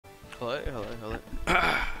Hello, hello, hello.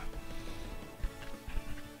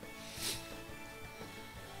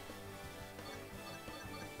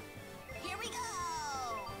 Here we go.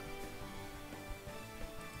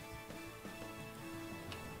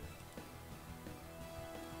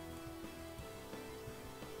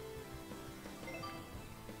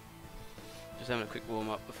 Just having a quick warm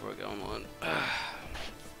up before I go online.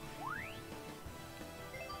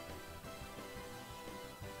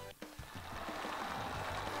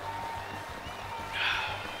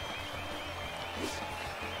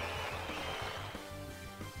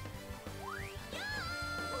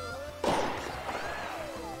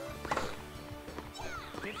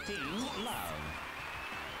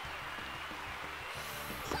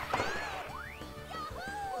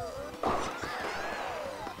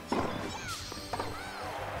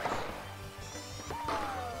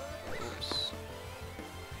 Oops.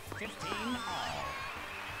 15 all.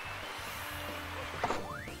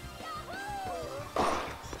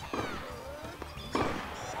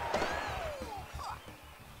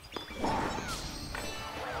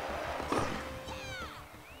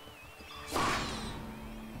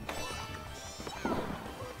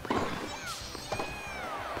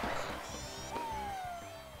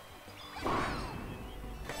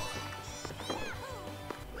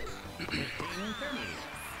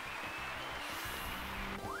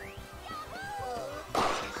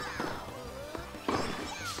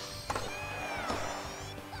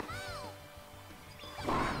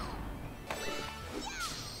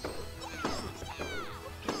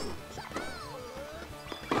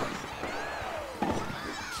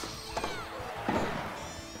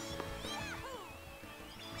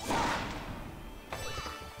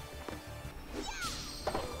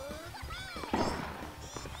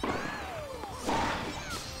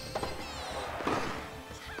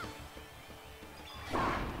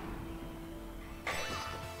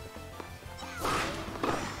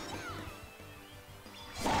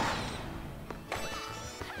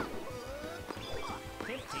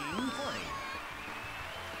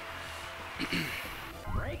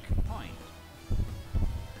 Break point.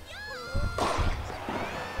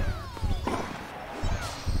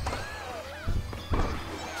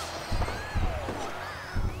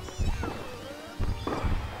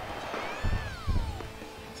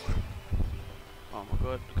 Oh my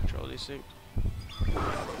god, the control desynced. The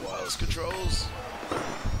wireless controls.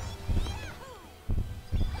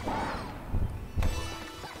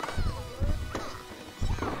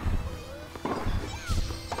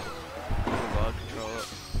 Wild controller.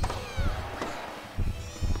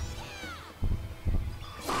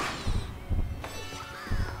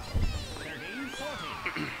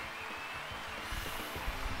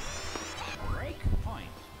 Break point.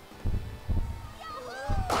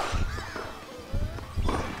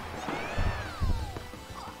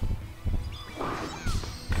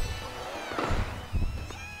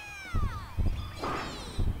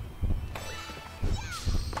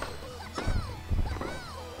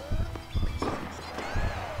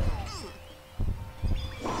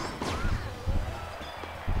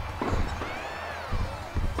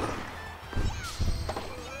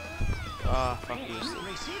 Ah, fuck you.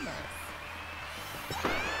 Receiver.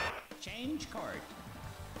 Change court.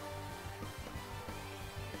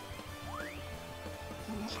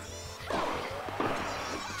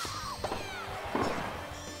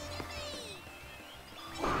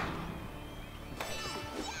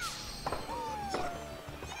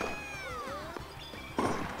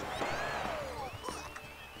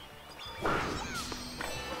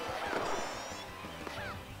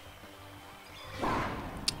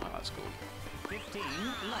 Oh, that's cool. 15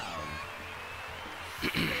 love.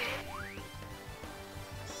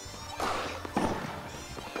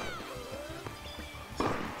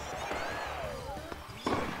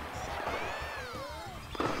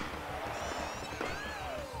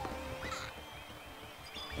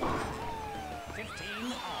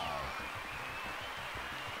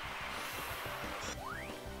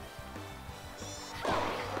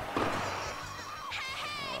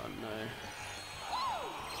 Oh no.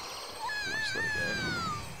 Let's let it go.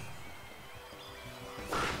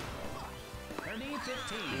 30,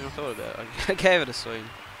 15. I thought about it. I gave it a swing.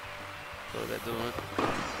 Thought about doing it.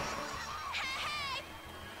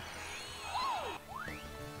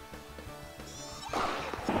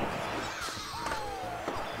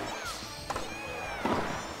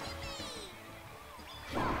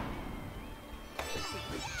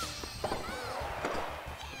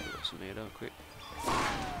 Put some air down quick.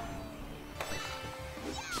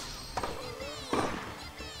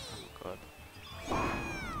 Oh god.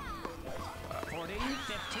 40,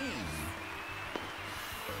 15.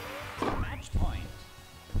 Match point.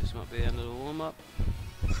 This might the end of the warm-up.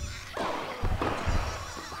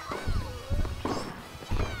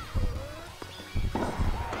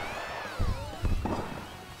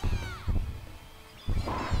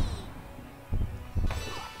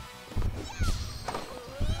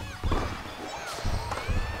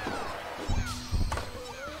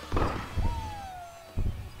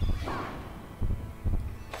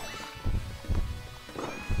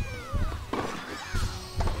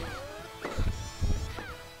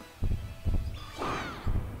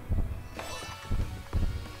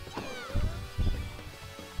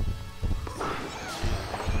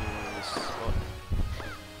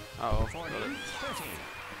 Oh, 40, 30.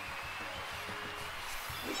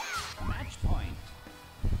 Match point.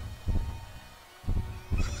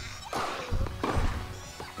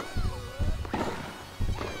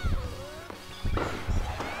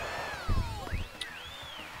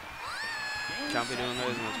 can't be doing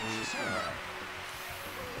those in this one.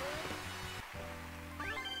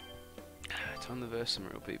 Time to verse some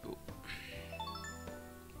real people.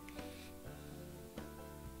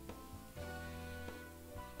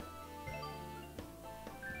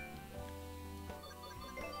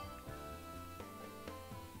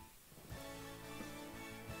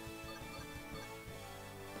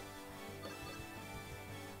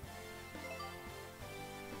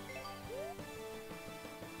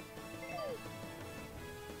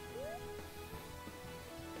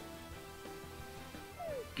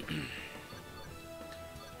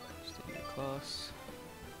 Stay in class.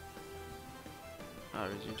 Oh,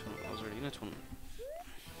 resume tournament. I was already in a tournament.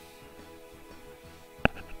 I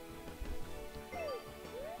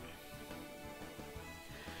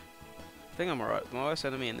think I'm alright. My worst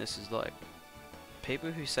enemy in this is like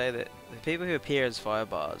people who say that the people who appear as 5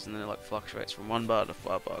 bars and then it like fluctuates from 1 bar to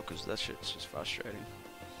 5 bar, because that shit's just frustrating.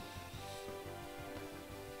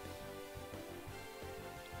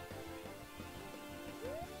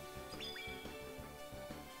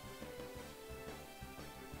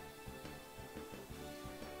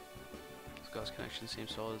 This guy's connection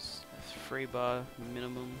seems solid. It's a 3 bar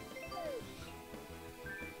minimum.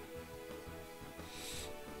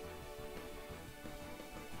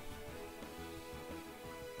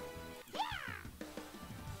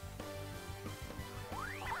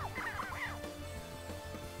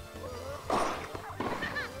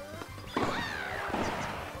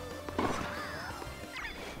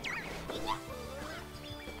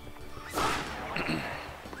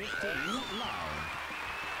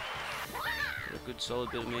 A good solid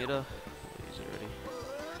bit of meter. Use it already.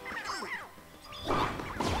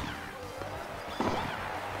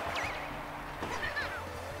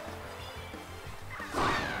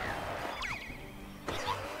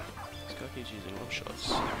 This guy keeps using lob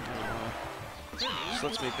shots. I don't know why. Just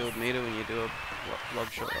lets me build meter when you do a lob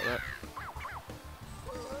shot like that.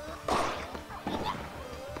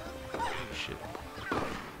 Oh shit.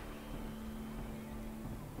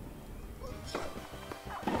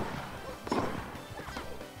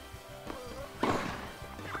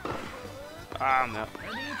 Ah, I'm out.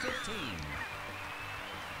 Ready, 15.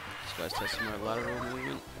 This guy's testing my lateral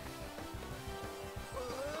movement.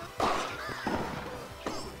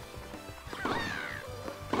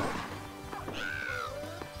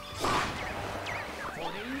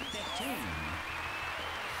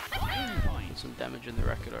 Put some damage in the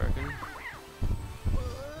racket, I reckon.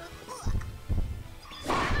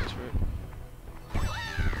 That's right.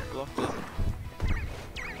 Blocked it.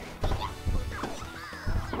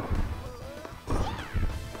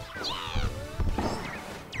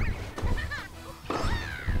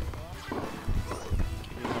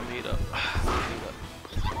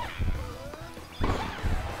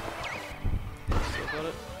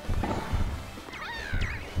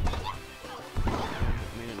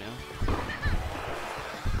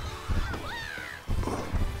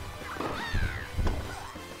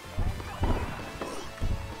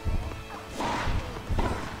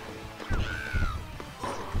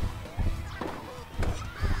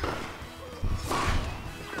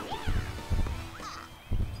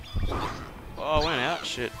 Oh, I went out.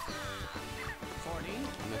 Shit. 40,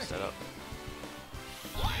 I messed that up.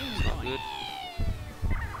 It's It's not good.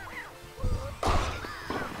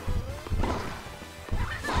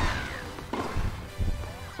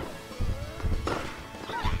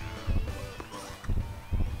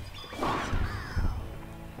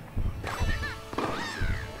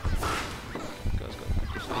 Guy's got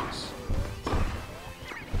good defense.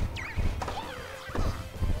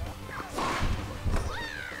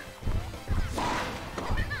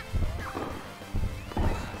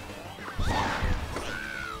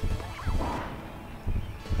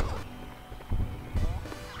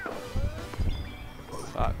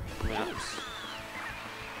 I'm out.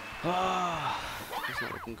 Ah, it's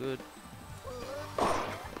not looking good.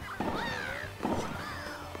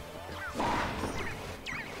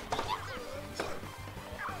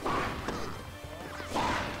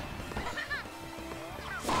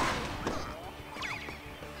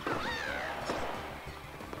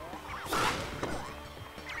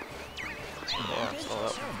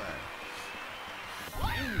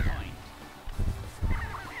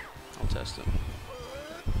 I'll test it.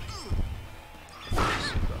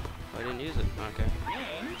 Super. I didn't use it. Okay.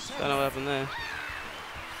 Don't know what happened there.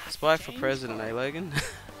 Spike for president, eh, Logan?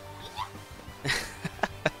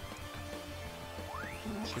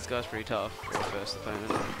 This guy's pretty tough for his first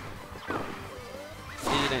opponent.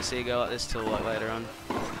 Usually don't see a guy like this till like later on.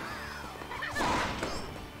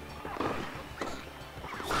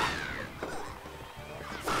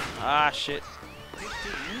 Ah, shit.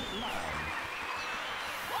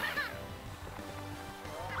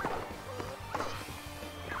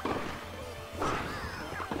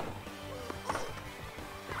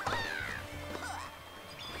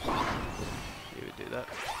 You would do that.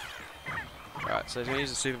 Alright, so he's going to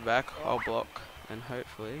use the super back. I'll block, and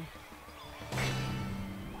hopefully...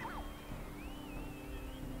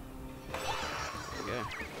 There we go.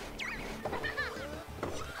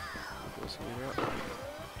 Pull some meter up.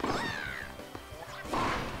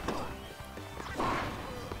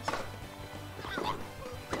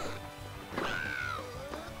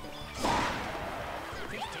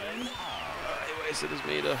 He wasted his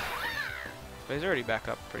meter. But he's already back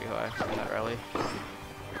up pretty high in that rally.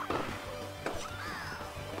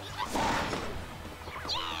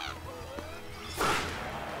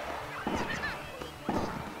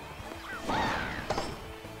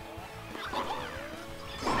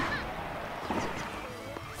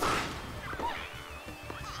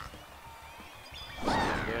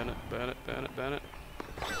 Burn it, burn it, burn it, burn it.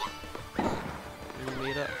 And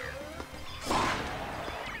meter.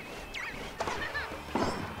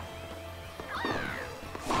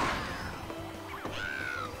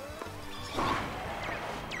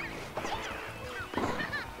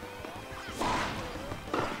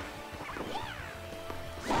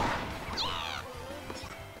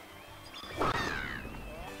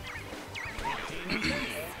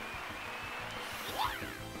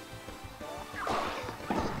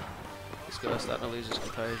 This guy's starting to lose his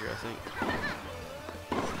composure, I think.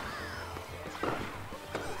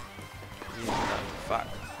 Fuck.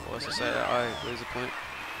 What's to say that I lose a point?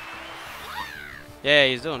 Yeah,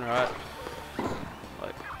 he's doing right.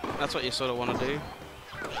 Like, that's what you sort of want to do.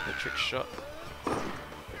 The trick shot.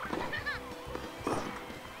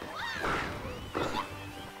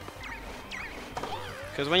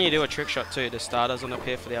 Because when you do a trick shot too, the star doesn't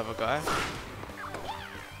appear for the other guy.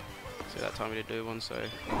 So that time we did do one, so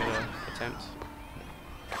I'm gonna attempt.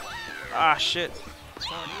 Ah, shit.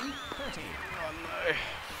 40, 30. Oh no.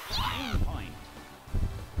 Game point.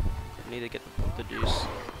 I need to get the deuce.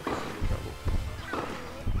 I'm in trouble.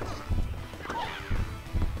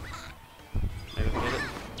 Maybe I can get it.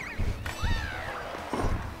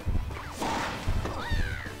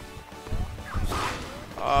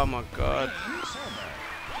 Oh my god.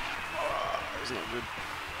 Oh, it's not good.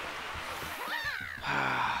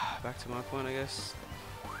 Back to my point, I guess.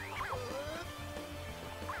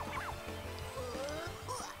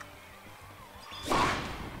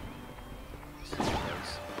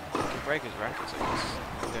 Break his rackets, I guess.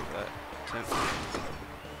 I'll go for that attempt.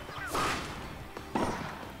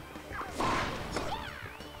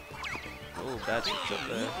 Oh, bad switch up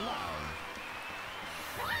there.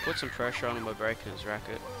 Put some pressure on him by breaking his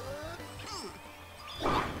racket.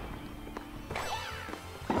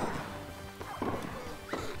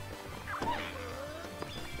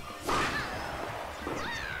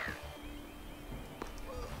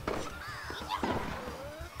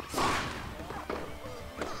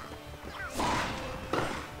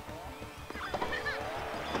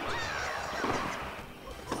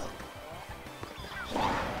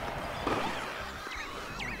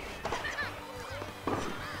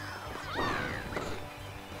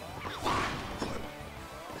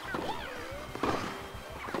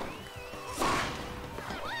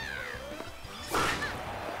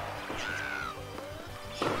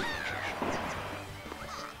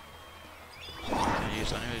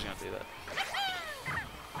 I knew he was going to do that.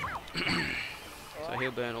 So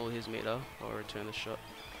he'll burn all his meter or return the shot.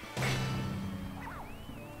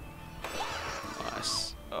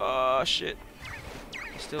 Nice. Oh shit.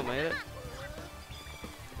 He still made it.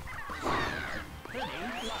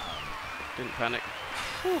 Didn't panic.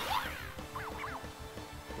 Whew.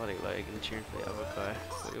 Bloody leg and cheering for the other guy.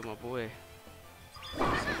 But you're my boy.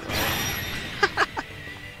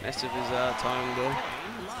 Waste of his time though.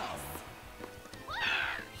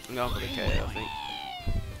 I'm going for the KO, I think.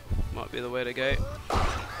 Might be the way to go.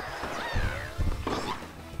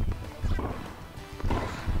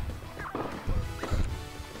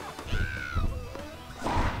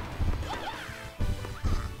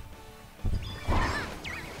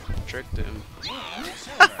 Tricked him.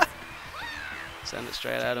 Send it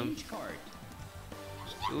straight at him.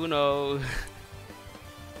 Uno.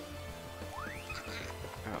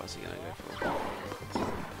 Alright, what's he gonna go for?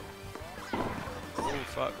 Oh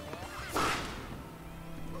fuck.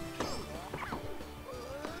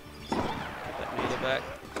 Get that meter back.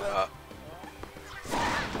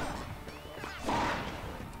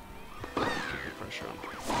 Keep the pressure on.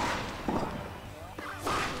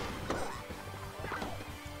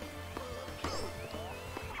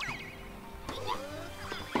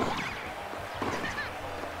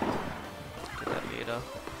 Get that meter.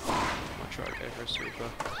 I'll try to go for a super.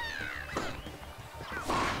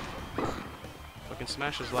 Fucking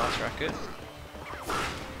smash his last racket.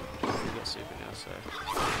 He's got super now, so.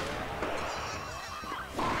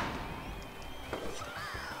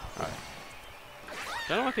 Alright.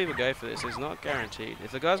 Don't know why people go for this, it's not guaranteed.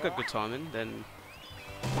 If the guy's got good timing, then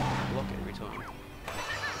block it every time.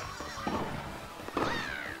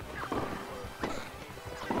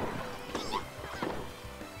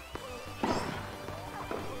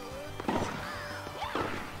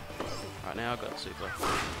 Right, now I've got super.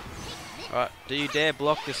 Alright, do you dare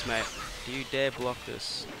block this, mate? Do you dare block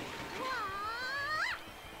this?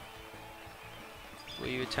 Will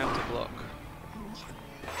you attempt to block?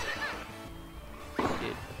 You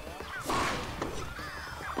did.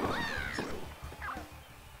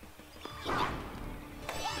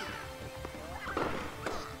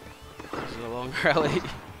 This is a long rally. He's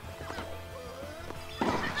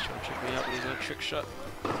trying to trick me up with his own trick shot.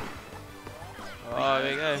 Oh,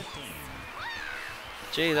 there we go.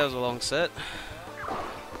 Gee, that was a long set.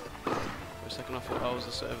 For a second I thought I was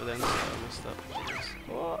the server then, so I messed up.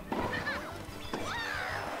 What?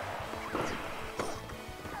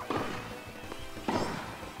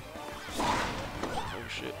 Oh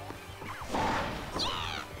shit.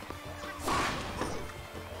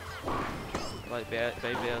 Like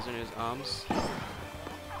baby bears in his arms.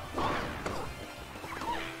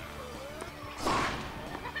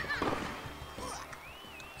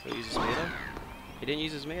 He'll use his meter. He didn't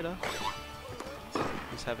use his meter.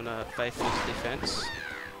 He's having a faith in his defense.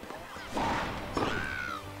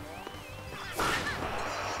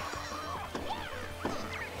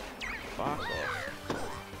 Fuck off.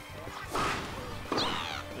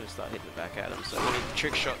 I'm gonna start hitting it back at him. So when he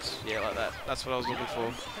trick shots, yeah, like that. That's what I was looking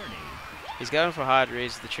for. He's going for hard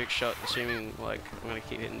reads the trick shot, assuming like I'm gonna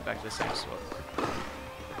keep hitting back to the same spot.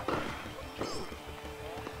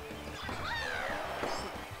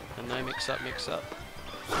 And no mix up, mix up.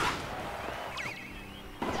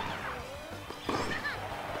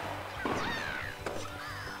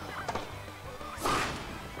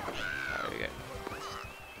 There we go.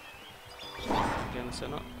 Again, the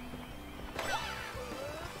center.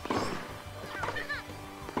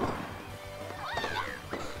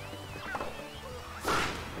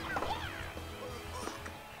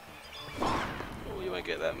 Oh, you won't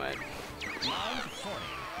get that, mate.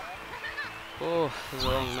 Oh, this is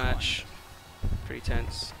a long match. Pretty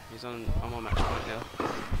tense. I'm on match point now.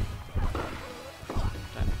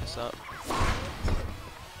 Don't mess up.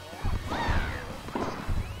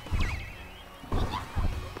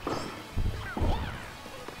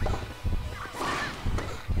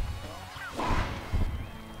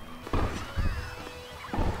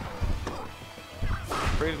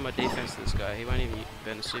 Proving my defense to this guy. He won't even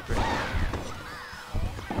burn a super.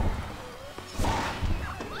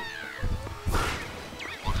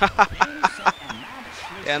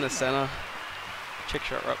 Down the center. Trick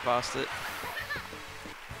shot right past it.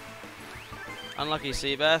 Unlucky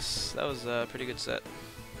Seabass. That was a pretty good set.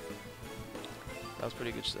 That was a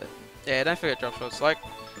pretty good set. Yeah, don't forget drop shots. Like,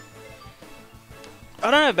 I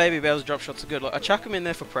don't know if Baby Bear's drop shots are good. Like, I chuck them in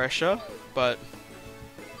there for pressure, but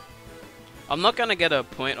I'm not going to get a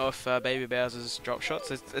point off Baby Bear's drop shots.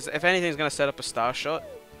 If anything, it's going to set up a star shot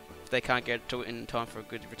if they can't get to it in time for a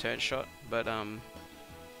good return shot. But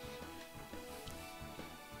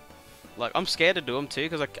like, I'm scared to do them too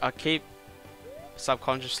because I keep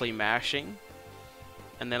subconsciously mashing,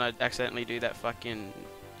 and then I accidentally do that fucking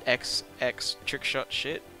X trick shot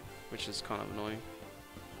shit, which is kind of annoying.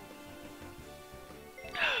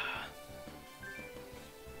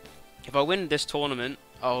 If I win this tournament,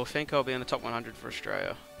 I'll think I'll be in the top 100 for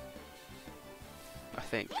Australia. I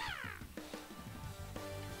think.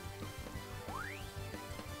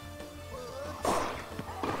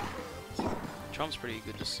 Chomp's pretty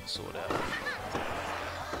good to sort out.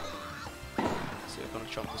 See what kind of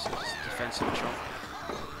Chomp this is. Defensive Chomp.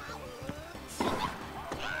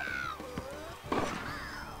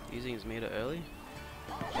 Using his meter early.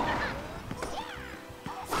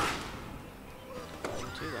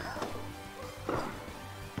 Two then.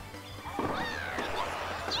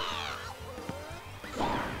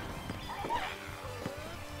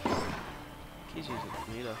 He's using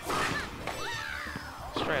the meter.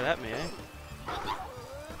 Straight at me, eh?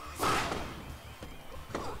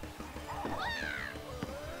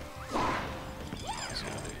 He's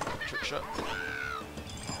gonna do a trick shot.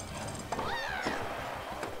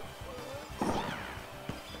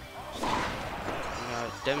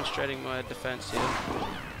 Demonstrating my defense here.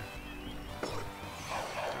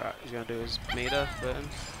 Alright, he's gonna do his meter burn.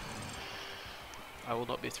 I will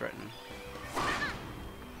not be threatened.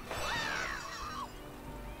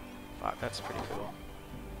 Fuck, that's pretty cool.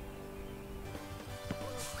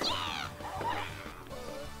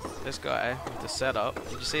 This guy with the setup,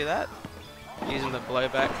 did you see that? Using the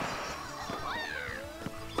blowback.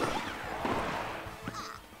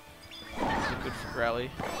 It's a good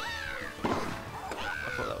rally. I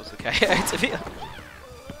thought that was the KO to be honest.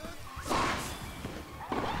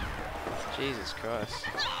 Jesus Christ.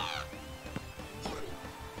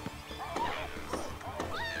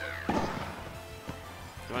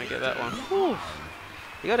 You want to get that one? Whew.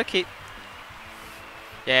 You gotta keep...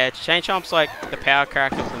 Yeah, Chain Chomp's like the power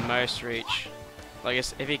character with the most reach. Like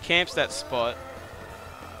if he camps that spot,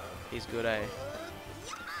 he's good, eh?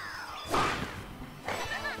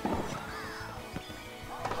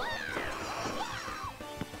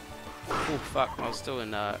 Oh fuck, I was still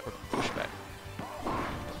in pushback.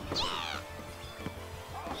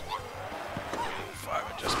 Fuck,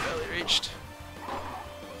 I just barely reached.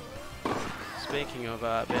 Speaking of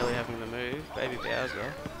barely having the move, Baby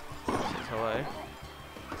Bowser says hello.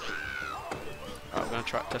 Alright, we're gonna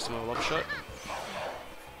try test him with a lob shot.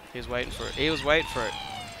 He was waiting for it. He was waiting for it.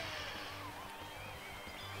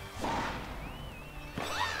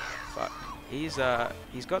 Fuck. He's got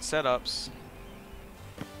setups.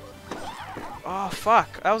 Oh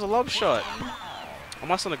fuck, that was a lob shot. I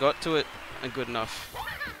mustn't have got to it good enough.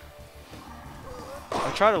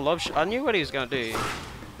 I tried a lob shot. I knew what he was gonna do,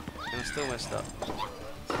 and I still messed up.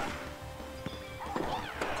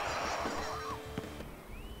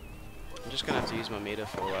 I'm just gonna have to use my meter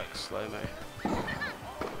for like slow-mo.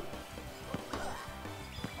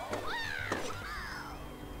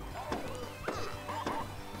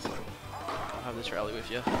 I'll have this rally with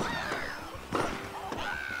you.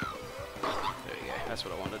 That's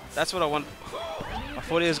what I wanted. That's what I wanted. I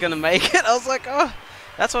thought he was gonna make it. I was like, oh,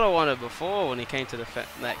 that's what I wanted before when he came to defend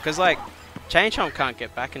that. Because like, Chain Chomp can't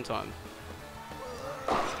get back in time.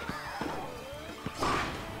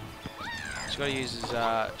 He's got to use his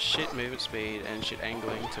shit movement speed and shit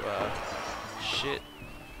angling to shit.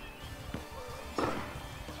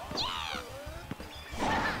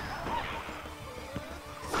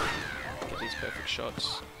 Get these perfect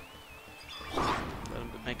shots.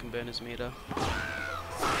 Make him burn his meter.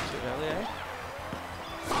 Too early, eh?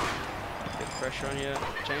 Get the pressure on your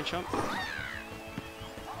Chain Chomp.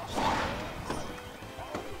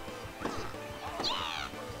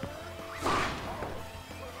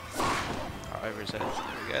 Oh, over his head. There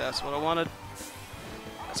we go, that's what I wanted.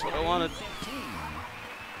 That's what I wanted.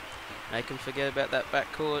 Make him forget about that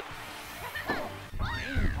back court.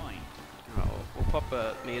 Oh, we'll pop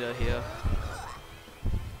a meter here.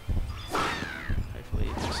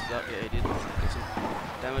 Up. Yeah, he did. Get some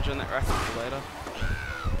damage on that racket for later.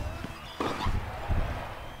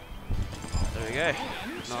 There we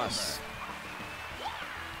go. Nice.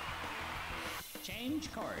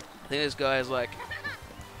 Change card. I think this guy is like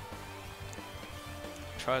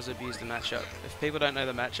tries to abuse the matchup. If people don't know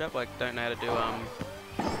the matchup, like don't know how to do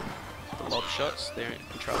the lob shots, they're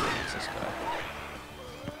in trouble against this guy.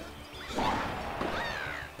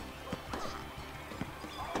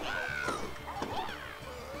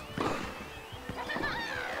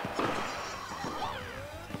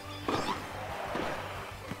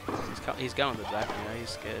 He's going to the back, you know,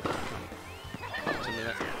 he's scared to come up to the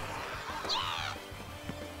net.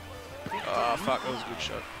 Oh fuck, that was a good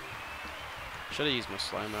shot. Should have used my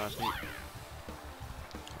slow-mo, I think.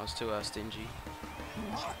 I was too stingy.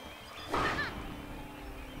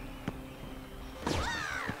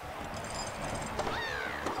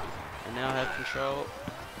 And now I have control.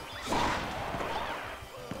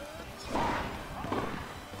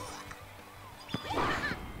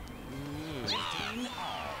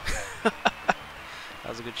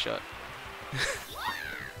 That was a good shot.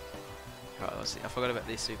 Right, let's see. I forgot about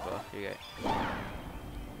this super. Here you go.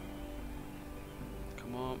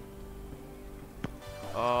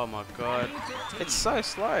 Oh my god. It's so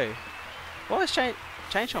slow. Why is Chain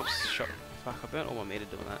Chomp's shot? Fuck, I burnt all my meter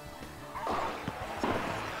doing that.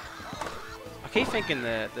 I keep thinking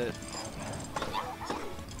the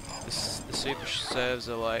super serves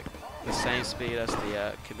are like the same speed as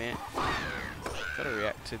the command. Gotta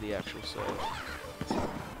react to the actual serve.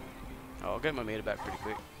 Oh, I'll get my meter back pretty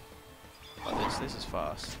quick. Oh, this is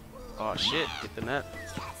fast. Oh shit, hit the net.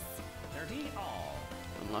 30 all.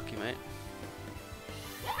 Unlucky, mate.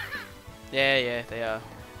 Yeah, they are.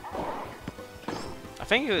 I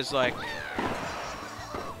think it was like...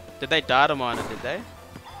 Did they data mine it, did they?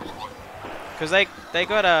 Because they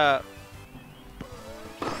got a...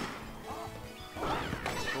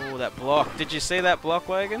 Oh, that block. Did you see that block,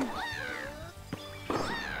 Wagon?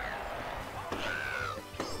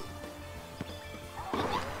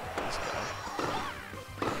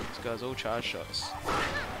 This guy's all charge shots.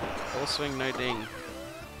 All swing, no ding.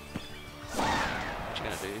 What you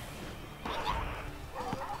gonna do?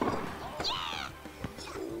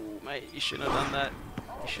 Ooh, mate, you shouldn't have done that.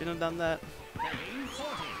 You shouldn't have done that.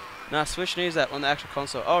 Nah, Switch needs that on the actual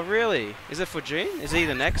console. Oh, really? Is it for June? Is he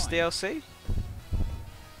the next DLC?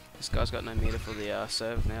 This guy's got no meter for the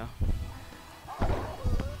serve now.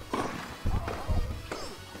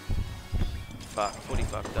 Fuck, 40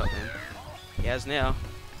 fucked up, man. He has now.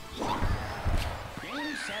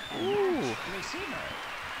 Ooh.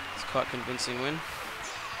 It's quite a convincing win.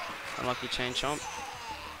 Unlucky Chain Chomp.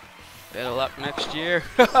 Better luck next year.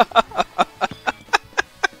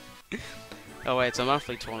 Oh wait, it's a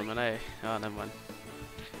monthly tournament, eh? Oh, never mind.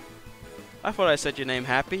 I thought I said your name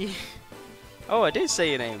Happy. Oh, I did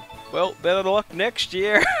say your name. Well, better luck next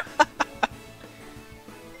year.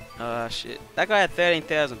 Oh shit. That guy had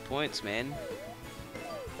 13,000 points, man.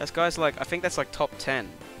 That guy's like, I think that's like top 10.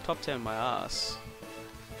 Top 10 my ass.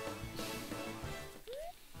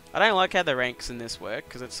 I don't like how the ranks in this work,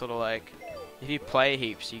 because it's sort of like, if you play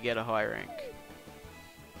heaps, you get a high rank.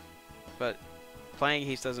 But playing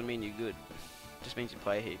heaps doesn't mean you're good. It just means you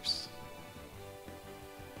play heaps.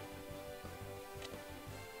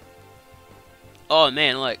 Oh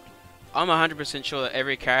man, like, I'm 100% sure that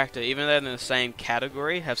every character, even though they're in the same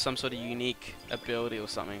category, have some sort of unique ability or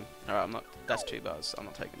something. Alright, I'm not, that's 2 bars, I'm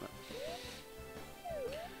not taking that.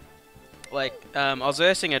 Like, I was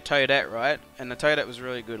versing a Toadette, right? And the Toadette was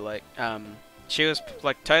really good, like, she was,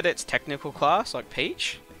 like, Toadette's technical class, like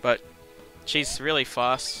Peach, but she's really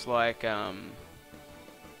fast, like,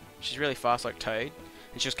 she's really fast like Toad,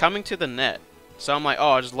 and she was coming to the net, so I'm like,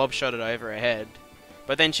 oh, I just lob shot it over her head,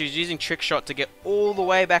 but then she was using Trick Shot to get all the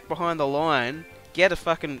way back behind the line, get a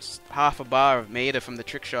fucking half a bar of meter from the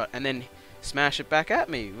Trick Shot, and then smash it back at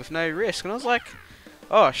me with no risk, and I was like,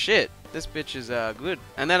 oh shit, this bitch is good,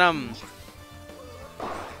 and then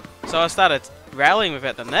so I started rallying with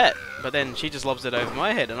at the net, but then she just lobs it over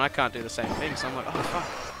my head, and I can't do the same thing, so I'm like, oh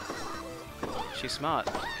fuck, she's smart,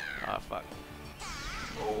 oh fuck.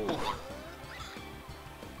 Oh.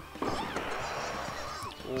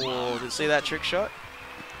 Oh, did you see that Trick Shot?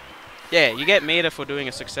 Yeah, you get meter for doing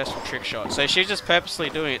a successful Trick Shot. So she's just purposely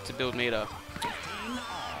doing it to build meter.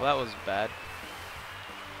 Well, that was bad.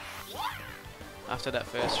 After that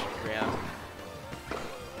first round.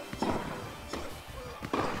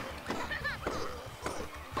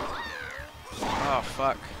 Oh,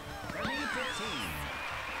 fuck.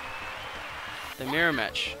 The mirror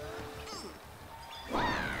match.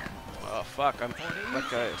 Oh fuck, I'm let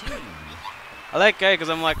go. I let go because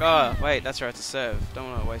I'm like, oh wait, that's right, it's a serve. Don't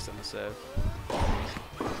want to waste on the serve.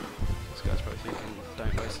 This guy's probably thinking,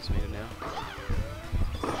 don't waste this meter now.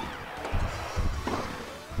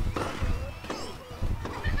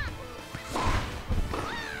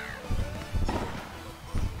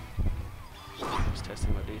 Just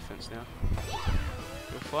testing my defense now.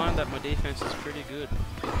 You'll find that my defense is pretty good.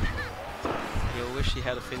 You'll wish he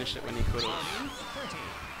had finished it when he could have.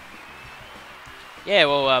 Yeah,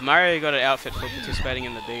 well, Mario got an outfit for participating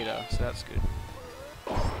in the beta, so that's good.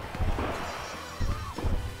 Oh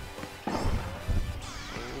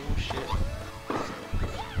shit!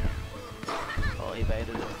 Oh, he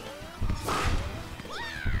baited it.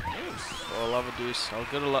 Oh, I love a deuce.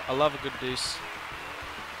 I love a good deuce.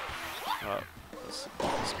 Oh,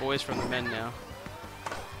 this boy's from the men now.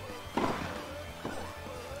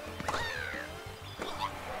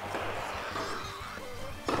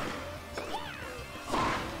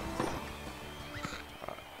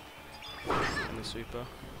 Super.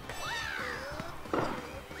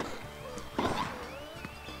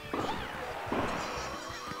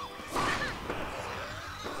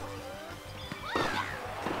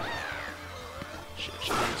 Shit,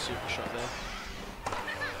 should have done a super shot there.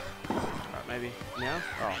 Alright, maybe now?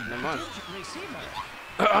 Oh, never mind.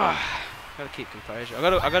 Gotta keep composure.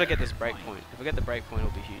 I gotta get this break point. If I get the break point,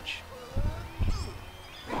 it'll be huge.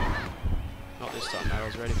 Not this time, man. I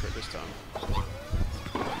was ready for it this time.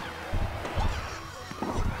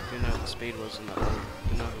 Didn't know what the speed was in that one.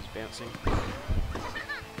 Didn't know it was bouncing.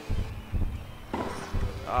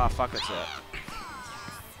 Ah, fuck, it's that.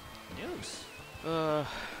 Deuce. What's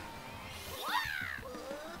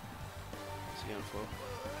he going for?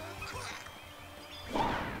 Oh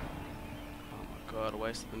my god, I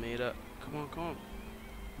wasted the meter. Come on, come on.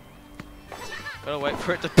 Gotta wait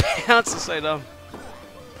for it to bounce. It's so dumb.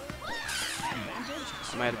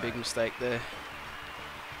 I made a big mistake there.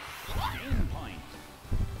 Game point.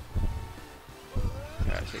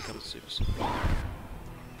 Alright, so here comes the super super.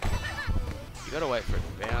 You gotta wait for it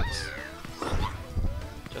to bounce.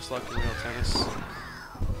 Just like in real tennis.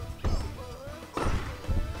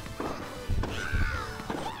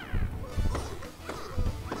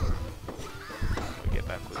 Get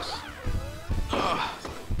backwards. Ugh.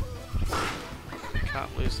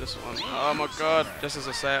 Can't lose this one. Oh my god, just as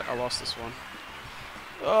I say it, I lost this one.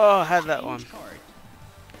 Oh, I had that one.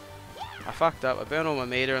 I fucked up. I burned all my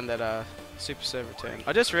meter on that super serve return.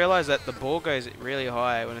 I just realized that the ball goes really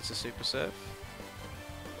high when it's a super serve.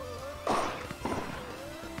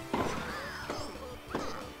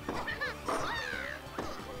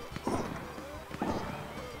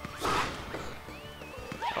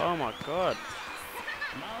 Oh my god.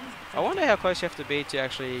 I wonder how close you have to be to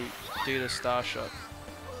actually do the star shot.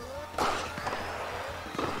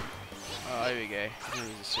 Oh, here we go. I'm gonna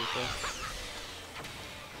use a super.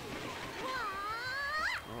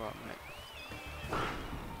 Alright, mate.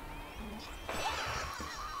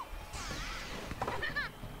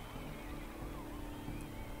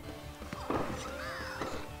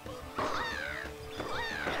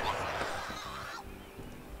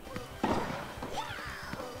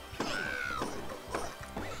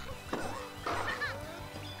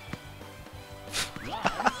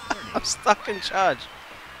 I'm stuck in charge.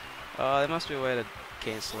 Oh, there must be a way to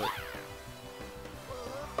cancel it.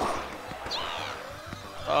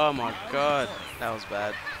 Oh my god, that was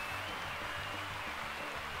bad.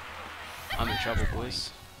 I'm in trouble,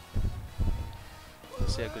 boys.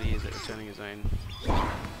 Let's see how good he is at returning his own.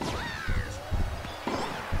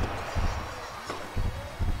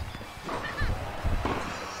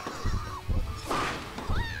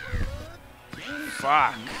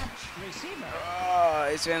 Fuck. Oh,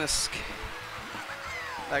 he's gonna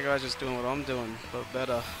that guy's just doing what I'm doing, but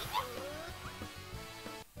better.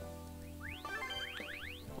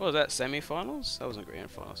 What was that, semi-finals? That wasn't grand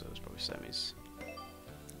finals, it was probably semis.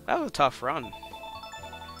 That was a tough run.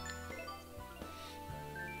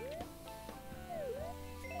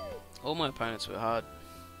 All my opponents were hard.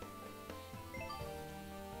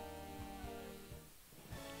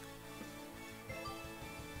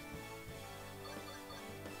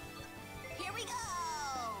 Here we go.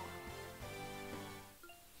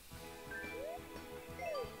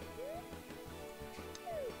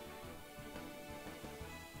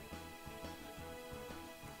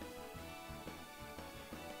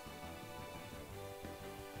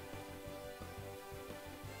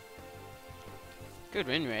 Good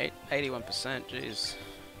win rate, 81%, jeez.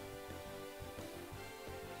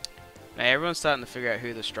 Now everyone's starting to figure out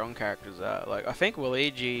who the strong characters are. Like, I think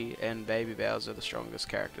Luigi and Baby Bowser are the strongest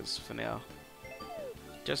characters for now.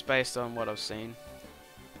 Just based on what I've seen.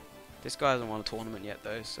 This guy hasn't won a tournament yet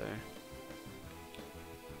though, so...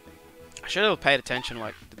 I should have paid attention,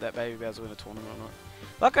 like, did that Baby Bowser win a tournament or not?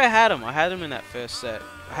 Like, I had him in that first set.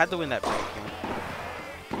 I had to win that break point.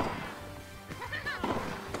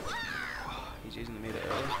 Using the meter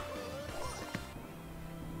early.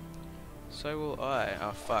 So will I.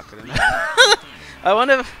 Oh fuck, I didn't know. I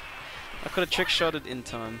wonder if I could have trick shotted in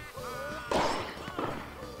time.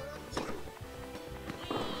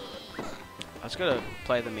 I just gotta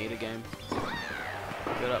play the meter game.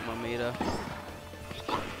 Build up my meter.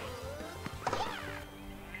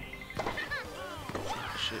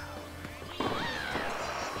 Shit.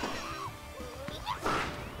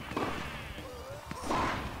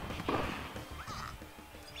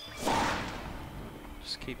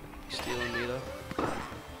 Keep stealing meter.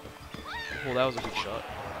 Oh, that was a good shot.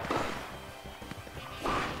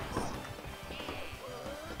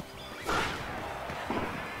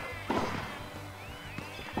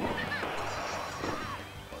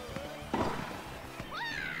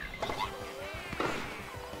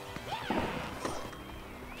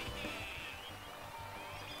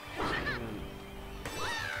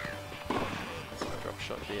 Drop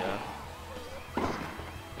shot the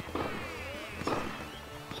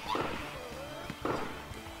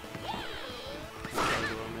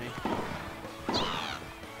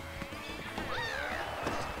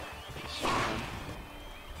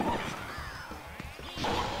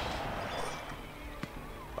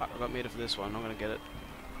got meter for this one. I'm gonna get it.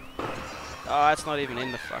 Oh, it's not even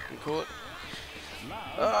in the fucking court.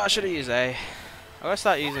 Oh, I should have used A. I gotta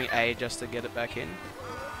start using A just to get it back in.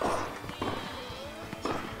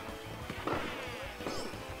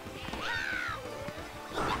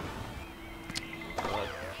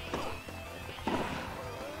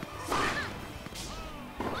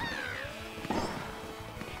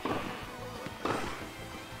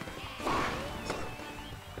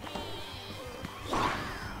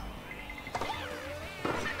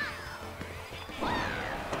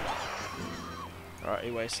 Alright,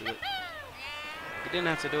 he wasted it. He didn't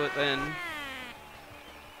have to do it then.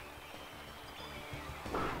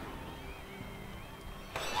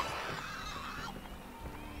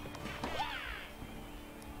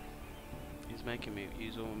 He's making me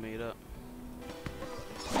use all my meat up.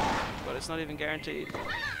 But it's not even guaranteed.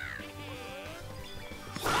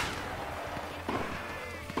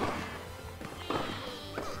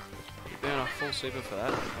 You're being a full super for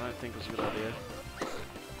that. I don't think it was a good idea.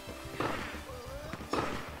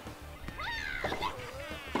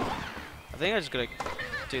 I think I just gotta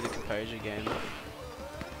do the composure game.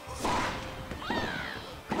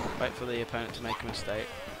 Wait for the opponent to make a mistake.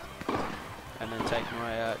 And then take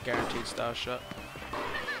my guaranteed star shot.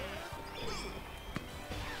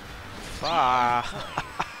 Fuck!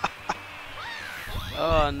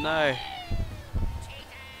 Oh no!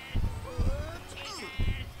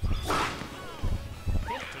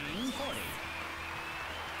 15-40.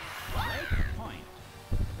 Break point.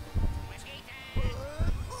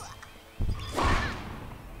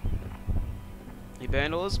 He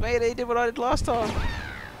burned all his meat. He did what I did last time.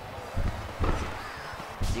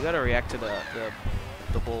 You gotta react to the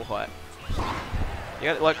ball height. You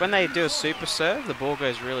gotta, like when they do a super serve, the ball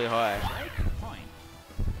goes really high. Break point.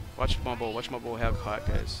 Watch my ball. Watch my ball. How high it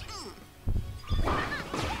goes. You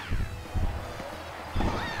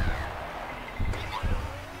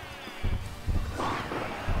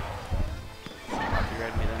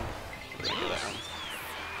read me then. Look at that one.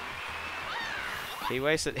 He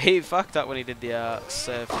wasted. He fucked up when he did the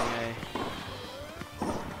serve thing. Eh?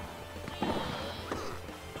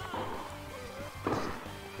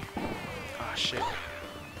 Ah shit.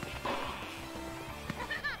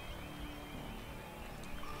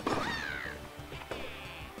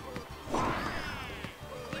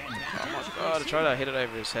 Oh my god! I tried to hit it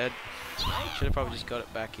over his head. Should have probably just got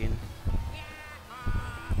it back in.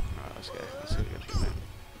 Alright, let's go. Let's see what we got to do, man.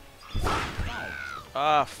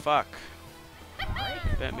 Ah, fuck.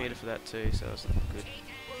 Bent meter for that too, so that's not good.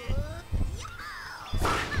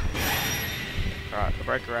 Alright, I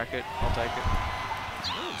break a racket, I'll take it.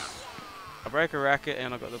 I break a racket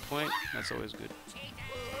and I got the point, that's always good.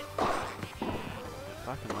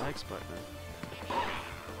 Fucking legs broke, man.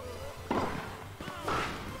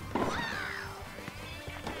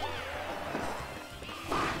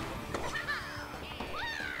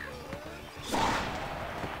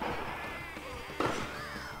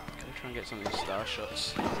 Try and get some of these star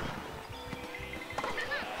shots.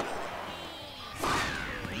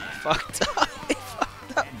 Fucked up. He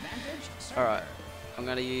fucked up. Alright, I'm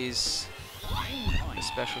gonna use a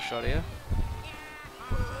special shot here.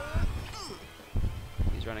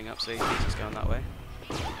 He's running up, so he thinks he's going that way.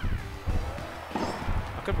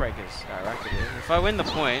 I could break his racket here. If I win the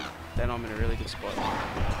point, then I'm in a really good spot.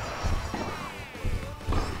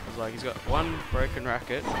 It's like he's got one broken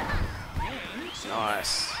racket.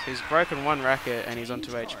 Nice. He's broken one racket and he's on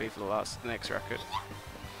 2 HP for the next racket.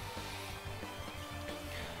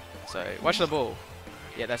 So watch the ball.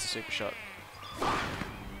 Yeah, that's a super shot.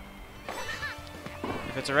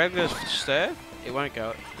 If it's a regular serve, it won't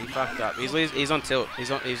go. He fucked up. He's on tilt. He's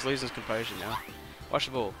losing his composure now. Watch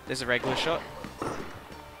the ball. There's a regular shot.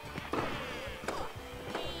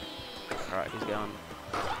 Alright, he's going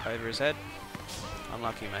over his head.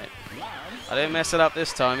 Unlucky, mate. I didn't mess it up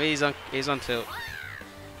this time. He's on tilt.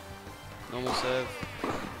 Normal serve.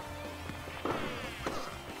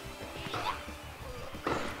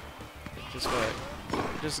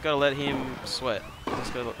 Just gotta let him sweat.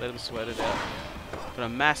 Just gotta let him sweat it out. Got a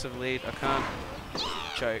massive lead. I can't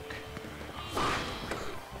choke.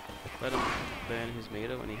 Let him burn his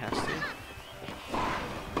meter when he has to.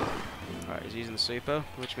 Alright, he's using the super,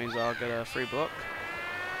 which means I'll get a free block.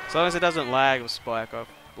 As long as it doesn't lag or spike, I'll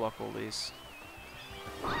block all these.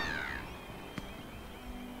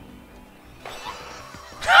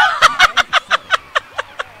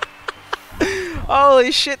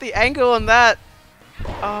 Holy shit, the angle on that!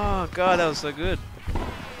 Oh god, that was so good.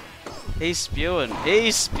 He's spewing.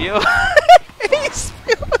 He's spewing. He's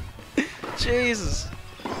spewing. Jesus.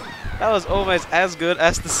 That was almost as good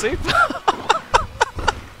as the super.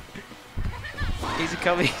 Easy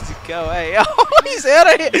come, easy come. go, hey. Oh, he's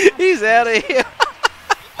out of here. He's out of here.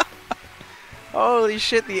 Holy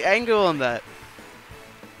shit, the angle on that.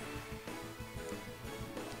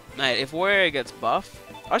 Mate, if Warrior gets buff,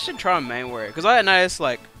 I should try and main Warrior. Because I noticed,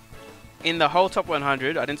 like, in the whole top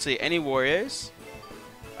 100, I didn't see any Warriors.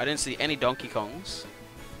 I didn't see any Donkey Kongs.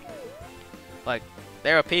 Like,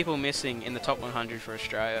 there are people missing in the top 100 for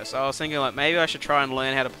Australia. So I was thinking, like, maybe I should try and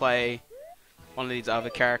learn how to play one of these other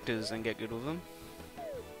characters and get good with them.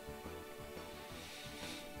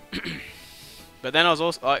 But then I was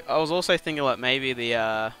also thinking, like, maybe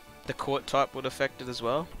the court type would affect it as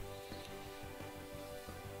well.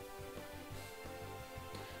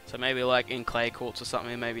 So maybe like in clay courts or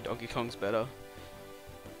something, maybe Donkey Kong's better.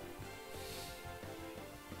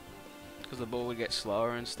 Because the ball would get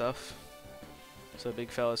slower and stuff. So big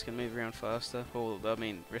fellas can move around faster. Or, I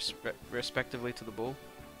mean, respectively to the ball.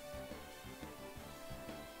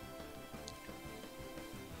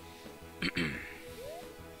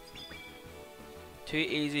 Too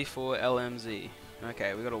easy for LMZ.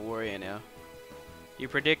 Okay, we got a warrior now. You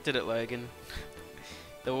predicted it, Logan.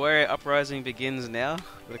 The warrior uprising begins now.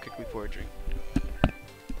 Gotta quickly pour a drink.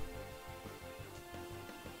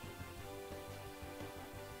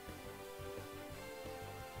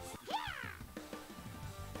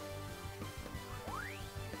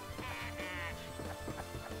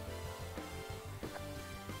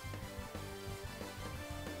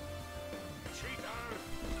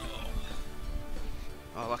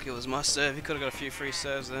 Oh, lucky it was my serve. He could have got a few free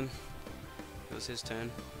serves then. It was his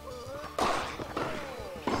turn.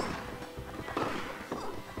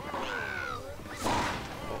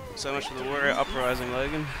 So much for the warrior uprising,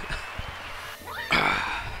 Logan.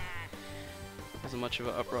 Wasn't much of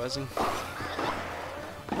an uprising.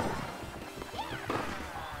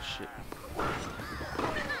 Shit.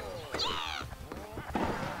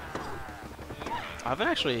 I haven't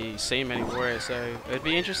actually seen many warriors, so it'd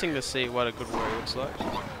be interesting to see what a good warrior looks like.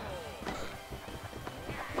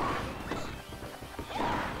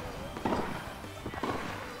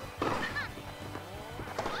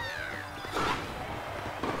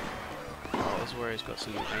 He's got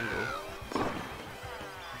some angle.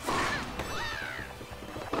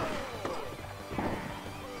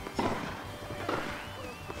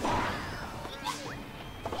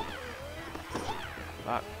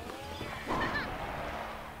 Fuck.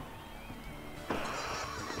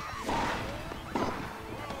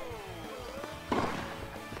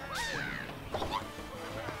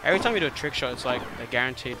 Every time you do a trick shot, it's like a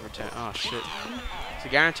guaranteed return. Oh shit. It's a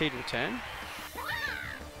guaranteed return.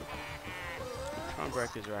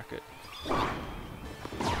 Break his racket.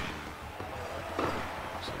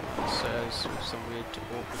 Says some weird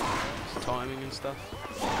awkward timing and stuff.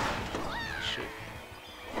 Shit.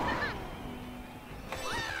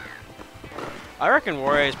 I reckon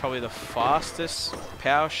Warrior is probably the fastest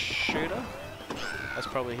power shooter. That's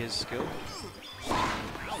probably his skill.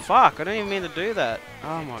 Fuck, I didn't even mean to do that.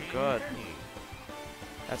 Oh my god.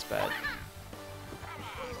 That's bad.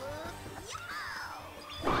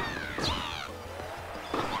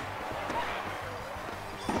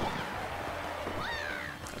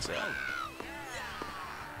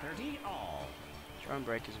 Try and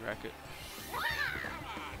break his racket.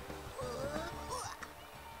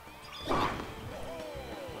 I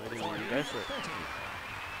didn't want to go for it.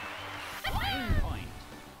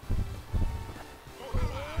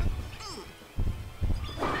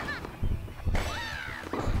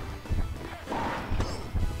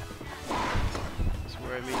 That's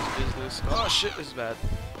where it means business. Oh shit, this is bad.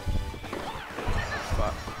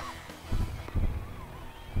 Fuck.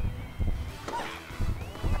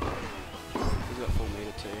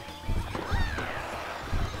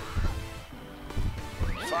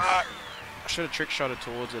 Fuck! I should have trick shot it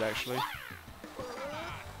towards it actually.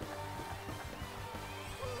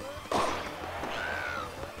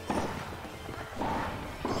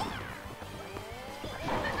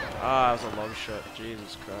 Ah, that was a lob shot.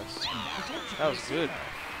 Jesus Christ. That was good.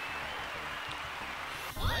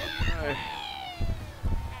 No.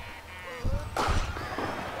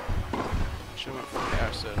 Should have went for a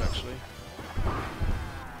power serve actually.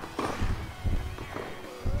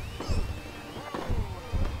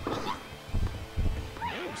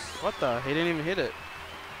 What the? He didn't even hit it.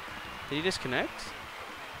 Did he disconnect?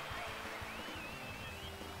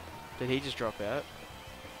 Did he just drop out?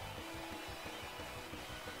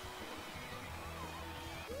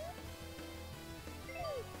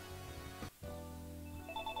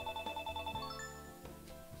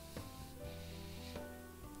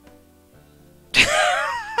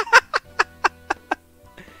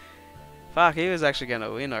 Fuck, he was actually going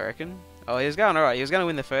to win, I reckon. Oh, he was going alright. He was going to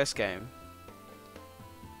win the first game.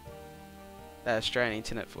 That Australian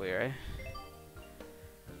internet for you, eh?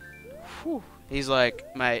 Whew. He's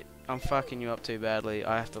like, mate, I'm fucking you up too badly.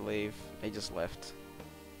 I have to leave. He just left.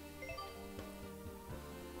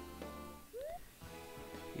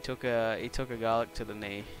 He took a garlic to the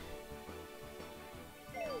knee.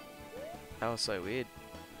 That was so weird.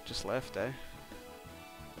 Just left, eh?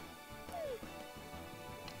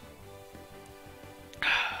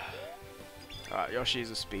 Alright, Yoshi's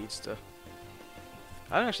a speedster.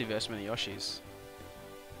 I don't actually verse many Yoshis.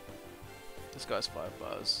 This guy's 5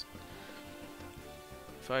 bars.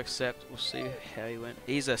 If I accept, we'll see how he went.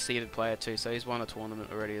 He's a seeded player too, so he's won a tournament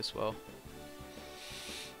already as well.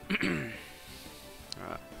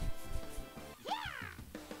 Alright.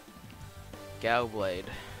 Galblade.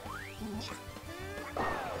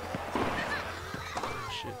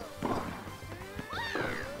 Shit.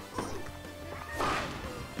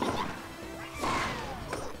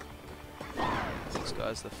 This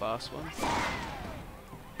guy's the fast one.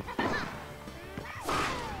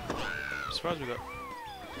 I'm surprised we got.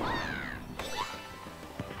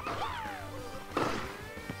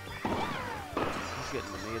 He's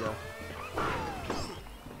getting the meter.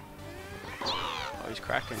 Oh, he's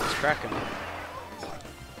cracking. He's cracking.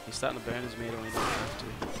 He's starting to burn his meter when he doesn't have to.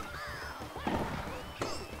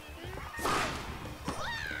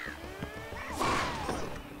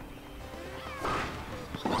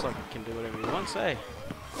 Looks like he can do whatever he wants, eh?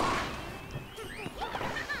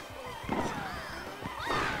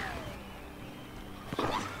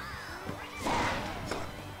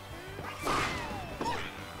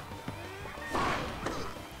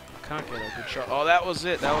 Can't get a good shot. Oh, that was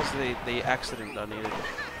it. That was the accident I needed.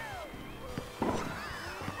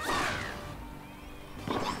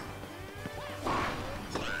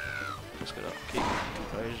 Just gotta keep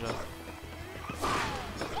composure.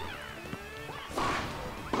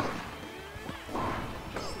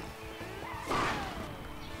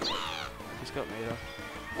 He's got meter.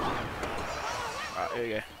 Alright, here we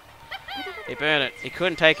go. He burned it. He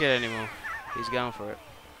couldn't take it anymore. He's going for it.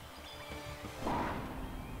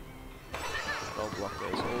 I'll block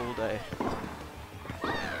those all day.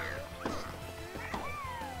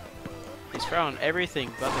 He's throwing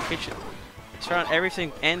everything but the kitchen. He's throwing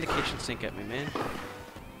everything and the kitchen sink at me, man.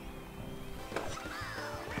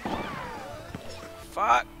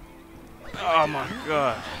 Fuck! Oh my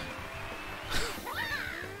god.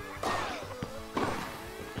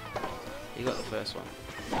 He got the first one.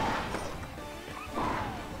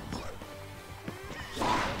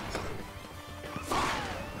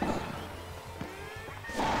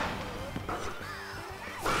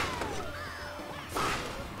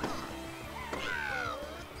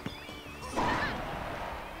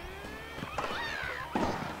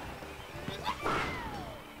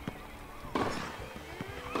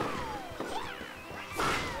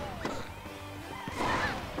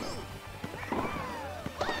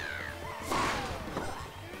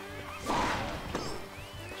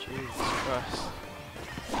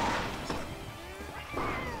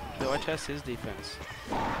 Do I test his defense?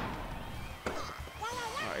 Alright,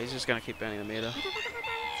 he's just gonna keep burning the meter.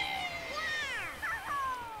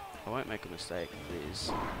 I won't make a mistake,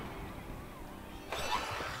 please.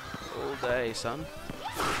 All day, son.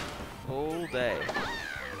 All day.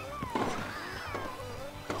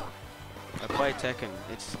 I play Tekken.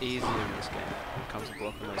 It's easier in this game when it comes to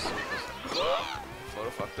blocking those circles. Thought I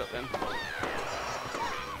fucked up then.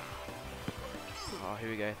 Oh, here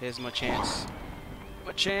we go. Here's my chance.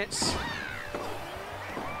 My chance.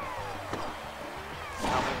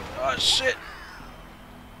 Oh shit.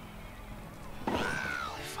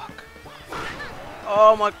 Holy fuck.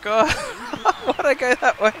 Oh my god. Why'd I go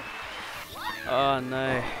that way? Oh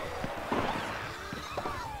no.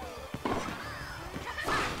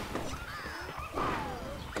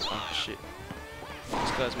 Oh shit.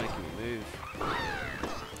 This guy's making me move.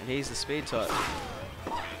 And he's the speed type.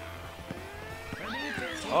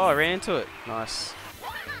 Oh, I ran into it. Nice.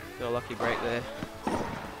 Got a lucky break there.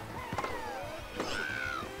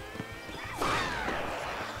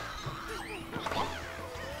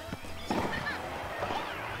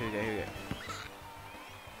 Here we go, here we go.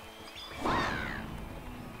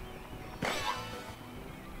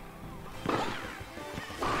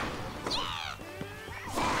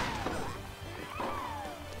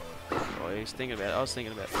 Oh, he's thinking about it. I was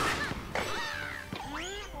thinking about it.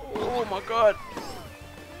 Oh my god.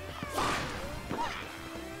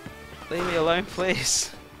 Leave me alone,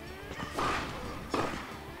 please.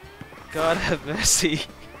 God have mercy.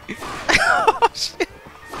 Oh shit.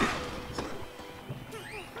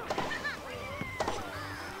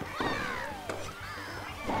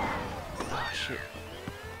 Oh shit.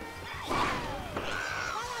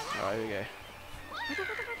 Alright, here we go.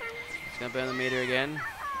 gonna burn the meter again.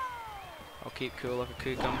 I'll keep cool like a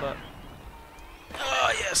cucumber.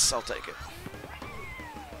 Oh yes, I'll take it.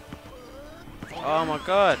 Oh my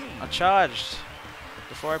god, I charged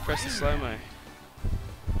before I pressed the slow-mo.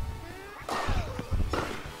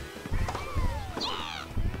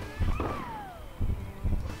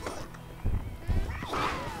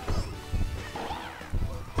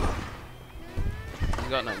 He's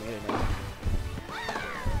got no meter now.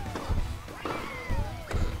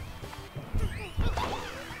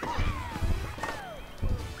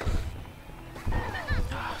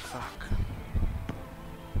 Ah, fuck.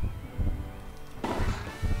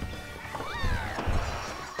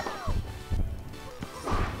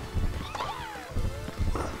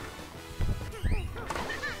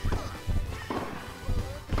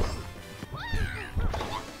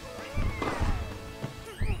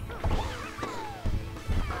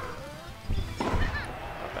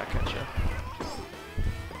 Back at you.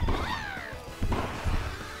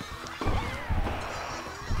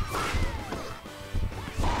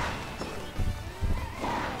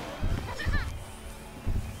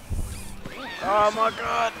 Oh my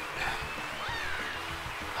god!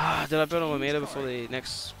 Ah, did I build on my meter before the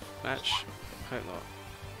next match? Hope not.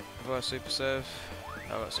 Have I got a super serve?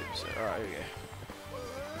 Oh, I got a super serve. Alright, here we go.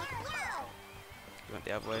 We went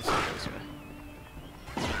the other way, so I'll go this way.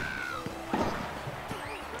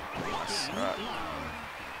 Nice, alright.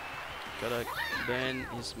 Gotta burn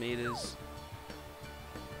his meters.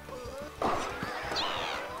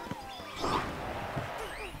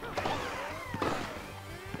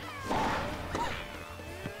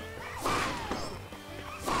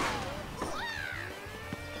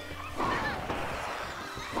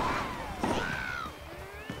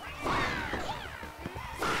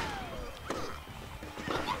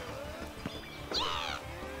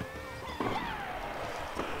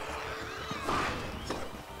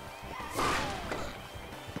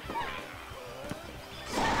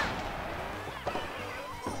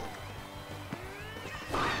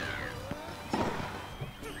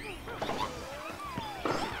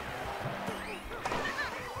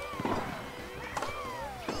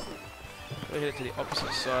 Gotta hit it to the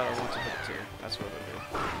opposite side I want to hit it to. That's what I'll do.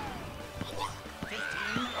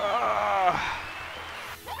 Ah!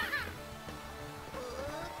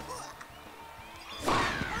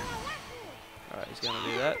 Alright, he's gonna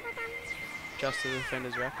do that. Just to the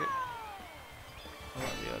defender's racket. I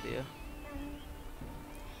like the idea.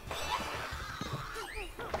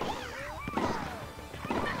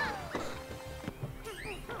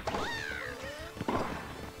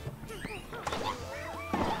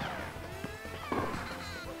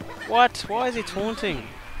 What? Why is he taunting?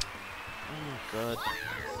 Oh my god.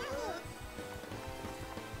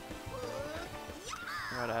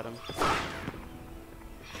 Right at him.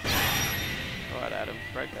 Right at him.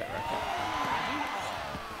 Break that racket.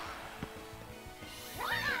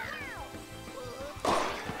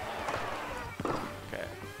 Okay.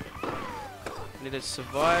 Need to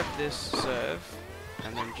survive this serve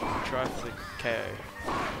and then try for the KO.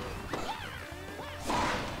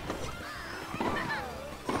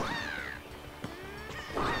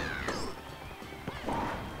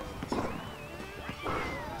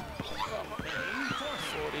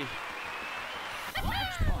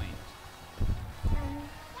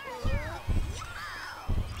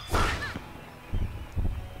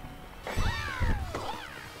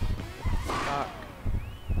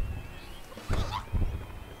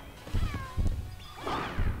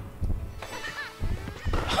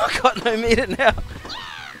 I got no meter now.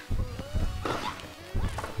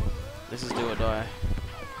 This is do or die.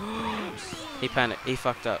 He panicked. He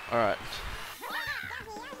fucked up. Alright.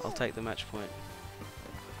 I'll take the match point.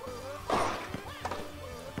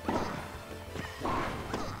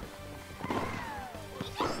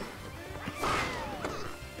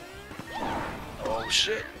 Oh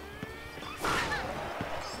shit.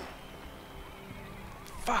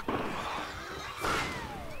 Fuck. Oh,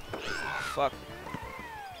 fuck.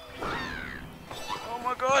 Oh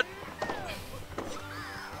my god.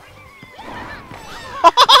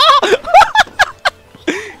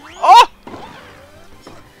 Oh!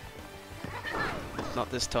 Not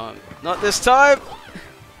this time. Not this time.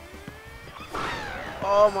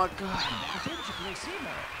 Oh my god.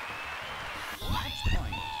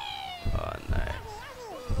 Oh no.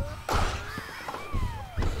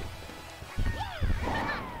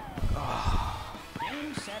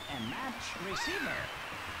 Game, set, and match receiver.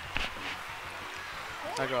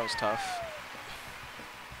 That guy was tough.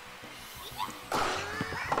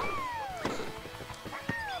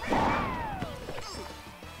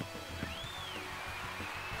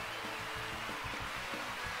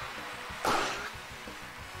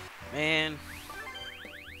 Man,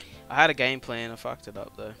 I had a game plan. I fucked it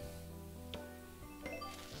up though.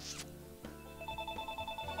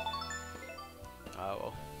 Oh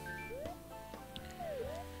well.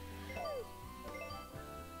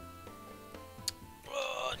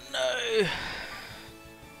 Oh no.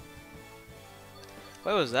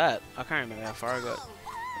 Where was that? I can't remember how far I got.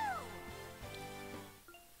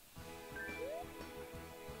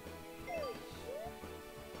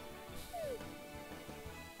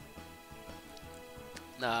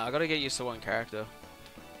 Nah, I gotta get used to one character.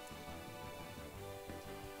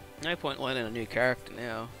 No point learning a new character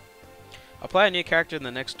now. I'll play a new character in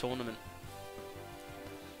the next tournament.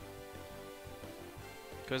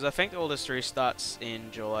 Because I think all this restarts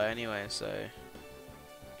in July anyway, so...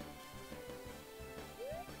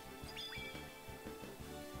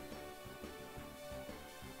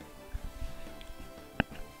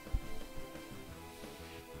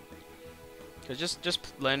 Because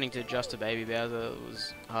just learning to adjust to Baby Bowser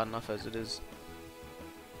was hard enough as it is.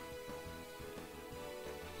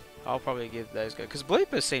 I'll probably give those go because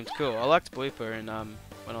Blooper seemed cool. I liked Blooper in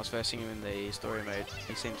when I was first seeing him in the story mode.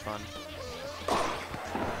 He seemed fun.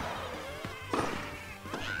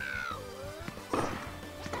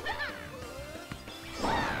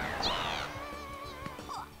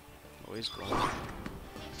 Oh, he's gone.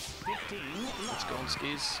 15 It's gone,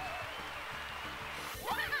 skis.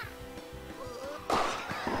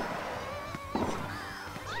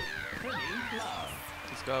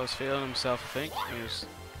 This guy was feeling himself, I think. He was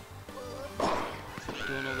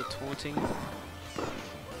doing all the taunting.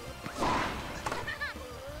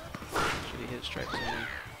 Should he hit straight to me?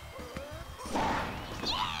 Oh,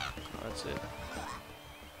 that's it.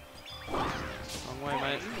 Long way,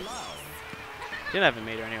 mate. Didn't have a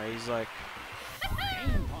meter anyway. He's like,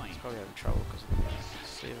 he's probably having trouble because of this.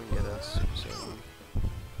 Let's see if we can get a super server.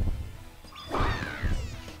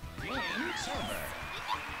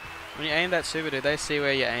 When you aim that super, do they see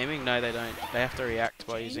where you're aiming? No, they don't. They have to react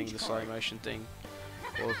by using the slow motion thing.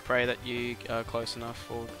 Or pray that you are close enough,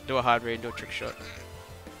 or do a hard read and do a trick shot.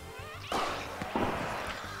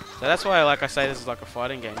 So that's why, like I say, this is like a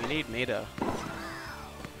fighting game. You need meter.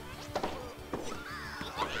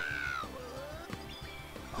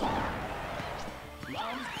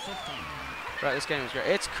 Right, this game is great.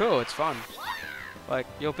 It's cool, it's fun. Like,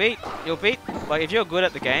 you'll beat, like, if you're good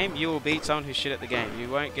at the game, you will beat someone who's shit at the game. You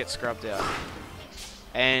won't get scrubbed out.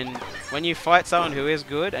 And when you fight someone who is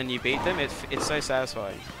good and you beat them, it's so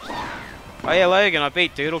satisfying. Oh yeah, Logan, I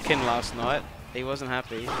beat Doodlekin last night. He wasn't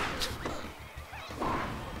happy.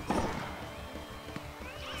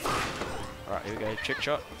 Alright, here we go. Trick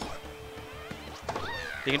shot.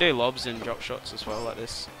 You can do lobs and drop shots as well, like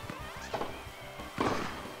this.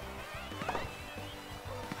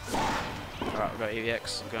 Alright, we've got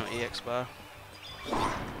EX. I'm going EX bar.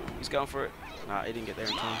 He's going for it. Nah, he didn't get there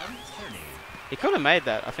in time. He could have made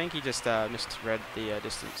that. I think he just misread the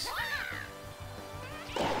distance.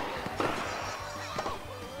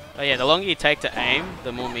 Oh yeah, the longer you take to aim,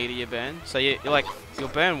 the more meter you burn. So you'll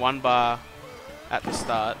burn one bar at the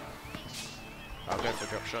start. I'll go for a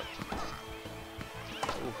drop shot.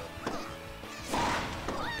 Ooh.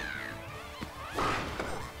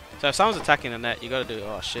 So if someone's attacking the net, you gotta do,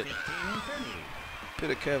 oh shit.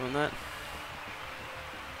 Bit of curve on that.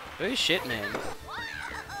 Oh shit, man.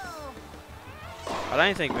 I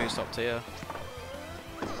don't think Moon's top tier.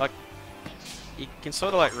 Like, you can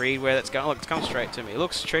sort of like read where that's going. Look, it's come straight to me. It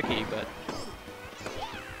looks tricky, but...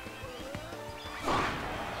 Oh,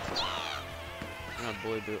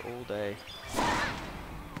 boy, boot all day.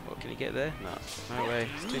 What, can you get there? No, no way.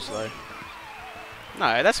 It's too slow.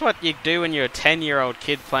 No, that's what you do when you're a 10-year-old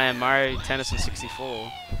kid playing Mario Tennis in 64.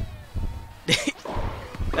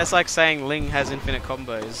 That's like saying Ling has infinite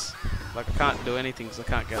combos. Like, I can't do anything because I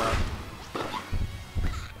can't get up. Oh,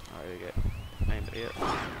 here we go. Aimed it here.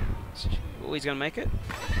 Oh, he's gonna make it?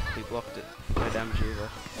 He blocked it. No damage either.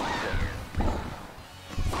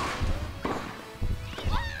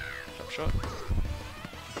 Drop shot.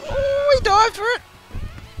 Oh, he dived for it!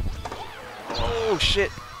 Oh shit!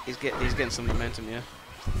 He's getting some momentum here.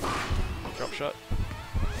 Drop shot.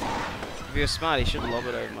 If he was smart, he should lob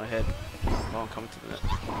it over my head while I'm coming to the net.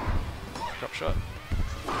 Drop shot.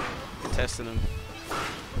 Testing him.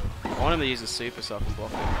 I want him to use a super so I can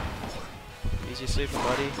block it. Use your super,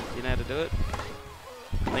 buddy. You know how to do it?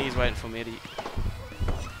 I think he's waiting for me to...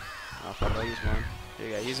 Oh fuck, I'll use mine. Here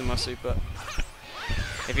we go, using my super.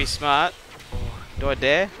 If he's smart... Do I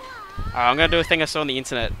dare? Alright, I'm gonna do a thing I saw on the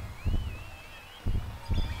internet.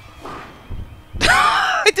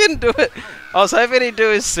 I didn't do it! I was hoping he'd do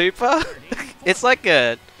his super. It's like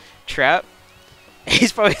a trap.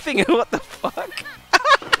 He's probably thinking, what the fuck?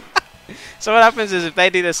 So what happens is if they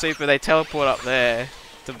do their super, they teleport up there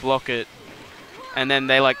to block it, and then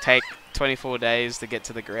they like take 24 days to get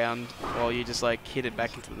to the ground while you just like hit it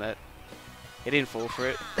back into the net. He didn't fall for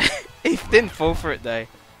it. He didn't fall for it though.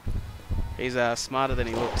 He's smarter than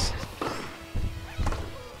he looks.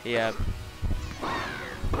 Yeah.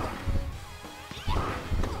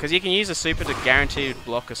 Because you can use a super to guarantee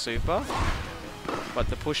block a super, but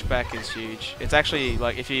the pushback is huge. It's actually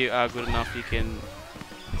like if you are good enough, you can.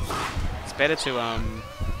 It's better to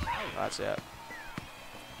That's out.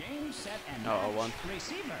 Oh, I won.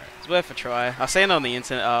 It's worth a try. I seen it on the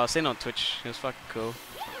internet. I seen it on Twitch. It was fucking cool.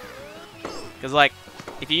 Because like,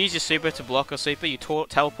 if you use your super to block a super, you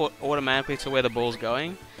teleport automatically to where the ball's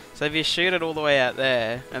going. So if you shoot it all the way out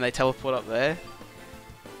there and they teleport up there,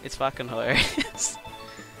 it's fucking hilarious.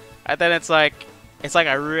 And then it's like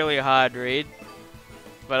a really hard read.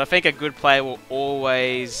 But I think a good player will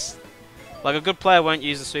always, like a good player won't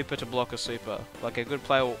use a super to block a super. Like a good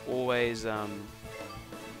player will always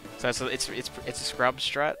so it's a scrub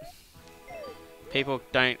strat. People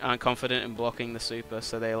aren't confident in blocking the super,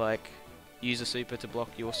 so they like use a super to block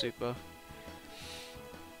your super.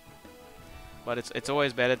 But it's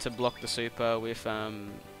always better to block the super with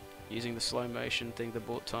using the slow motion thing, the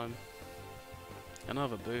bullet time.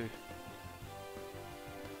 Another boo.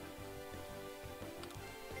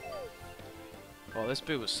 Oh, this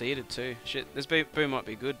boo was seeded too. Shit, this boo might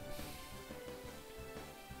be good.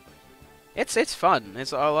 It's fun.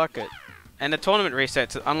 I like it. And the tournament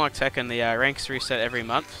resets. Unlike Tekken, the ranks reset every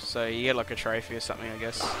month, so you get like a trophy or something, I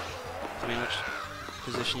guess. Depending on which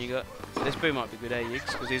position you got. This boo might be good,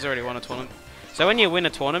 Yigs, because he's already won a tournament. So when you win a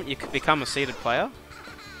tournament, you become a seeded player.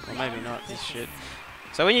 Or maybe not. This shit.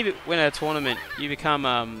 So when you win a tournament, you become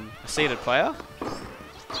a seeded player.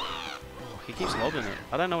 Oh, he keeps lobbing it.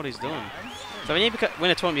 I don't know what he's doing. So when you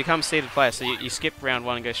win a tournament, you become a seeded player. So you skip round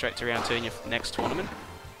 1 and go straight to round 2 in your next tournament.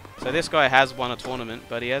 So this guy has won a tournament,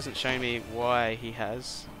 but he hasn't shown me why he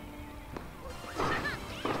has.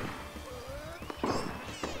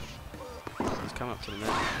 He's come up to the net.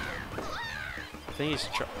 I think he's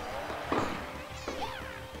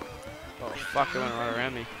Oh fuck, it went right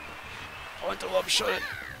around me. I went to lob shot it.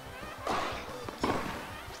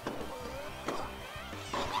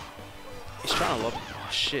 He's trying to lob. Oh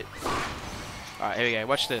shit. Alright, here we go.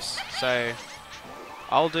 Watch this. So,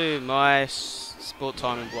 I'll do my sport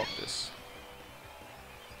time and block this.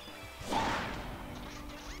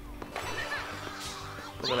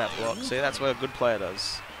 Look at that block. See, that's what a good player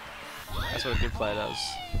does. That's what a good player does.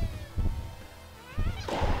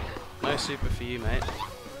 No super for you, mate.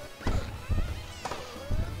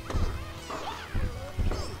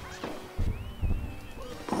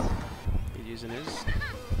 He's using his.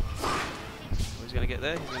 Oh, he's gonna get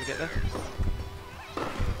there. He's gonna get there.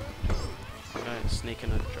 I'm gonna sneak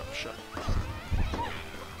in a drop shot.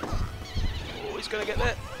 Oh, he's gonna get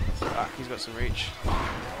there. Ah, he's got some reach.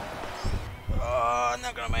 Oh, I'm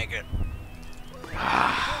not gonna make it.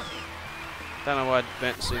 Ah. Don't know why I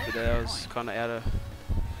bent the super there. I was kind of out of.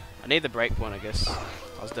 I need the break point, I guess.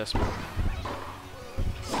 I was desperate.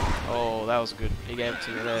 Oh, that was good. He gave it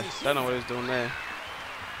to me there. Don't know what he was doing there.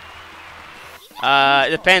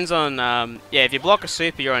 It depends on. Yeah, if you block a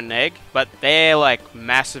super, you're on neg, but they're like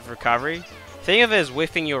massive recovery. Think of it as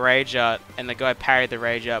whiffing your rage art, and the guy parried the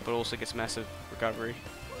rage art, but also gets massive recovery.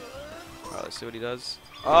 Alright, let's see what he does.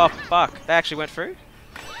 Oh fuck! They actually went through.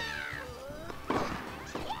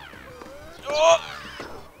 Oh!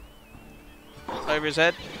 Over his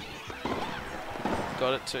head.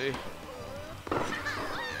 Got it too.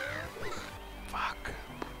 Fuck.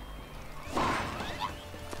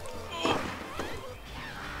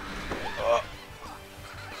 Oh.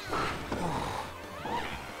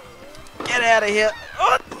 Get out of here!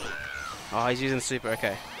 Oh, he's using super.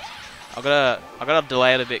 Okay. I gotta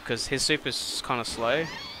delay it a bit because his super's kind of slow, and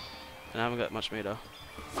I haven't got much meter.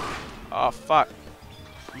 Oh fuck!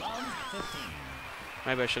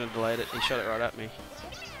 Maybe I shouldn't have delayed it. He shot it right at me.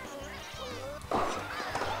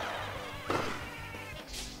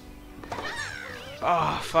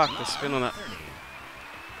 Oh fuck! The spin on that.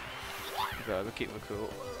 Okay, I'll keep my cool.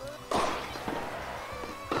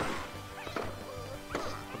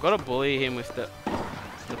 I've got to bully him with the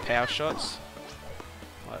power shots.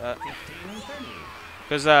 Like that.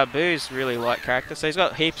 Because Boo's really light character, so he's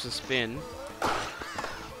got heaps of spin.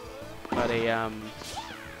 But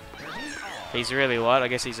he's really light, I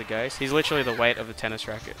guess he's a ghost. He's literally the weight of a tennis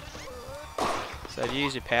racket. So if you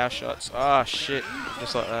use your power shots, oh shit,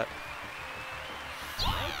 just like that.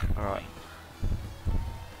 Alright.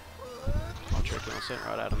 I'll trick him, I'll send it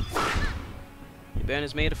right at him. You burn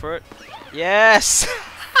his meter for it? Yes!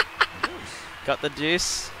 Got the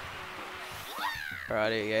juice.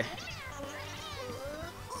 Alright, here you go.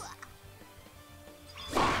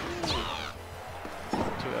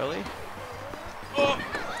 Too early.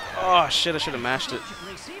 Oh shit, I should have mashed it.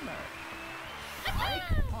 Receiver. Break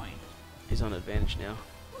point. He's on advantage now.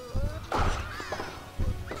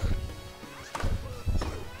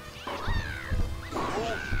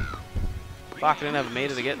 Fuck, I didn't have a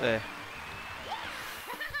meter to get there.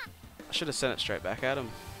 I should have sent it straight back at him.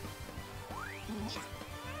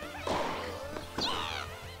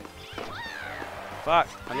 Fuck,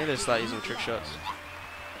 I need to start using trick shots.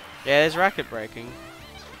 Yeah, there's racket breaking.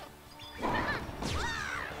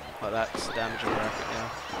 Oh, that's damaging the racket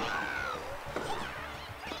now.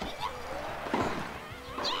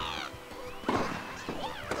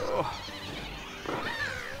 Oh.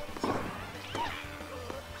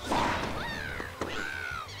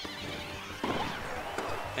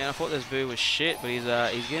 Man, I thought this boo was shit, but he's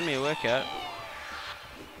giving me a workout.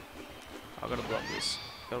 I gotta block this.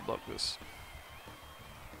 Gotta block this.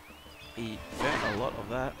 He burnt a lot of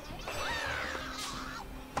that.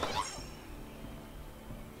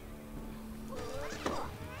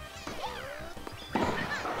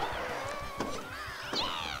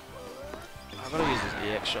 I've gotta use his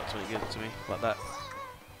EX shots when he gives it to me, like that.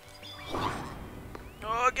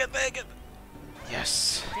 Oh, get there, get there.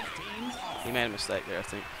 Yes. He made a mistake there, I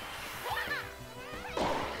think.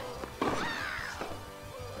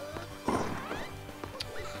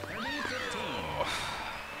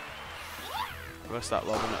 I'm gonna start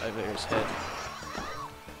lobbing it over his head.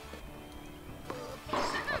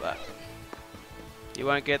 Like that. You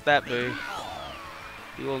won't get that, boo.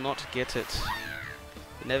 You will not get it.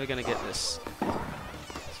 You're never gonna get this.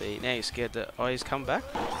 See, now you're scared that... Oh, he's come back?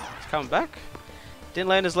 He's coming back? Didn't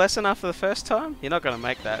learn his lesson after the first time? You're not gonna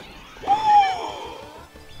make that.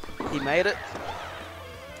 He made it.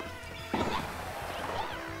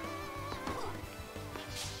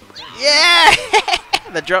 Yeah!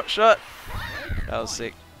 The drop shot. That was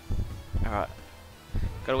sick. Alright.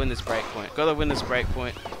 Gotta win this break point. Gotta win this break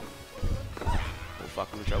point. Oh fuck,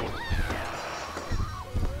 I'm in trouble.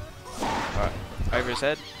 Alright. Over his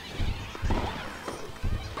head.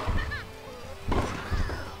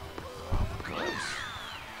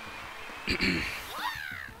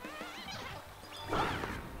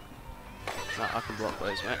 Nah, I can block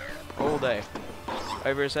those, mate. All day.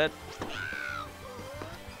 Over his head.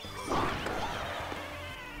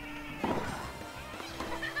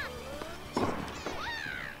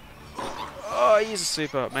 Oh, he's a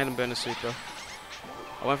super. Made him burn a super.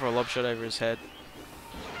 I went for a lob shot over his head.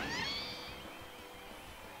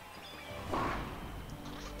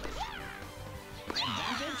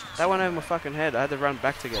 That went over my fucking head. I had to run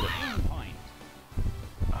back to get it.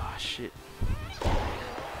 Ah, shit.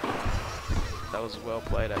 That was well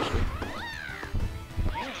played, actually.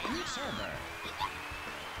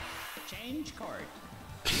 Change court.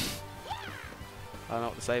 I don't know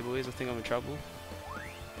what the sable is. I think I'm in trouble.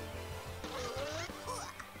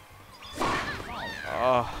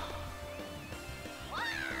 Oh.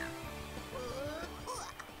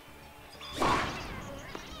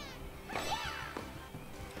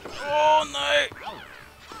 Oh no!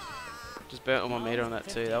 Just burnt all my meter on that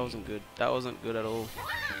too. That wasn't good. That wasn't good at all.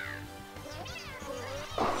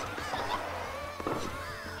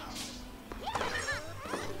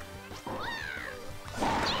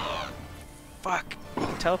 Fuck! You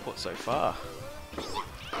can teleport so far.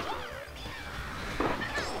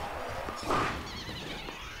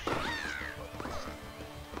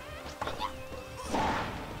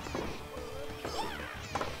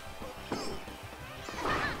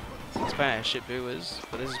 It's funny how shit boo is,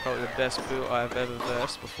 but this is probably the best boo I've ever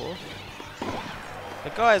versed before. The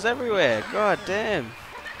guy's everywhere. God damn.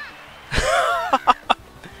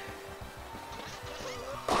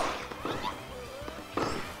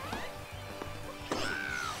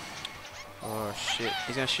 Oh shit,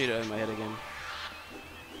 he's gonna shoot it over my head again.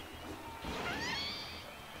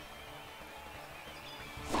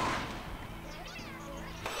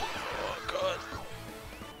 Oh god.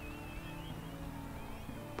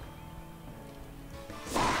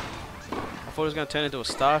 I thought it was gonna turn into a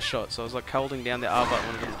star shot, so I was like holding down the R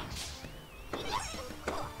button again.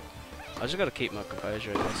 I just gotta keep my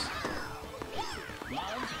composure, I guess.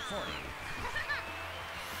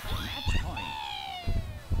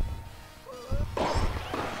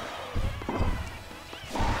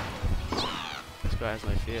 This guy has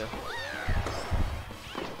no fear.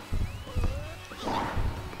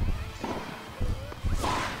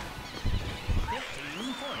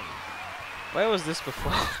 Where was this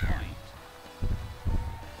before?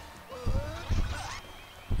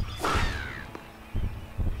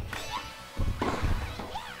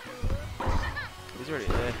 He's already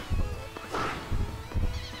there.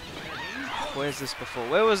 Where's this before?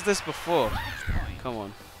 Where was this before? Come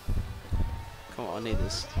on. Come on, I need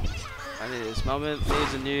this. I need this. Moment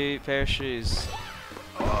needs a new pair of shoes.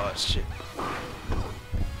 Oh shit.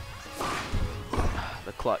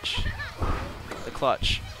 The clutch. The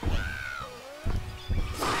clutch.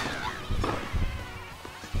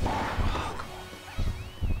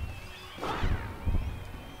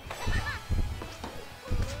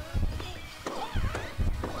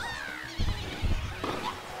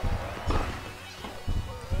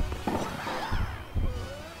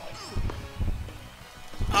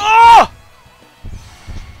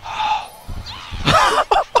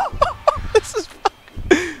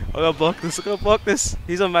 I gotta block this, I gotta block this.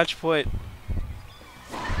 He's on match point.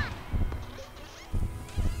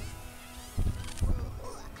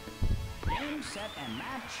 Game, set, and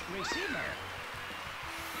match. Receiver.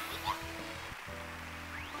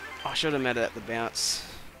 I should have met it at the bounce.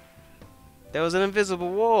 There was an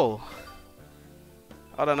invisible wall.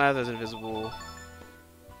 I don't know if there's an invisible wall.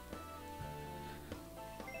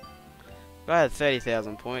 But I had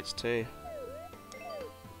 30,000 points too.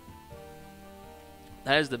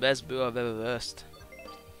 That is the best boo I've ever versed.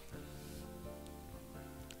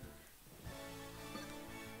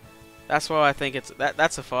 That's why I think it's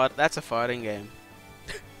that's a fighting game.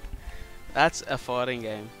 That's a fighting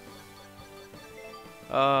game.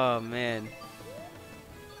 Oh man.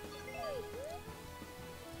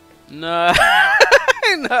 No.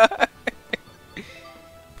 No.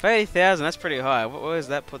 30,000, that's pretty high. Where does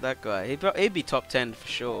that put that guy? He'd be top 10 for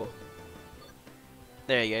sure.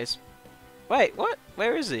 There he goes. Wait, what?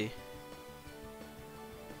 Where is he?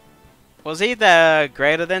 Was he the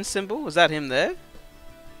greater than symbol? Was that him there?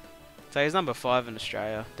 So he's number 5 in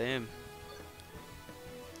Australia. Damn.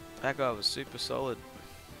 That guy was super solid.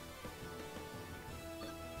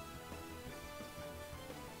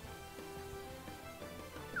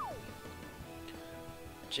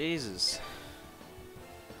 Jesus.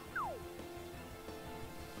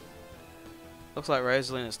 Looks like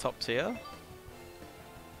Rosaline is top tier.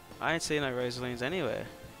 I ain't seen no Rosalines anywhere.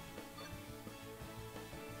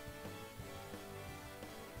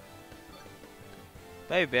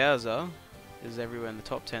 Baby Bowser is everywhere in the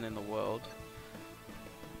top 10 in the world.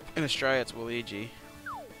 In Australia it's Luigi.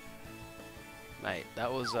 Mate,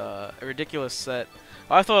 that was a ridiculous set.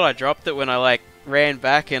 I thought I dropped it when I like ran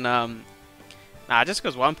back and nah, just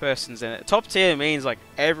because one person's in it. Top tier means like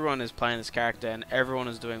everyone is playing this character and everyone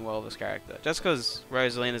is doing well with this character. Just because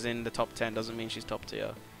Rosaline is in the top 10 doesn't mean she's top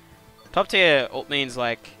tier. Top tier means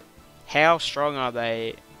like how strong are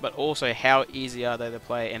they, but also how easy are they to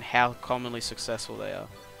play and how commonly successful they are.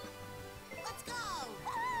 Let's go!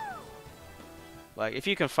 Like if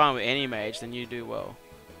you can farm with any mage, then you do well.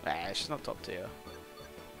 Nah, she's not top tier.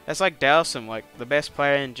 That's like Dowsum. Like the best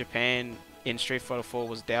player in Japan in Street Fighter 4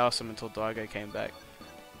 was Dowsum until Daigo came back.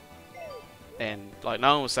 And like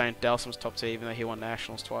no one was saying Dowsum's top tier, even though he won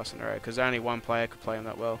nationals twice in a row, because only one player could play him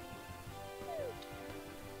that well.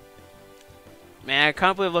 Man, I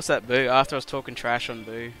can't believe I lost that Boo after I was talking trash on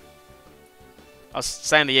Boo. I was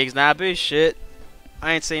saying to Yiggs, nah, Boo's shit.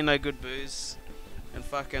 I ain't seen no good Boos. And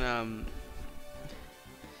fucking,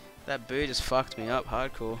 that Boo just fucked me up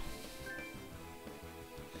hardcore.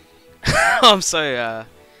 I'm so,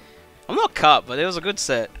 I'm not cut, but it was a good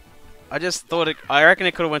set. I just thought I reckon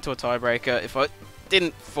it could have went to a tiebreaker if I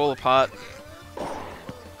didn't fall apart.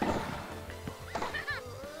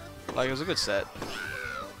 Like, it was a good set.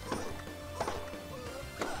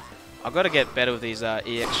 I've got to get better with these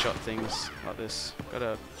EX shot things like this.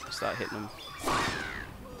 Gotta start hitting them.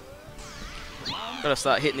 Gotta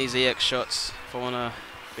start hitting these EX shots if I wanna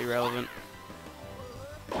be relevant.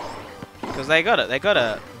 Because they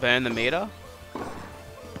gotta burn the meter.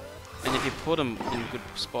 And if you put them in good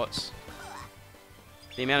spots,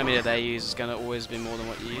 the amount of meter they use is gonna always be more than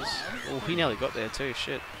what you use. Oh, he nearly got there too.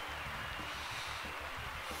 Shit.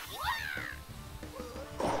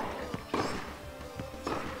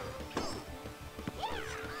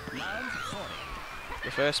 The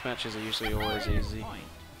first matches are usually always easy.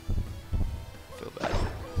 Feel bad.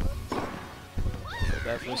 Feel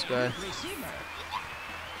bad for this guy.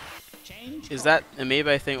 Is that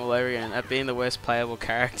amiibo thing all over again? At being the worst playable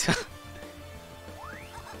character?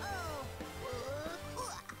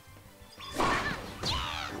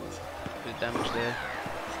 Good damage there.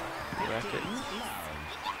 Racket.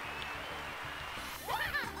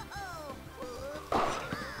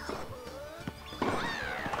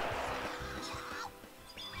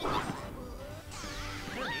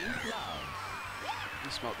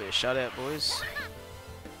 This might be a shutout, boys.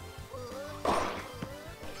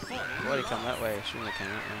 Why'd he come that way? Shouldn't have come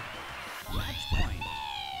that way. Match point.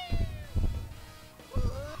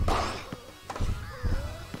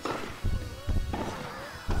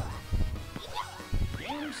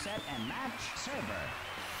 Game, set, and match. Server.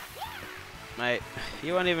 Mate,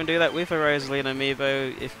 you won't even do that with a Rosalina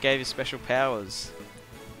amiibo if it gave you special powers.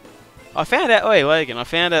 I found out, oi Logan, I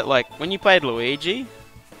found out like when you played Luigi,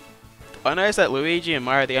 I noticed that Luigi and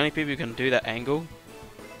Mario are the only people who can do that angle.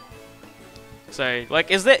 So,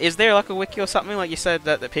 like, is there like a wiki or something? Like you said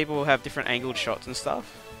that people will have different angled shots and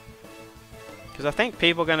stuff? Because I think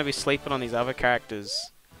people are going to be sleeping on these other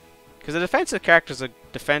characters. Because the defensive characters are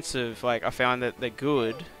defensive, like, I found that they're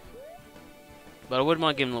good. But I wouldn't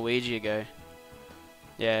mind giving Luigi a go.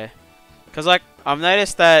 Yeah. Because, like, I've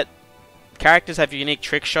noticed that characters have unique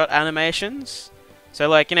trick shot animations. So,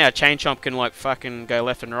 like, you know, Chain Chomp can, like, fucking go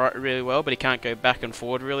left and right really well, but he can't go back and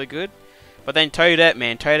forward really good. But then Toadette,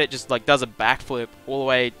 man, Toadette just, like, does a backflip all the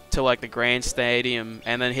way to, like, the Grand Stadium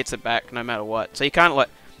and then hits it back no matter what. So you can't, like,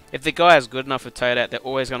 if the guy is good enough for Toadette, they're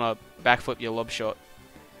always going to backflip your lob shot.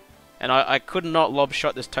 And I could not lob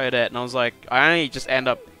shot this Toadette, and I was like, I only just end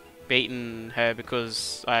up beating her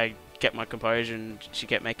because I kept my composure and she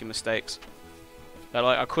kept making mistakes. But,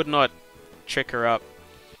 like, I could not trick her up.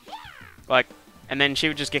 Like, and then she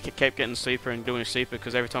would just keep getting super and doing super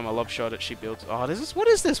because every time I lob shot it, she builds. Oh, what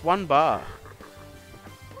is this? 1 bar.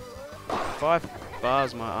 5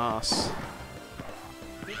 bars, my ass.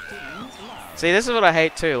 See, this is what I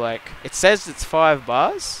hate too. Like, it says it's 5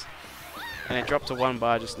 bars, and it dropped to 1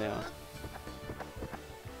 bar just now.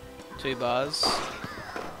 2 bars.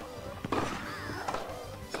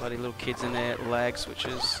 Bloody little kids in there, lag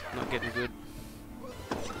switches, not getting good.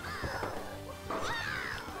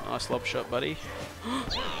 Nice lob shot, buddy.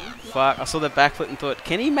 Fuck, I saw the backflip and thought,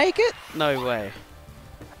 can he make it? No way.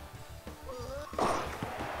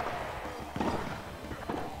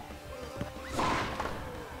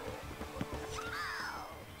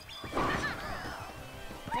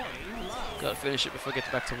 Gotta finish it before I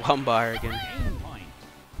get back to 1 bar again.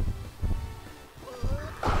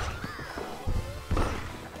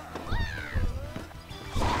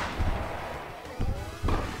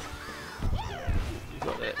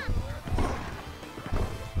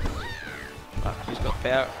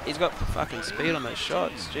 Power. He's got fucking speed on those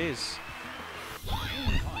shots, jeez.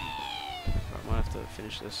 Right, might have to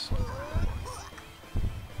finish this.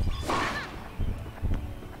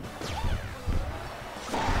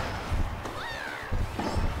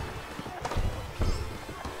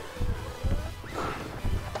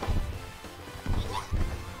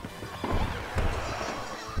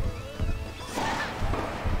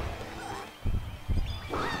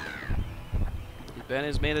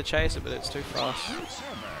 Burners me to chase it, but it's too fast.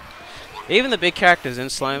 Even the big characters in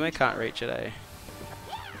slow-mo can't reach it, eh?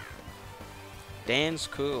 Dan's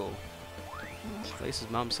cool. At least his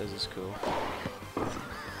mum says it's cool. Oh,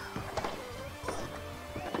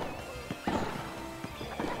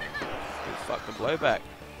 fuck the blowback.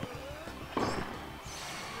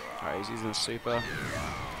 Alright, he's using the super.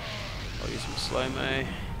 I'll use some slow-mo.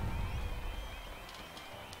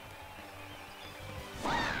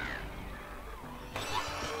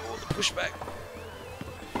 Pushback.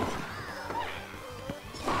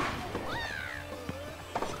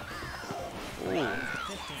 Ooh.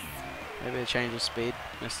 Maybe a change of speed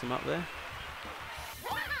messed him up there.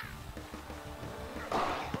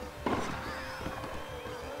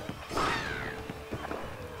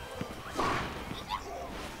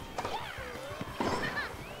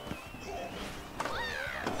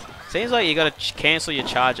 Seems like you gotta cancel your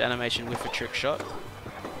charge animation with a trick shot,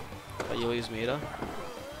 but you lose meter.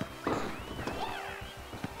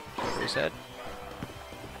 Reset.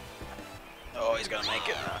 Oh, he's gonna make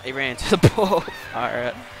it. He ran into the ball.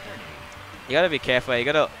 Alright. You gotta be careful. You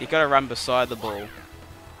gotta run beside the ball.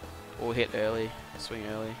 Or hit early. Swing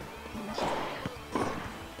early.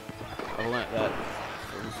 I've learnt that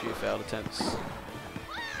from a few failed attempts.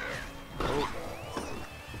 Oh.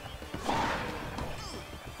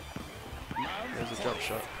 There's a drop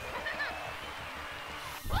shot.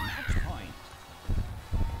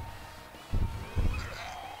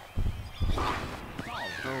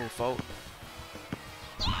 Oh, fault.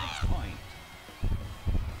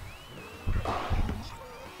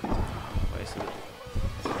 Wasted it.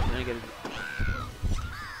 Then get it.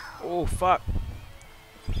 Oh, fuck.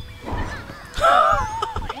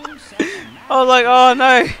 I was like, oh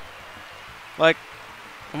no. Like,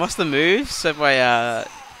 I must have moved, so my, I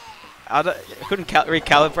couldn't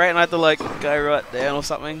recalibrate, and I had to like go right down or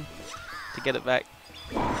something to get it back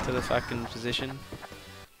to the fucking position.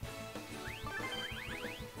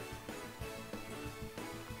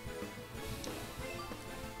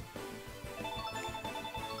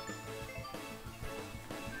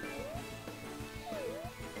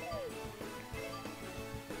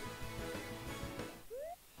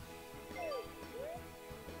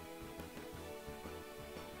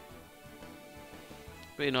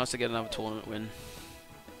 Be nice to get another tournament win.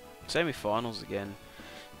 Semi-finals again.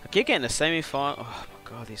 I keep getting the semi-final. Oh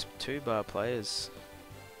my god, these 2-bar players.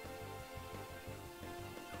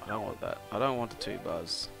 I don't want that. I don't want the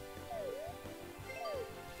 2-bars.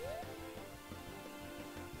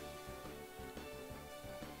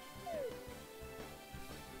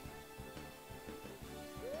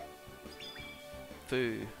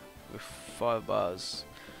 Foo with 5 bars.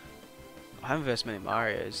 I haven't versed many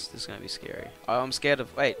Marios. This is gonna be scary. Oh, I'm scared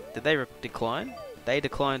of. Wait, did they decline? They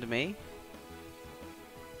declined me.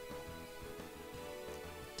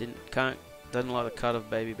 Doesn't like the cut of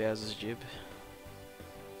Baby Bowser's jib.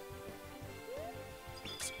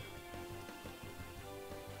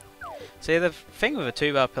 See, the thing with a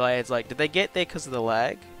 2-bar player is like, did they get there because of the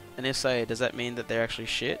lag? And if so, does that mean that they're actually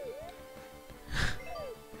shit?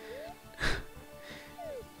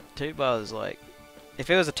 2-bar is like, if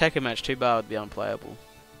it was a Tekken match, 2-bar would be unplayable.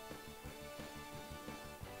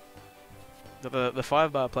 The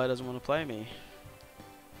 5-bar player doesn't want to play me.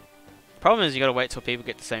 Problem is, you gotta wait till people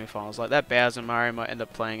get to semi-finals. Like that Bowser and Mario might end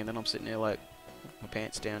up playing, and then I'm sitting there like, my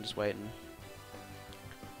pants down, just waiting.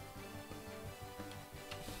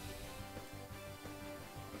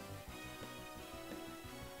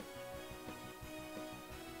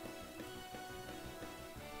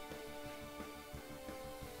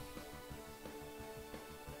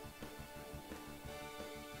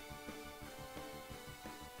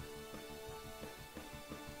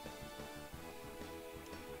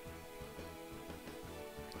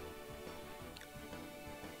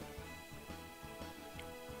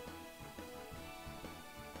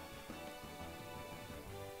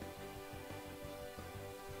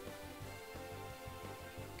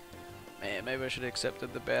 Man, maybe I should have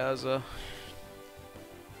accepted the Bowser.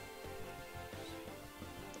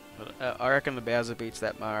 But, I reckon the Bowser beats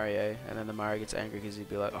that Mario, and then the Mario gets angry because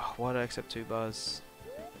he'd be like, oh, why did I accept 2 bars?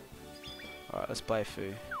 Alright, let's play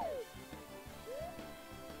Foo.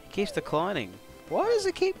 He keeps declining. Why does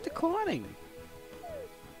it keep declining?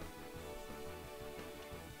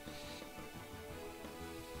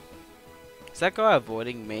 Is that guy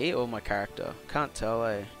avoiding me or my character? Can't tell,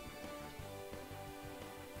 eh?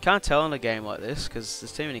 Can't tell in a game like this because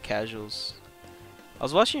there's too many casuals. I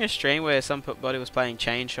was watching a stream where somebody was playing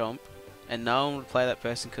Chain Chomp and no one would play that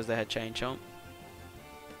person because they had Chain Chomp.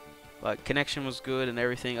 Like, connection was good and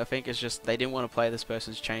everything. I think it's just they didn't want to play this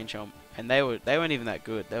person's Chain Chomp, and they weren't even that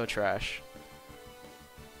good. They were trash.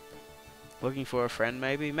 Looking for a friend,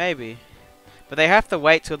 maybe, but they have to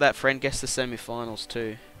wait till that friend gets to semi-finals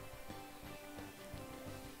too.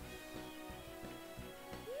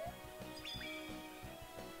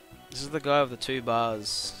 This is the guy with the 2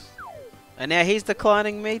 bars. And now he's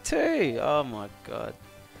declining me too! Oh my god.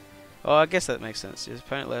 Oh, I guess that makes sense. Your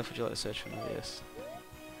opponent left, would you like to search for an AUS?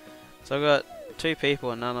 So I've got 2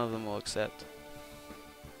 people and none of them will accept.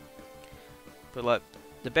 But like,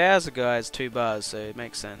 the Bowser guy has 2 bars, so it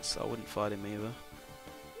makes sense. I wouldn't fight him either.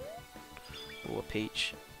 Or a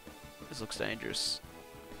Peach. This looks dangerous.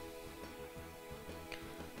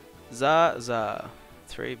 Za.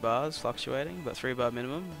 3 bars, fluctuating, but 3 bar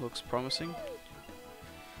minimum, looks promising.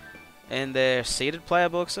 And their seeded player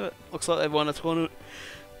looks like they've won a tournament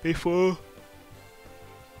before.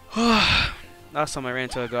 Last time I ran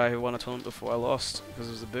into a guy who won a tournament before, I lost, because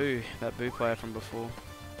it was that Boo player from before.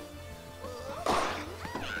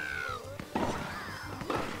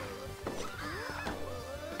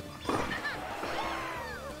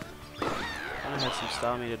 I had some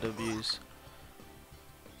Star Meter W's.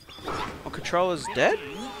 My controller's dead?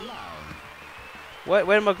 Where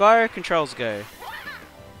did my gyro controls go?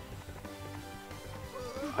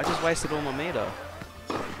 I just wasted all my meter.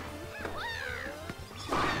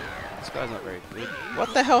 This guy's not very good.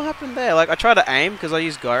 What the hell happened there? Like, I tried to aim, because I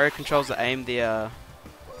use gyro controls to aim the, I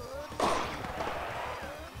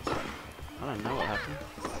don't know what happened.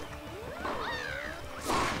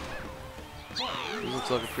 It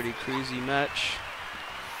looks like a pretty cruisy match.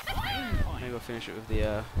 Maybe I'll finish it with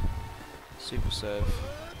the, Super Serve.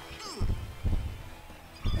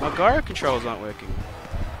 My gyro controls aren't working.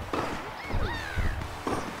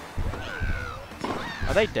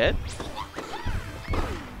 Are they dead?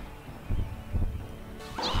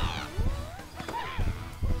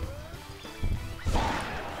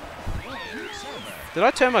 Did I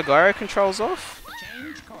turn my gyro controls off?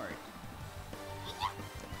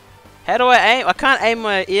 How do I aim? I can't aim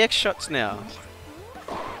my EX shots now.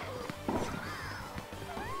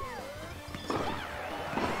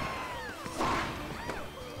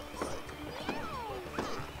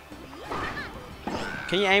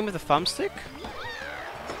 Can you aim with a thumbstick?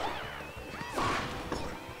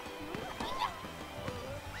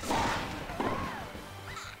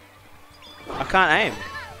 can't aim.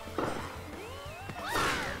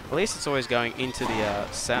 At least it's always going into the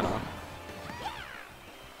center.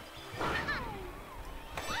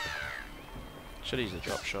 Should use a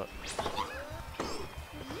drop shot. I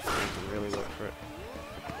can really look for it.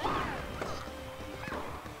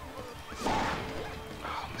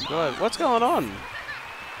 Oh my god, what's going on?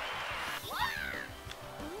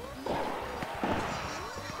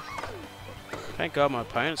 Thank god my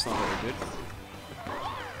opponent's not very good.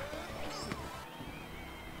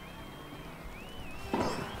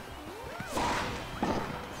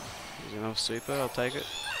 There's enough super, I'll take it.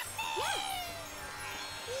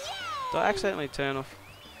 Did I accidentally turn off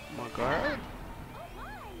my gyro?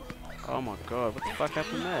 Oh my god, what the fuck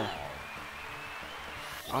happened there?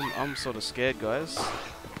 I'm sort of scared, guys.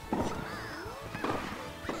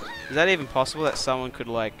 Is that even possible that someone could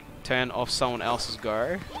like turn off someone else's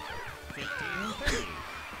gyro?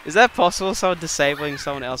 Is that possible? Someone disabling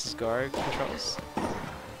someone else's gyro controls?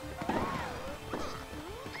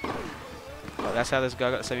 Oh, that's how this guy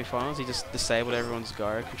got the semi-finals. He just disabled everyone's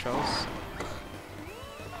gyro controls.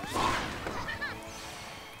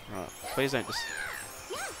 Right, please don't just.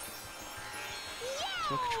 Is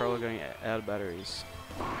my controller going out of batteries?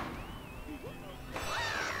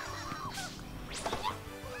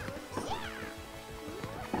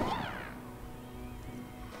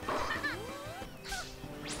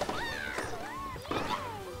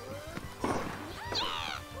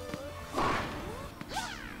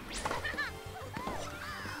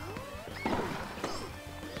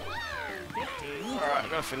 Alright, I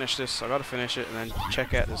gotta finish this. I gotta finish it and then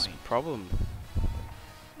check out this problem.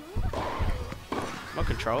 My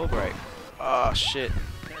controller break. Oh shit.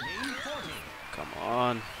 Come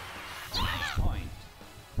on.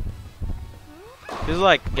 This is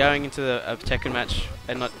like going into a Tekken match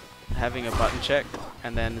and not having a button check,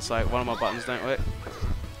 and then it's like one of my buttons don't work.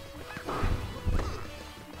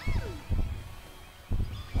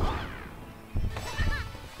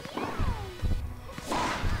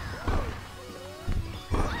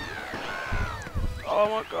 Oh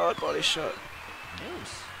my god, body shot.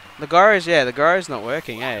 The gyro's not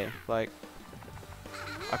working, eh? Like,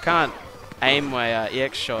 I can't aim my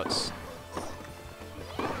EX shots.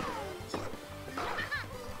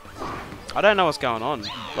 I don't know what's going on.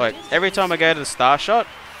 Like, every time I go to the star shot,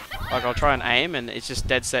 like I'll try and aim and it's just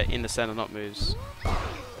dead set in the center, not moves.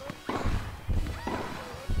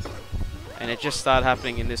 And it just started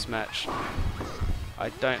happening in this match. I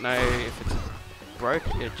don't know if it's broke,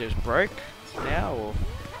 it just broke now, or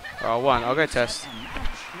I won. I'll go test.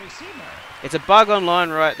 It's a bug online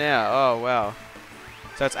right now. Oh wow.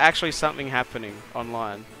 So it's actually something happening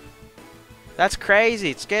online. That's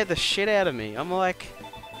crazy. It scared the shit out of me. I'm like,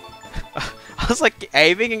 I was like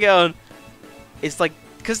aiming and going, it's like,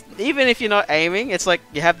 because even if you're not aiming, it's like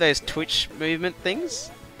you have those twitch movement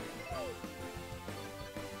things.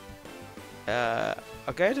 I'll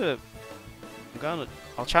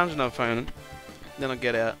challenge another opponent, then I'll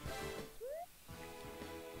get out.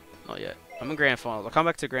 Not yet. I'm in grand finals. I'll come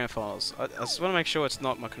back to grand finals. I just want to make sure it's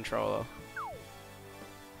not my controller.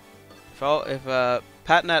 If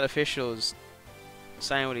Patnat official is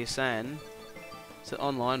saying what he's saying, it's an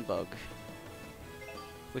online bug,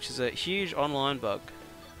 which is a huge online bug.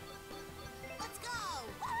 Let's go.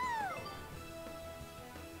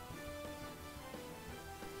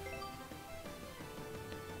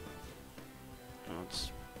 Oh,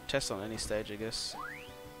 it's test on any stage, I guess.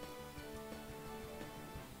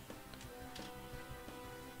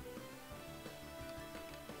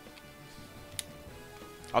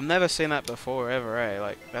 I've never seen that before ever, eh?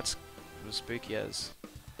 Like, that's spooky as.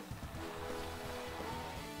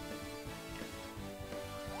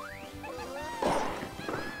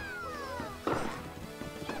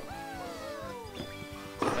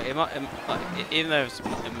 Like, even though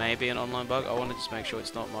it may be an online bug, I want to just make sure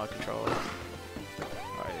it's not my controller.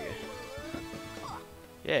 Alright, there we go.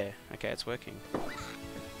 Yeah, okay, it's working.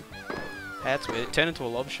 That's weird. It turned into a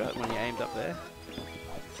lob shot when you aimed up there.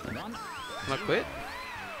 Can I quit?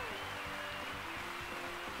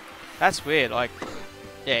 That's weird, like,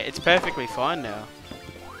 yeah, it's perfectly fine now.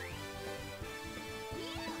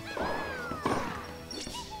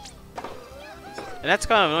 And that's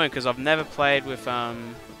kind of annoying because I've never played with,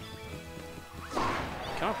 Can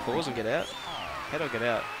I pause and get out? How do I get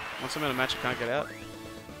out? Once I'm in a match I can't get out?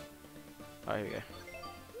 Oh, here we go.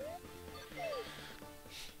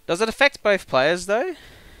 Does it affect both players though?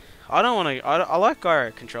 I don't want to, I like gyro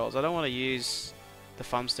controls, I don't want to use the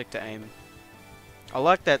thumbstick to aim. I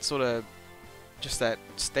like that sort of, just that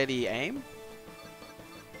steady aim.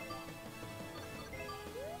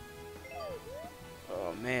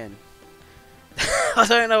 Oh man. I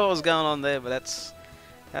don't know what was going on there, but that's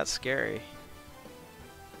scary.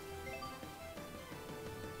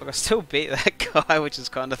 Like, I still beat that guy, which is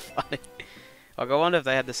kind of funny. Like, I wonder if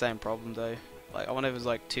they had the same problem though. Like, I wonder if it was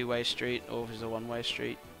like two-way street or if it was a one-way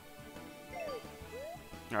street.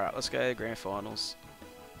 Alright, let's go to grand finals.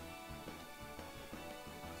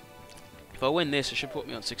 If I win this, it should put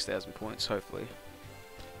me on 6,000 points, hopefully.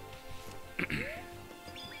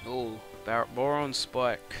 Oh, Boron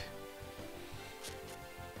Spike.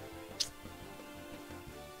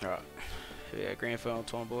 Alright, here we go, grand final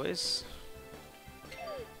time, boys.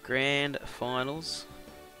 Grand finals.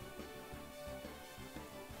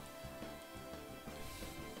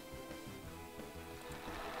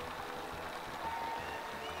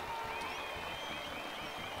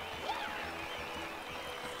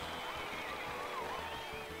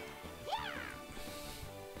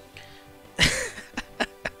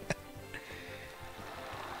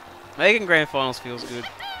 Making grand finals feels good,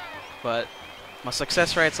 but my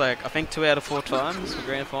success rate's like, I think 2 out of 4 times for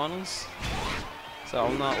grand finals. So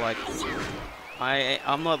I'm not like,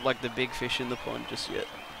 I'm not like the big fish in the pond just yet.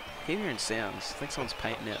 I keep hearing sounds. I think someone's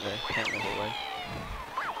painting out there, painting the hallway.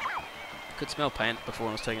 Could smell paint before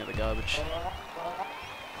I was taking out the garbage.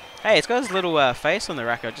 Hey, it's got his little face on the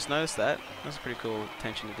rack. I just noticed that. That's a pretty cool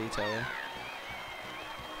attention to detail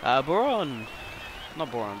there. Boron,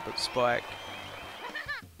 not Boron, but Spike.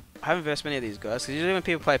 I haven't versed many of these guys, because usually when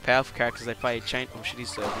people play powerful characters, they play chain. Oh shit,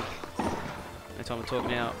 he's serving. No time to talk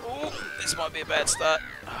now. Oh, this might be a bad start.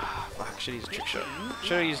 Oh, fuck, should use a trick shot.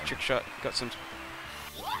 Should have used a trick shot. Got some.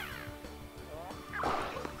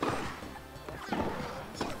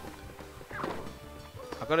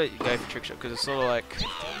 I've got to go for trick shot because it's sort of like.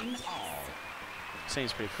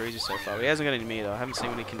 Seems pretty crazy so far. But he hasn't got any meter. I haven't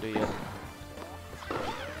seen what he can do yet.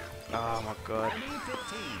 Oh my god.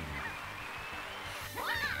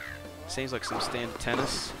 Seems like some standard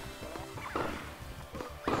tennis.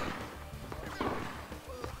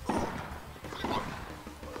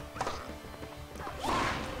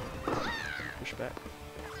 Push back.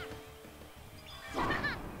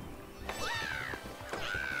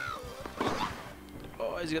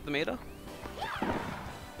 Oh, has he got the meter?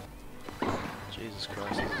 Jesus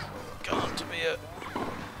Christ. This is going to be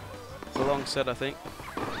a long set, I think.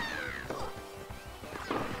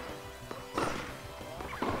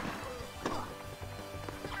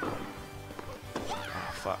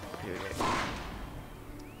 Fuck, here we go.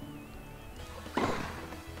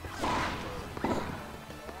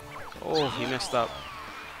 Oh, he messed up.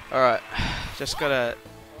 Alright, just gotta...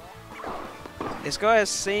 This guy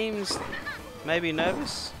seems maybe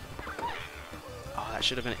nervous. Oh, that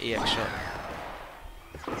should have been an EX shot.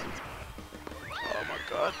 Oh my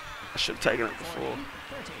god, I should have taken it before.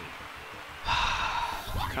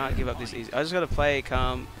 Can't give up this easy. I just gotta play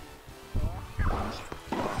calm. Oh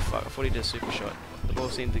fuck, I thought he did a super shot. The ball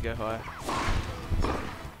seemed to go high.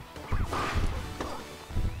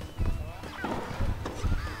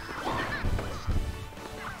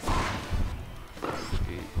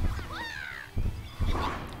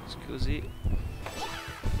 Scusi.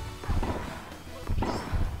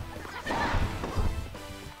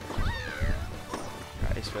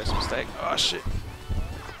 Right, his first mistake. Oh shit.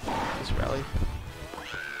 This rally.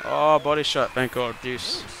 Oh, body shot. Thank god.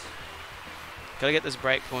 Deuce. Gotta get this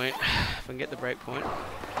break point. If I can get the break point.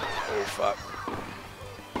 Oh fuck.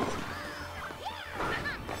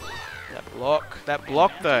 That block. That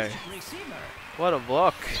block though. What a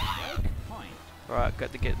block. Alright,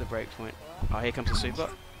 got to get the break point. Oh, here comes the super.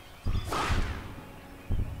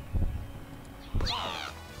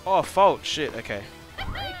 Oh, fault. Shit, okay.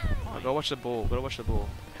 I gotta watch the ball. Gotta watch the ball.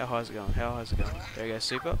 How high is it going? How high is it going? There you go,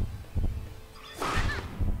 super.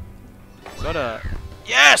 Gotta...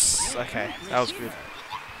 Yes! Okay, that was good.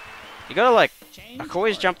 You gotta like... I can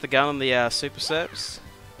always jump the gun on the super serps.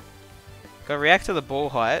 Gotta react to the ball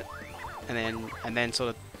height. And then sort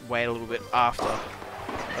of wait a little bit after.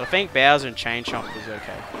 But I think Bowser and Chain Chomp was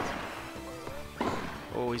okay.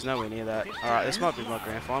 Oh, he's nowhere near that. Alright, this might be my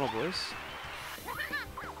grand final, boys.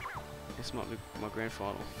 This might be my grand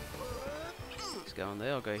final. He's going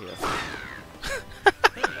there, I'll go here.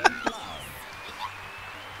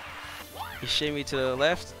 You shimmy to the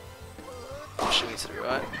left. I'll shimmy to the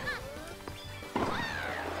right.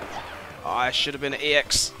 Oh, I should have been an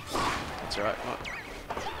EX. That's alright.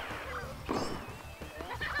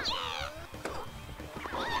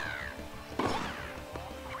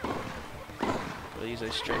 Gotta use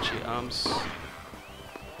those stretchy arms.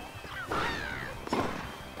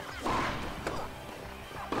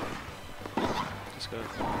 Just gotta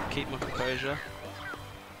keep my composure.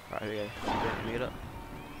 Right, here we go. Get the meter.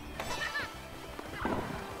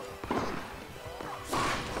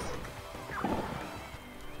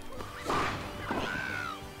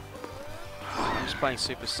 playing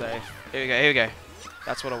super safe. Here we go, here we go.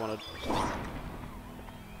 That's what I wanted.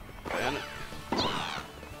 Burn it.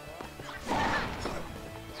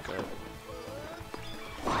 Let's go.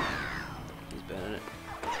 He's burning it.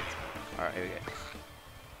 Alright, here we go.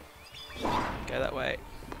 Go that way.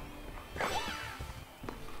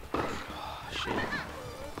 Oh, shit.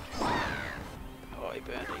 Oh, he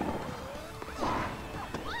burned it.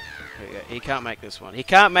 Here we go. He can't make this one. He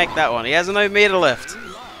can't make that one. He has no meter left.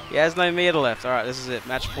 He has no meter left. Alright, this is it.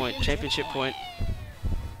 Match point. Championship point.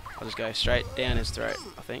 I'll just go straight down his throat,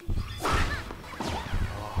 I think. Oh.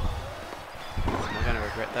 Am I going to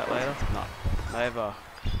regret that later? No. Never.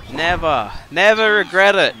 Never. Never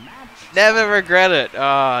regret it. Never regret it.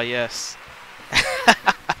 Oh, yes.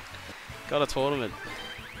 Got a tournament.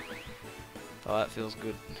 Oh, that feels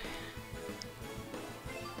good.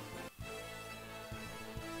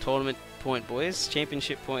 Tournament point, boys.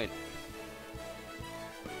 Championship point.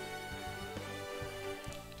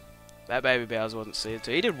 That baby Bowser wasn't seeded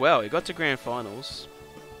too. He did well. He got to grand finals.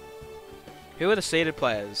 Who were the seeded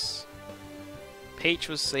players? Peach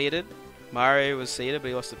was seeded. Mario was seeded, but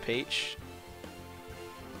he lost to Peach.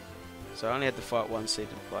 So I only had to fight one seeded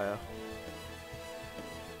player.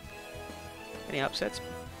 Any upsets?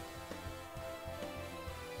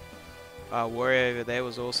 Wario over there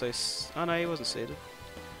was also... oh no, he wasn't seeded.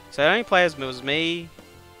 So the only players was me,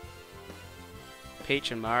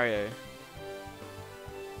 Peach and Mario.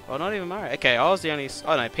 Oh, not even Mario. Okay, I was the only...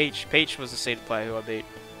 oh no, Peach. Peach was the seeded player who I beat.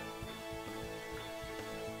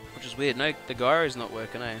 Which is weird. No, the gyro's not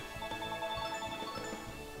working, eh?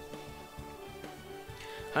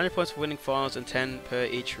 100 points for winning finals and 10 per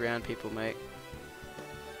each round people make.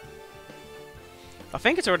 I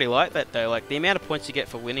think it's already like that though. Like, the amount of points you get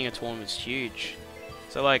for winning a tournament is huge.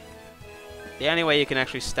 So like, the only way you can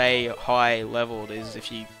actually stay high leveled is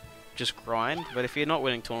if you just grind. But if you're not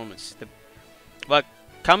winning tournaments, like,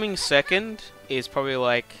 coming second is probably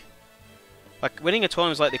like winning a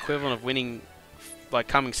tournament is like the equivalent of winning, like,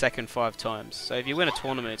 coming second 5 times. So if you win a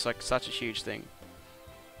tournament, it's like such a huge thing.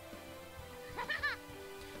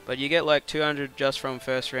 But you get like 200 just from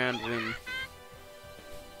first round win.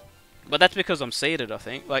 But that's because I'm seeded, I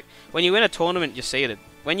think. Like, when you win a tournament, you're seeded.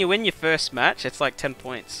 When you win your first match, it's like 10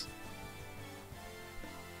 points.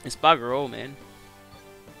 It's bugger all, man.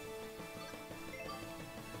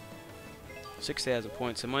 6,000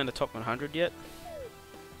 points. Am I in the top 100 yet?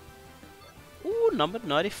 Ooh, number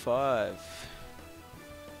 95.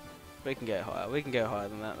 We can go higher. We can go higher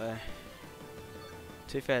than that, though.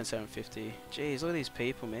 2,750. Jeez, look at these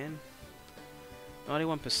people, man.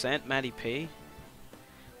 91%, Matty P.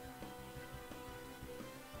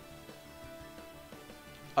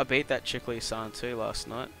 I beat that Chickley-san too last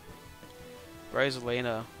night.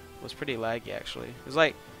 Rosalina was pretty laggy, actually. It was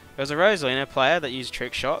like, there was a Rosalina player that used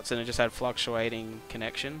trick shots and it just had fluctuating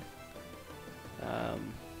connection.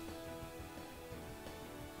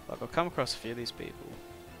 Like, I've come across a few of these people.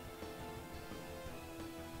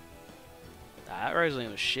 That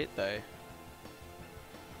Rosalina was shit though.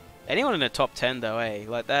 Anyone in the top 10 though, eh?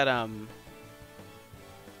 Like that,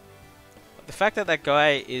 the fact that that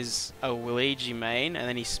guy is a Luigi main and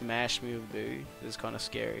then he smashed me with Boo is kind of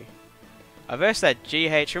scary. I versed that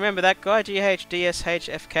GH, remember that guy? GH, DSH,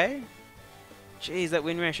 FK? Jeez, that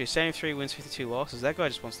win ratio, 73 wins, 52 losses. That guy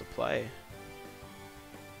just wants to play.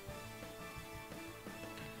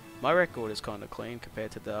 My record is kind of clean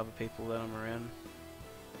compared to the other people that I'm around.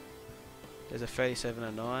 There's a 37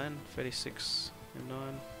 and 9, 36 and 9.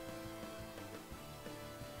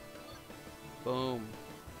 Boom.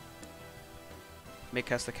 Mick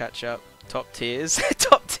has to catch up. Top tiers.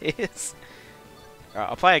 Top tiers. Alright,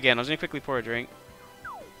 I'll play again. I was going to quickly pour a drink.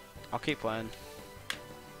 I'll keep playing.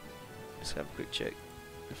 Just have a quick check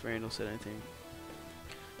if Randall said anything.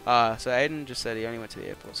 So Aiden just said he only went to the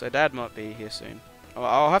airport. So Dad might be here soon.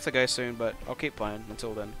 I'll have to go soon, but I'll keep playing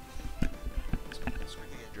until then. Let's quickly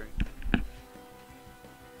get a drink.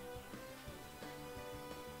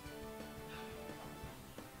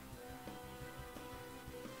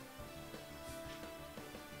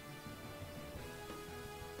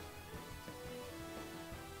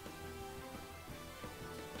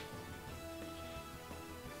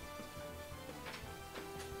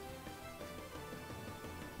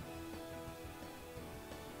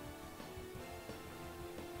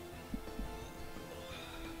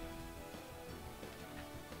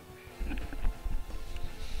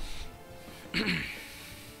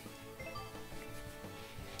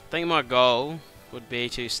 I think my goal would be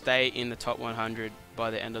to stay in the top 100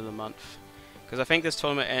 by the end of the month, because I think this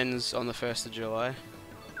tournament ends on the 1st of July.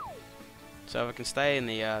 So if I can stay in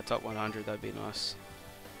the top 100, that'd be nice.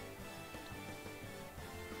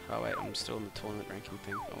 Oh wait, I'm still in the tournament ranking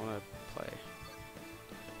thing. I want to play.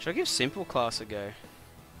 Should I give simple class a go?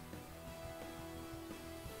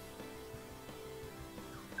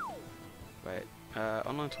 Wait,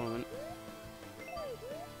 online tournament.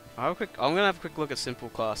 I'm gonna have a quick look at simple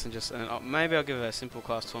class and just maybe I'll give a simple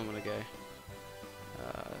class tournament a go.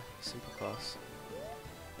 Simple class.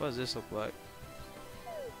 What does this look like?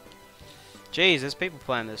 Jeez, there's people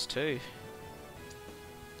playing this too.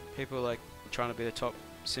 People like trying to be the top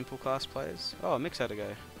simple class players. Oh, Mix had a go.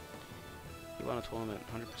 He won a tournament,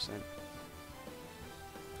 100%.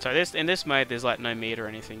 So in this mode, there's like no meter or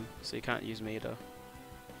anything, so you can't use meter.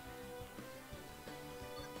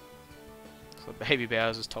 So Baby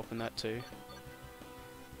Bowser's topping that too.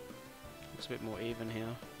 Looks a bit more even here.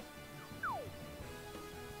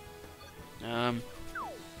 I've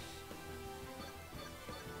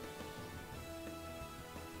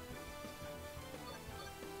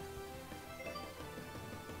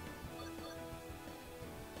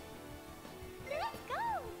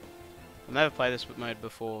never played this mode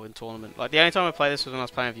before in tournament. Like the only time I played this was when I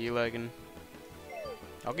was playing with you, Logan.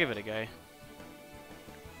 I'll give it a go.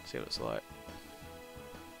 See what it's like.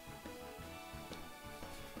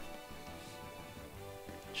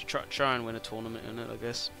 Should try and win a tournament in it, I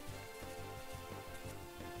guess.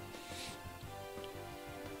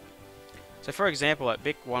 So for example, like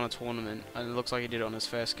Vic won a tournament, and it looks like he did it on his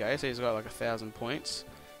first go, so he's got like 1,000 points.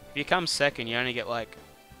 If you come second, you only get like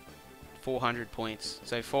 400 points.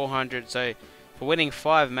 So 400. So for winning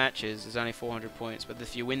 5 matches, there's only 400 points. But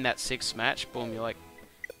if you win that 6th match, boom, you're like,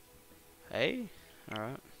 hey, all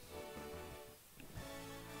right.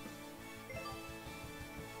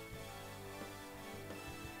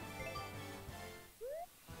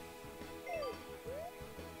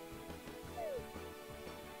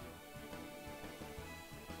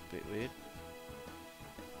 Bit weird.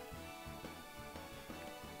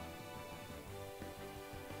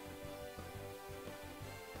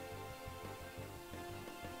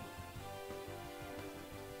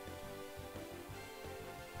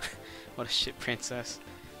 What a shit princess.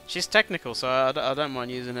 She's technical, so I don't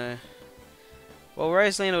mind using her. Well,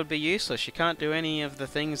 Rosalina would be useless. She can't do any of the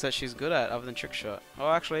things that she's good at other than trick shot.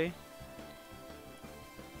 Oh, actually,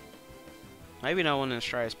 maybe no one in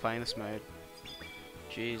Australia is playing this mode.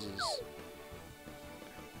 Jesus.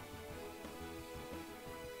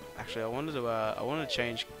 Actually, I wanted to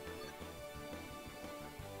change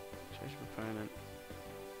proponent.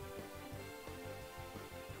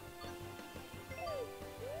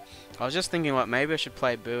 I was just thinking like maybe I should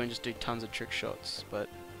play Boo and just do tons of trick shots, but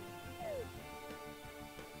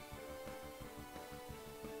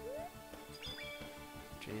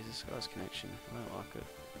jeez, this guy's connection. I don't like it.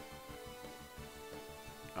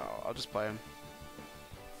 Oh, I'll just play him.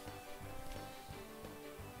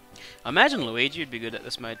 I imagine Luigi would be good at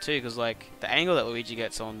this mode too, because like the angle that Luigi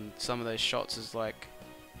gets on some of those shots is like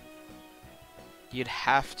you'd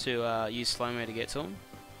have to use slow-mo to get to him.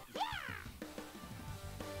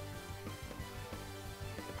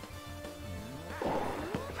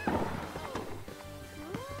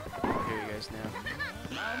 Here he goes now.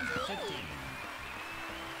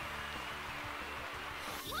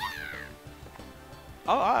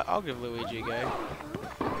 I'll give Luigi a go.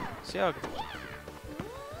 See how.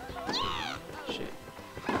 Shit.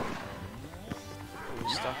 We're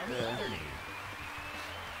stuck there.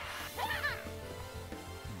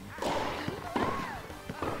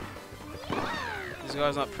 This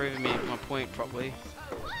guy's not proving me my point properly.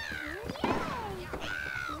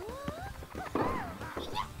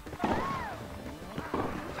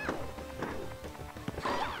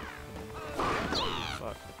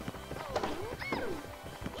 Fuck.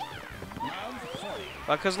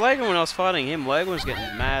 Like, cause Logan, when I was fighting him, Logan was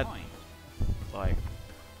getting mad, like,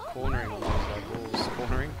 cornering on those balls.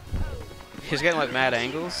 Cornering? He was getting like mad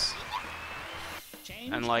angles.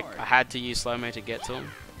 And like, I had to use slow-mo to get to him.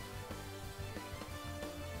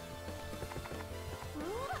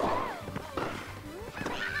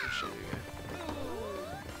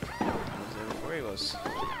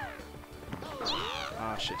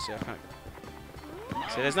 Ah, shit, see, I can't.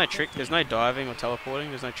 See, there's no trick, there's no diving or teleporting,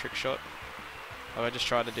 there's no trick shot. Oh, I just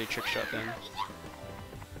tried to do trick shot then.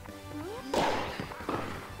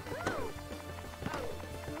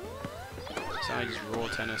 It's only just raw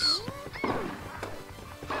tennis.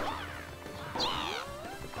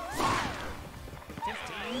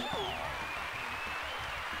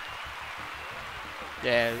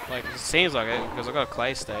 Yeah, like, it seems like it, because I've got a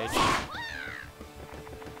clay stage.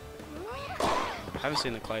 I haven't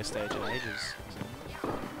seen the clay stage in ages.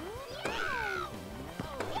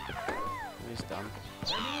 He's dumb.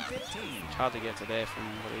 It's hard to get to there from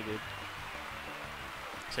what he did.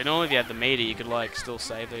 So normally if you had the meter, you could like still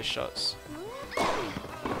save those shots.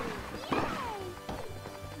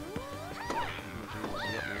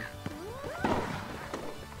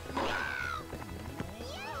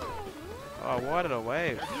 Oh, why did I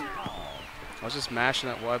wave? I was just mashing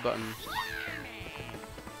that Y button.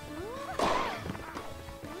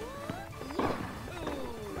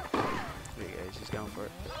 There he goes, he's going for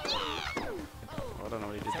it. Oh, I don't know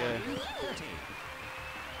what he did there.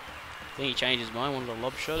 I think he changed his mind, wanted to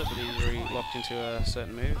lob shot it, but he's already locked into a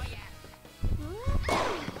certain move.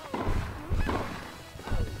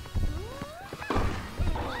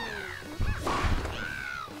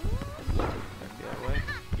 Back the other way.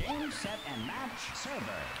 Game, set, and match.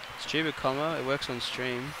 Server. Stupid comma, it works on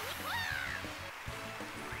stream.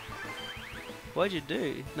 What'd you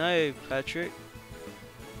do? No, Patrick.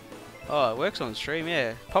 Oh, it works on stream,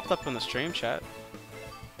 yeah. Popped up on the stream chat.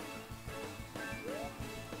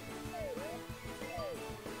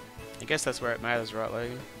 I guess that's where it matters, right,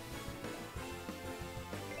 Logan?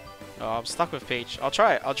 Oh, I'm stuck with Peach. I'll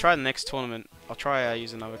try the next tournament. I'll try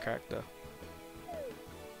use another character.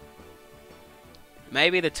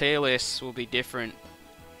 Maybe the tier list will be different.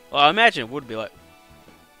 Well, I imagine it would be like.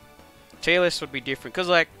 Tier list would be different. Because,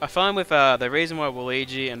 like, I find with the reason why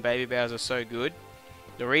Waluigi and Baby Bowser are so good,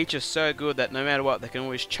 the reach is so good that no matter what, they can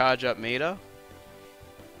always charge up meter.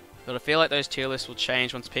 But I feel like those tier lists will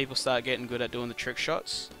change once people start getting good at doing the trick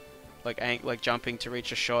shots. Like jumping to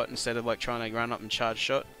reach a shot instead of like trying to run up and charge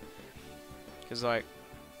shot. Because like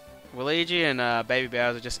Waluigi and Baby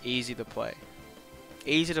Bowser are just easy to play.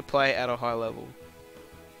 Easy to play at a high level.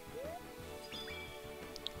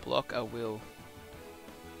 Block a will.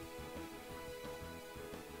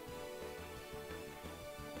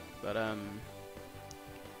 But I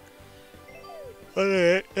don't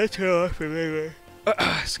know, that's how I feel anyway.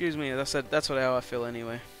 Excuse me, that's how I feel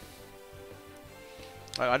anyway.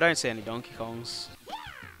 Like, I don't see any Donkey Kongs. I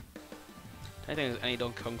don't think there's any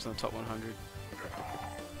Donkey Kongs in the top 100.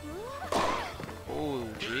 Oh,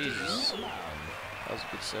 Jesus. That was a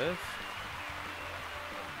good serve.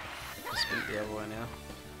 Spin it the other way now.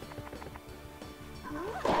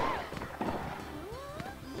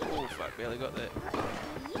 Oh, fuck, barely got that.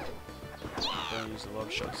 Don't use the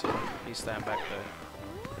lob shots here. He's staying back there.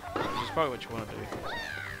 Which is probably what you want to do.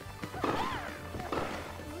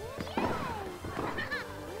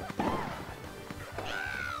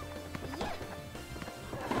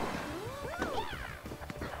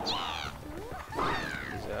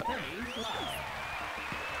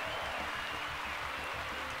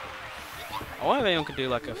 I wonder if anyone could do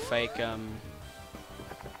like a fake I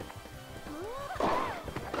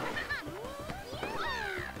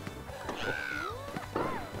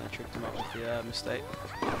tricked him up with the mistake.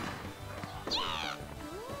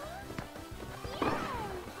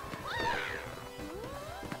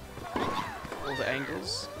 All the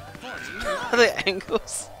angles. The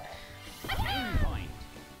angles.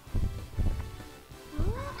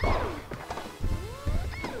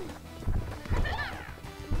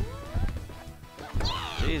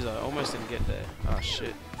 Jeez, I almost didn't get there. Oh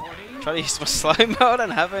shit. Try to use my slow-mo, I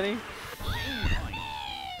don't have any.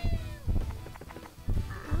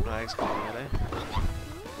 Legs coming out, eh?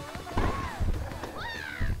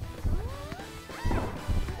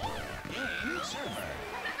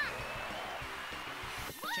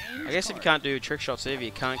 I guess if you can't do trick shots either,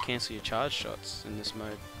 you can't cancel your charge shots in this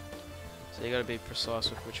mode. So you gotta be precise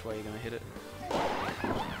with which way you're gonna hit it.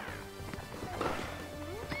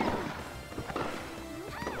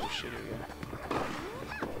 Oh shit, here we go.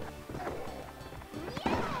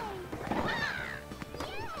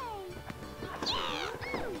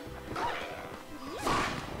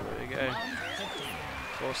 There we go.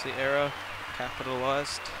 Force the error,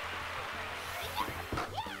 capitalized.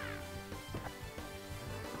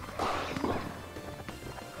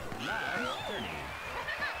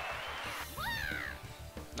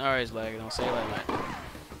 No worries, Logan. I'll see you later, mate.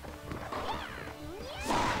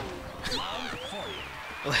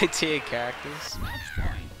 Late tier characters.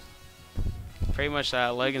 Pretty much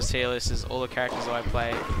Logan's tier list is all the characters I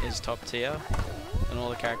play is top tier, and all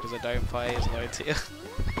the characters I don't play is low tier.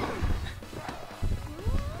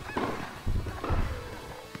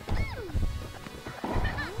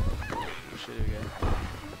 Shit, here we go.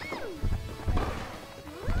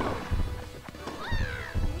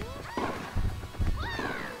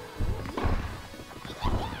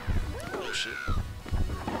 Shit.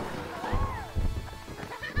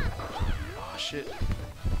 Oh shit.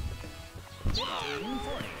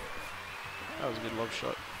 That was a good lob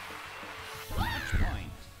shot.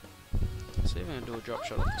 Let's see if I can do a drop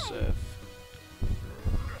shot off the serve.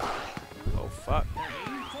 Oh fuck.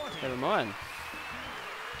 Never mind.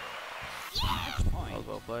 Match point. That was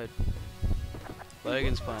well played.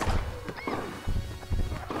 Logan's playing.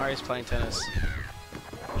 Mario's playing tennis.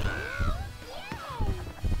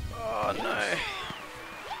 Oh no.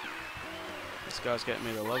 This guy's getting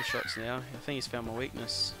me the lob shots now. I think he's found my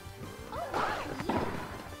weakness.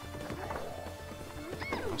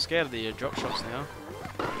 I'm scared of the drop shots now.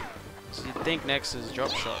 So you'd think next is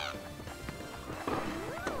drop shot.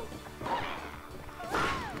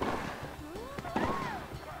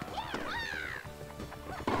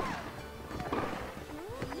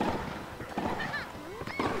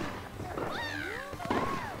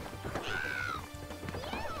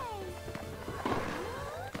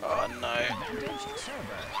 Oh no. Advantage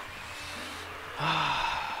server.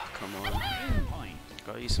 Come on. Game point.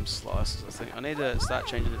 Gotta use some slices, I think. I need to start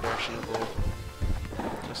changing the direction of the ball.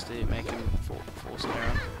 Just to make him force an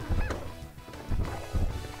error.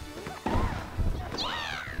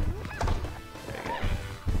 There we go.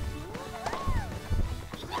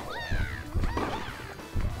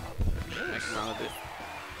 Make him run a bit.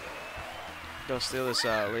 Gotta steal this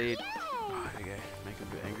lead. Oh, there we go. Make him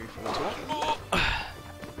a bit angry for the top.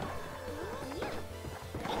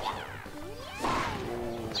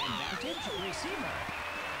 Advantage receiver.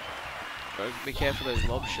 Gotta be careful of those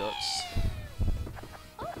lob shots.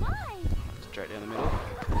 Oh my! Straight down the middle.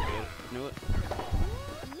 Knew it.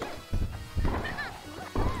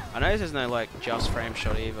 I know there's no like just frame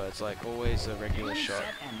shot either. It's like always a regular shot.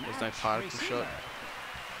 There's no particle shot.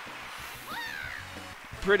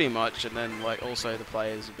 Pretty much, and then like also the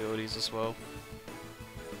player's abilities as well.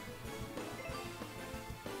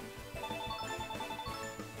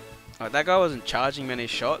 Like, that guy wasn't charging many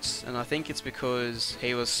shots, and I think it's because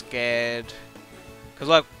he was scared. Because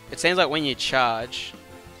like it seems like when you charge,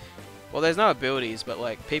 well, there's no abilities, but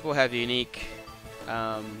like people have unique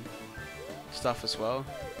stuff as well.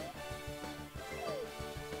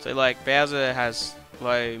 So like Bowser has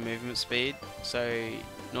low movement speed, so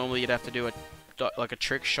normally you'd have to do a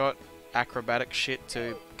trick shot, acrobatic shit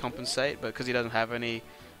to compensate. But because he doesn't have any,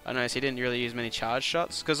 I noticed he didn't really use many charge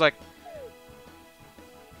shots. Because like,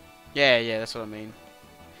 yeah, that's what I mean.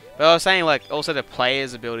 But I was saying like also the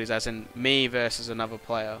player's abilities, as in me versus another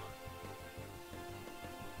player.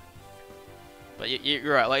 But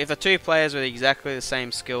you're right, like if the two players were exactly the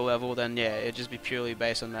same skill level, then yeah, it'd just be purely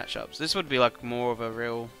based on matchups. This would be like more of a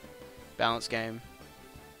real balanced game.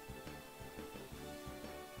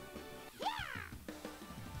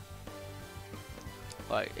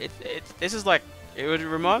 Like this is like, it would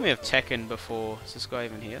remind me of Tekken before. Is this guy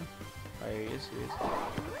even here? Oh, he is.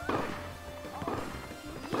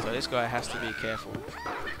 So this guy has to be careful.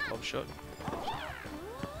 Lob shot.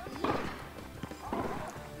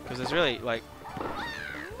 Because there's really like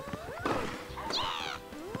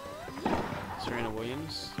Serena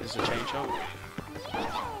Williams is a chain chomp.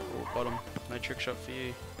 Oh, bottom. No trick shot for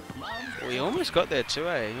you. Oh, he almost got there too,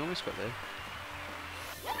 eh? He almost got there.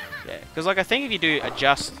 Yeah, because like I think if you do a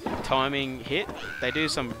just timing hit, they do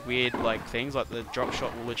some weird like things, like the drop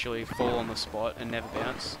shot will literally fall on the spot and never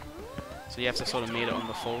bounce. So you have to sort of meet it on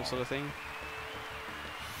the fall sort of thing.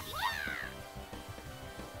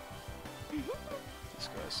 This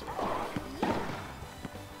guy's sort of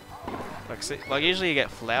like usually you get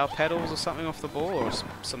flower petals or something off the ball, or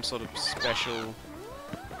some sort of special.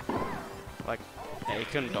 Like, yeah, he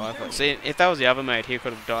couldn't dive for it. See, if that was the other mate, he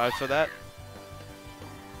could have dived for that.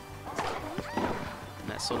 And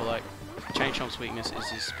that's sort of like Chain Chomp's weakness is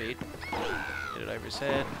his speed. Get it over his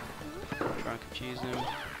head. Try and confuse him.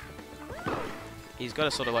 He's got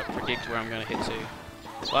to sort of like predict where I'm going to hit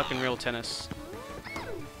to. Like in real tennis.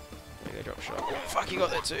 There you go, drop shot. Oh, fuck, he got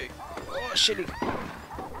there too. Oh, shitty.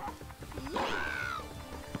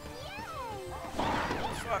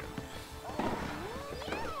 Fuck.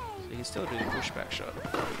 So you can still do the pushback shot.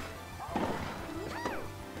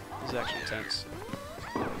 This is actually tense.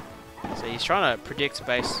 So he's trying to predict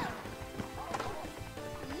base.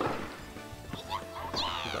 You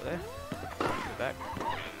got there? Go back.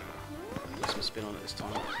 Put some spin on it this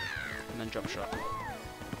time. And then drop shot.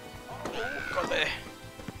 Got there.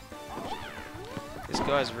 This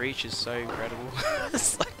guy's reach is so incredible.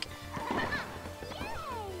 It's like...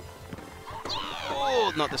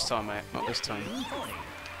 Oh, not this time, mate. Not this time.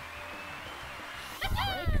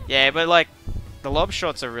 Yeah, but like, the lob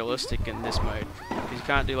shots are realistic in this mode. Because you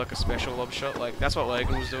can't do like a special lob shot. Like, that's what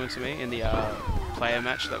Logan was doing to me in the player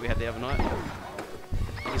match that we had the other night.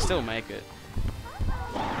 You can still make it.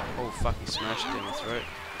 Oh fuck, he smashed it in the throat.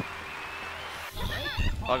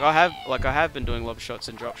 Like I have been doing lob shots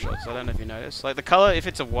and drop shots. I don't know if you noticed. Like the color, if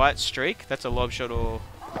it's a white streak, that's a lob shot, or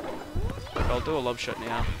like I'll do a lob shot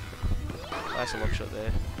now. That's a lob shot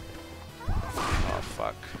there. Oh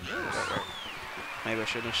fuck. Maybe I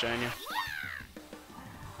shouldn't have shown you.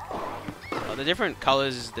 Oh, the different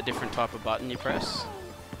colours is the different type of button you press.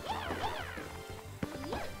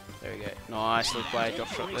 There we go. Nice little play, drop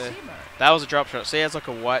shot there. That was a drop shot. See, it has like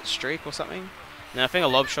a white streak or something. And I think a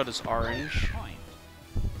lob shot is orange.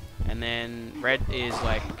 And then red is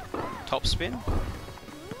like top spin.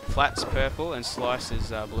 Flat's purple and slice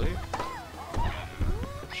is blue.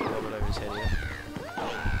 Should lob it over his head here.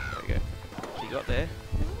 There we go. He got there.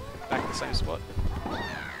 Back to the same spot.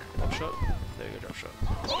 Lob shot. There we go, drop shot.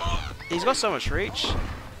 Oh, he's got so much reach.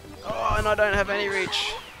 Oh, and I don't have any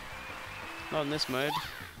reach. Not in this mode.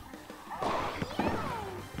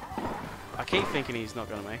 I keep thinking he's not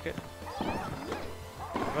going to make it.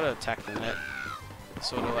 I've got to attack the net.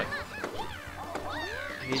 Sort of like...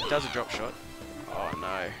 He does a drop shot. Oh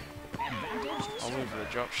no. I'll move for the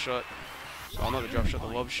drop shot. Oh, not the drop shot, the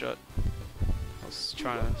lob shot. I was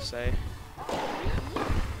trying to say.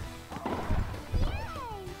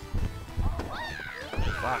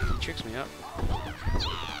 Fuck, he tricks me up.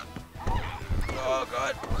 Oh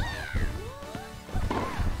god.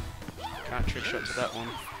 Can't trick shot to that one.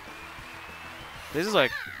 This is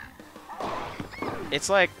like... It's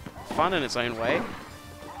like fun in its own way.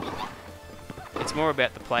 It's more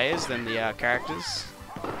about the players than the characters.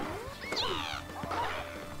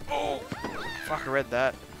 Oh! Fuck, I read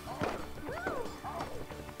that.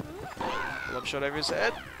 Lob shot over his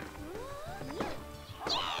head.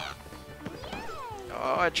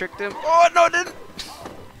 Oh, I tricked him. Oh, no, I didn't!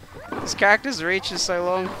 This character's reach is so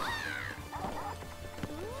long.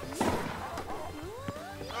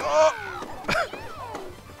 Oh!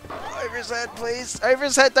 Over his head, please. Over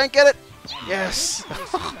his head, don't get it! Yes!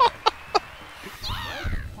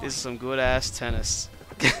 This is some good ass tennis.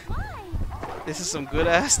 This is some good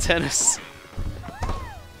ass tennis.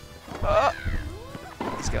 Oh!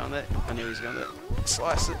 He's going there. I knew he was going there.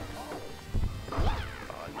 Slice it. Oh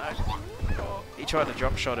no. Oh, he tried to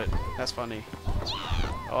drop shot it. That's funny.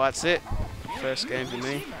 Oh, that's it. First game for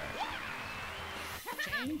me.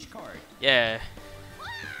 Yeah.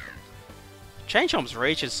 Chain Chomp's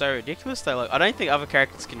reach is so ridiculous though. Like, I don't think other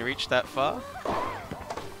characters can reach that far.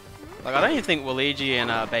 Like, I don't even think Waluigi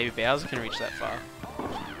and Baby Bowser can reach that far.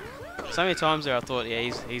 So many times there I thought, yeah,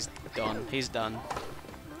 he's gone. He's done.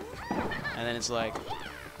 And then it's like...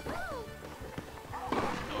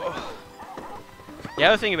 Oh. The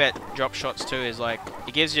other thing about drop shots too is like,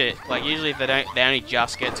 it gives you, like usually if they only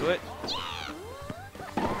just get to it.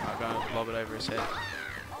 I'll go and lob it over his head.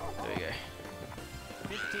 There we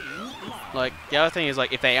go. Like, the other thing is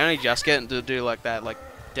like, if they only just get it to do like that, like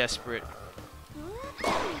desperate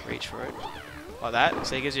reach for it. Like that.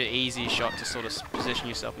 So it gives you an easy shot to sort of position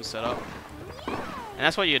yourself and set up. And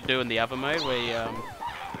that's what you'd do in the other mode where you,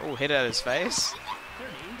 oh, hit it at his face.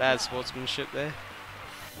 Bad sportsmanship there.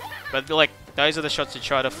 But like, those are the shots you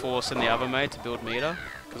try to force in the other mode to build meter.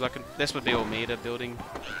 Because this would be all meter building.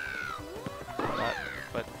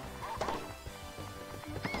 But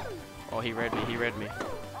oh, he read me.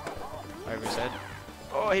 Over his head.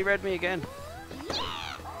 Oh, he read me again.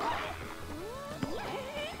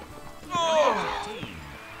 Oh.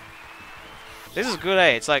 This is good,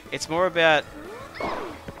 eh? It's like, it's more about,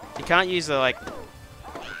 you can't use the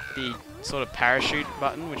sort of parachute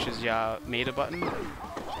button, which is your meter button.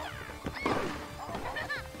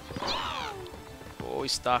 Oh,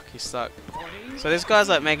 he's stuck. So this guy's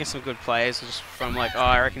like making some good plays just from like, oh,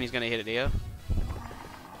 I reckon he's gonna hit it here.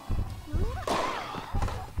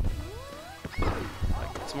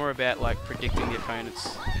 Like, it's more about like predicting the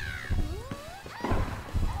opponent's.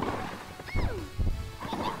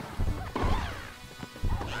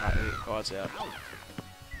 Odds out.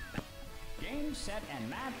 Game, set, and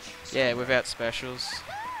match. Yeah, without specials.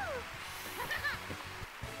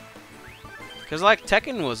 Because like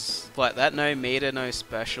Tekken was like that, no meter, no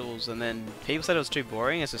specials, and then people said it was too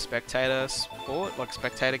boring as a spectator sport, like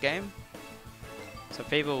spectator game. So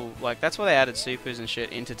people, like, that's why they added supers and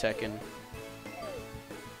shit into Tekken.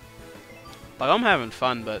 Like, I'm having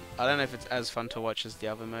fun, but I don't know if it's as fun to watch as the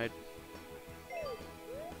other mode.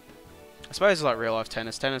 I suppose it's like real life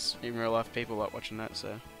tennis. Tennis in real life, people like watching that,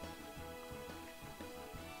 so.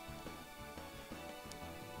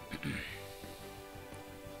 I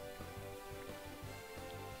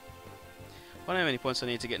don't know how many points I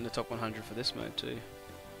need to get in the top 100 for this mode too.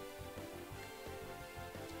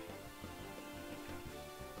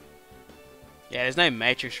 Yeah, there's no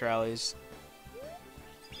matrix rallies.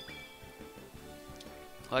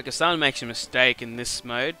 Like, if someone makes a mistake in this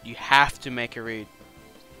mode, you have to make a read.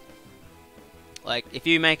 Like, if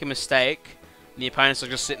you make a mistake, and the opponents are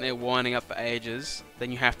just sitting there winding up for ages,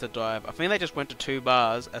 then you have to dive. I think they just went to 2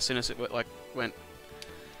 bars as soon as it went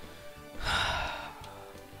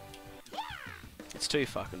It's 2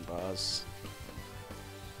 fucking bars.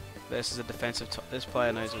 Versus a defensive this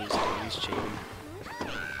player knows what he's doing, he's cheating.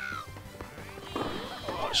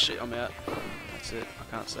 Oh shit, I'm out. That's it, I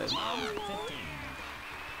can't save.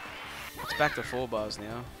 It's back to 4 bars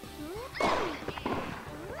now.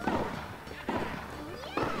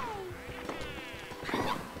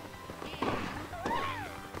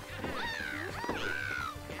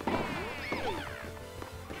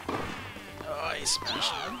 Oh, he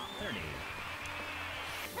smashed it.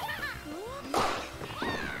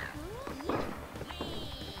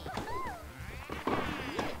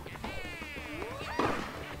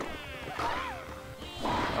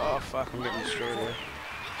 Oh fuck, I'm getting destroyed here.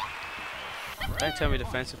 Don't tell me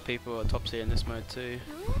defensive people are top tier in this mode too.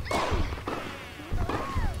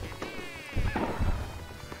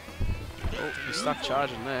 Oh, he's stuck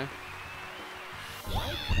charging there.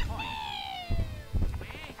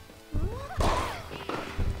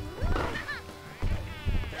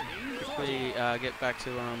 Quickly get back to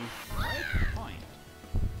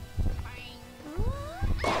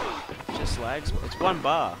just lags. It's 1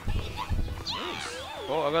 bar.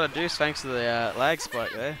 Oh, I got a deuce thanks to the lag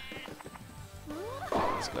spike there.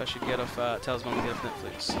 This guy should get off, tell his mum to get off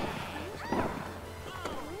Netflix.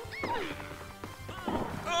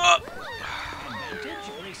 Oh!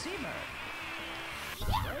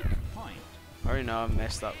 I already know I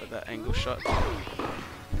messed up with that angle shot. There we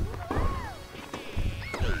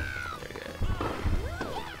go.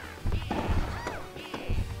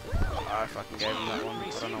 Oh, I fucking gave him that one. I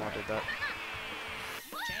don't know why I did that.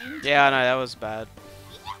 Yeah, I know, that was bad.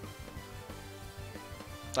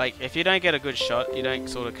 Like, if you don't get a good shot, you don't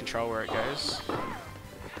sort of control where it goes.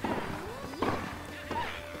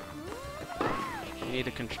 You need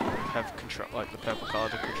to have control, like the purple color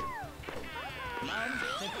to control.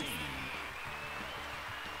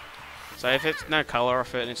 So if it's no color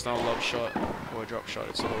off it and it's not a lob shot or a drop shot,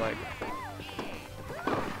 it's sort of like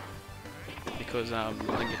because I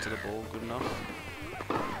didn't get to the ball good enough.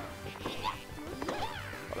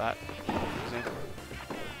 Like that, for example.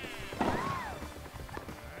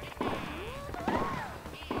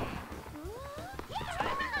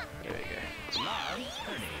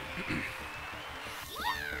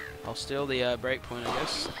 I'll steal the break point, I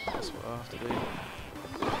guess. That's what I'll have to do.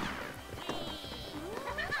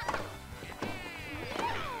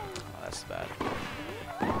 Oh, that's bad.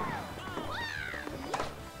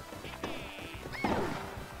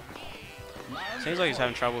 Seems like he's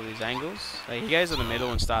having trouble with his angles. Like, he goes in the middle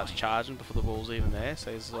and starts charging before the ball's even there,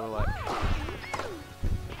 so he's sort of like...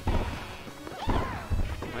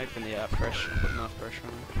 I'm hoping the pressure, put enough pressure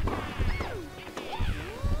on him.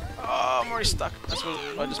 Oh, I'm already stuck. That's what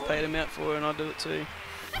I just paid him out for, and I'll do it too.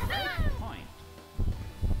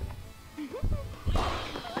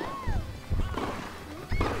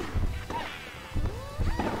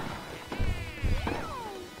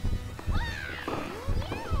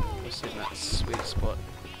 Just in that sweet spot.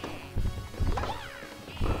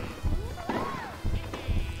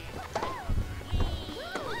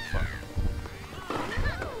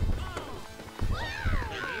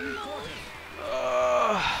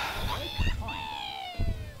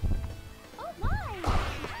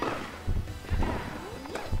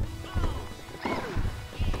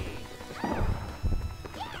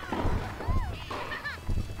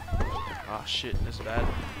 Oh shit, that's bad.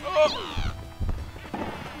 Oh!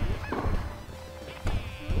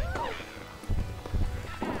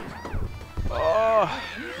 Oh!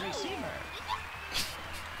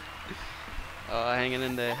 Oh, hanging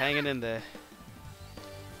in there, hanging in there.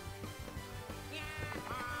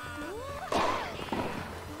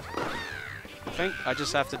 I think I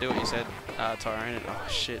just have to do what you said, Tyrone. Oh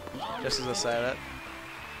shit, just as I say that.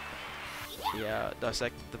 Yeah,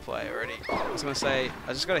 dissected the play already. I was gonna say,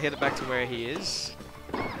 I just gotta hit it back to where he is.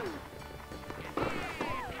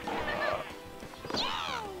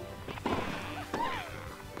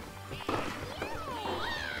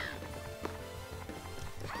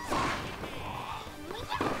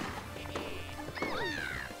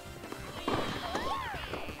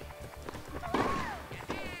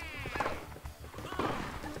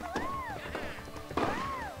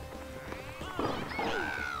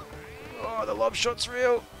 The lob shot's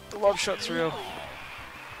real. The lob shot's real.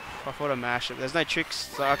 I thought I mash it. There's no tricks,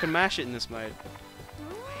 so I can mash it in this mode.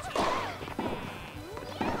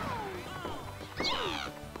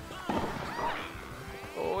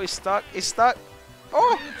 Oh, he's stuck. He's stuck.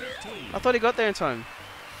 Oh! I thought he got there in time.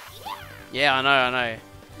 Yeah, I know, I know.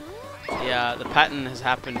 Yeah, the pattern has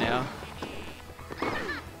happened now.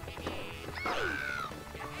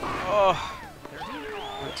 Oh!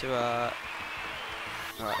 Went to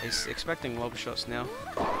Alright, he's expecting lob shots now.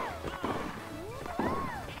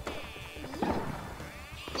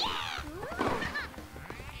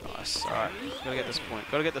 Nice, alright. Gotta get this point.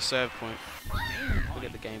 Gotta get the serve point. Gotta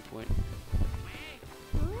get the game point.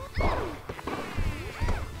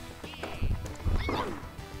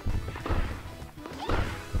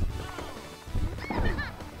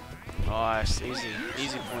 Nice, easy.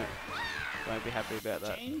 Easy point. Won't be happy about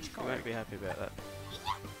that. You won't be happy about that.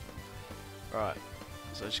 Alright.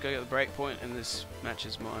 So just go get the break point and this match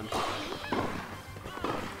is mine.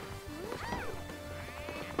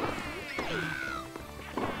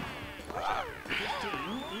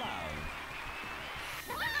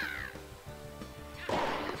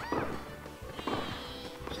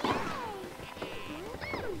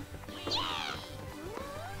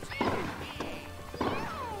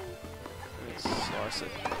 Slice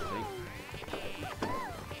it, I think.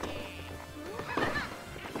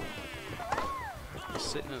 He's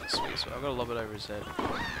sitting in the sweet spot. I've got to lob it over his head.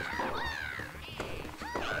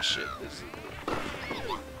 Oh shit.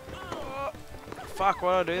 Oh, fuck,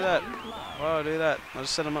 why did I do that? Why did I do that? I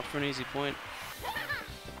just set him up for an easy point.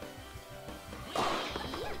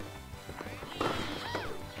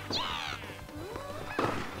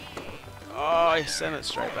 Oh, he sent it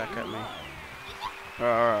straight back at me.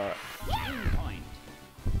 Alright.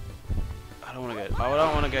 I don't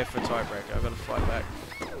want to go for a tiebreaker. I've got to fight back.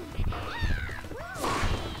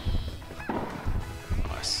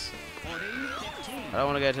 Nice. I don't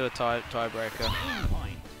want to go to a tiebreaker. Oh my!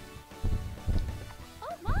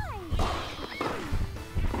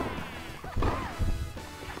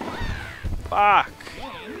 Fuck!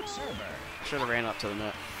 Should have ran up to the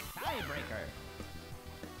net. Tiebreaker.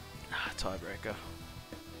 Ah, tiebreaker.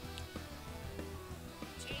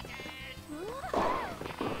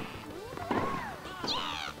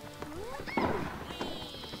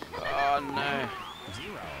 Oh no.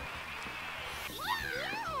 0.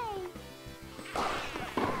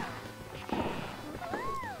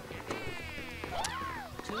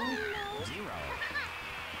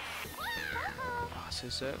 Oh, so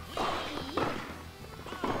set.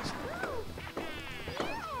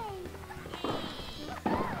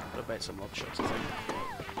 Gotta bait some lob shots, I think.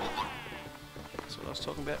 That's what I was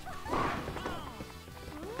talking about.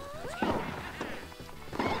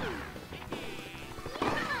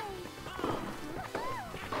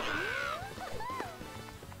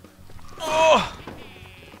 Oh!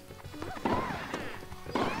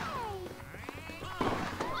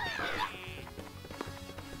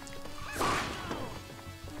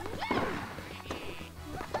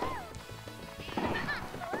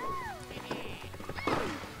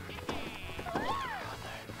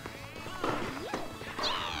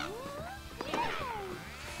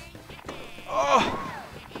 Oh!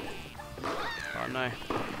 Oh no.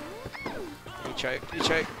 He choked, he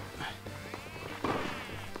choked.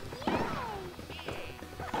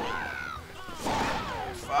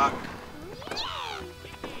 Fuck.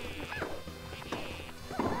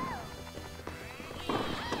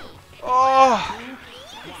 Oh!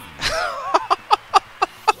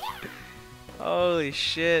 Holy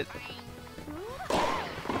shit.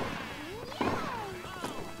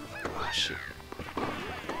 Oh shit.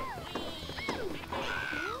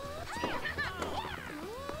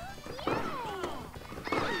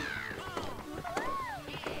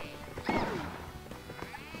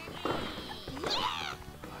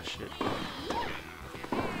 Oh shit.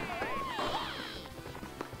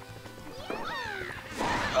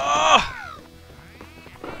 Oh!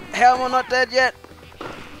 How am I not dead yet?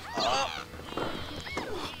 Oh!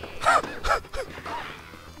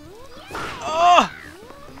 Oh!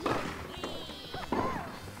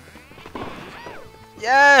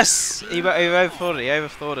 Yes! He overthought it. He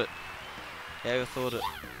overthought it. He overthought it.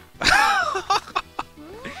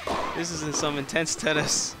 This is some intense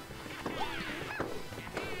tennis.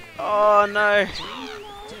 Oh no!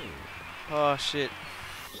 Oh shit.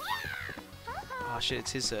 Oh shit,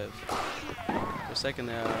 it's his serve. For a second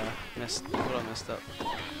there, I messed up.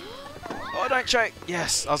 Oh, don't choke!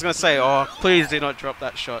 Yes! I was gonna say, oh, please do not drop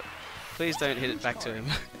that shot. Please don't hit it back to him.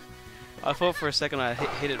 I thought for a second I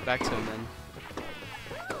hit it back to him then.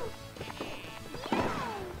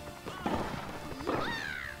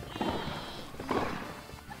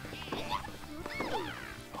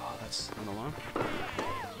 Oh, that's on the line.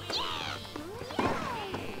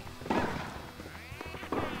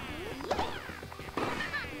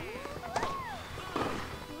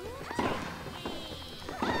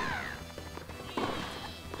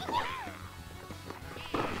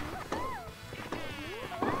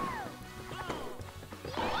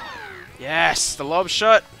 Yes, the lob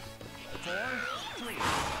shot.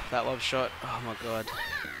 4-3. That lob shot. Oh my god.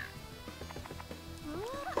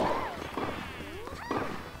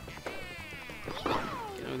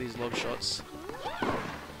 Getting all these lob shots.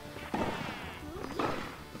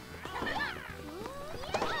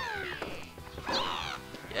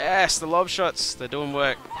 Yes, the lob shots. They're doing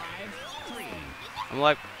work.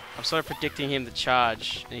 I'm sort of predicting him to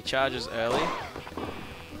charge, and he charges early,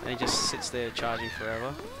 and he just sits there charging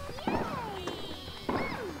forever.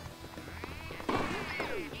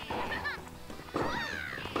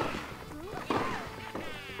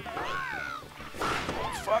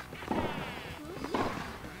 Fuck.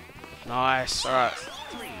 Nice. All right.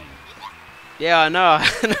 Yeah, I know.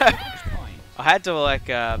 I had to like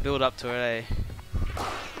build up to it.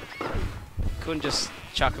 Couldn't just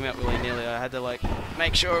chuck him out willy-nilly. I had to like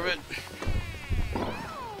make sure of it.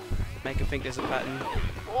 Make him think there's a pattern.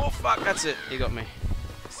 Oh fuck, that's it. He got me.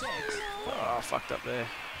 Oh, I fucked up there.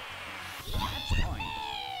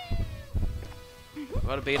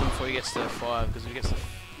 Gotta beat him before he gets to 5, because if he gets to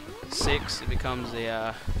 6, it becomes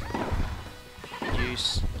the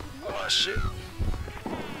juice. Oh shit.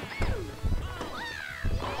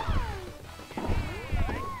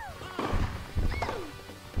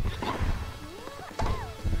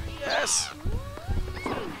 Yes!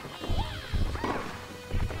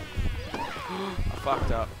 I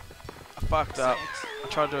fucked up. I fucked up. I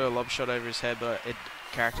tried to do a lob shot over his head, but it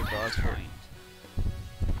character dies for it.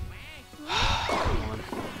 Come on.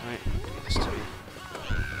 Right, get this to you.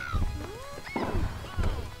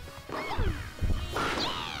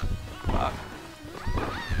 Fuck.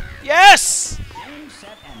 Yes!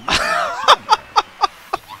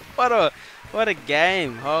 What a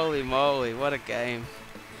game. Holy moly, what a game.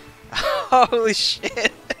 Holy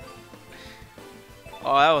shit.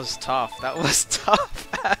 Oh, that was tough. That was tough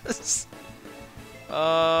as.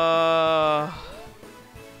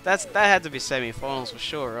 That had to be semi-finals for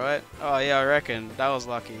sure, right? Oh yeah, I reckon. That was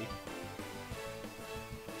lucky.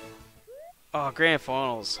 Oh, grand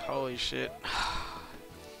finals. Holy shit.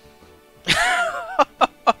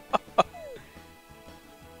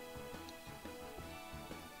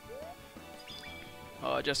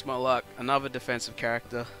 Oh, just my luck. Another defensive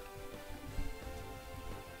character.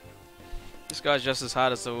 This guy's just as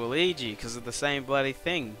hard as the Luigi because of the same bloody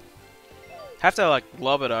thing. Have to like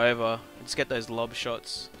lob it over. Just get those lob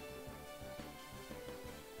shots.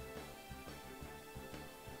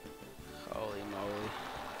 Holy moly.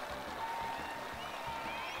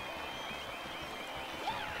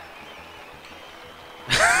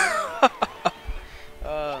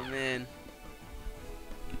 Oh man.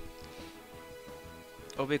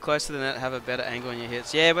 Or be close to the net, have a better angle on your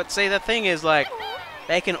hits. Yeah, but see the thing is like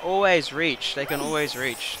they can always reach. They can always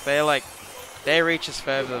reach. They're like their reach is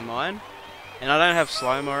further than mine. And I don't have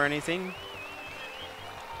slow-mo or anything.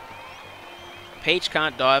 Peach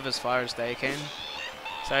can't dive as far as they can.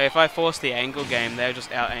 So if I force the angle game, they'll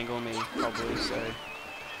just out-angle me, probably, so...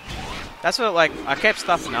 That's what, like, I kept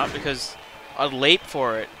stuffing up because I'd leap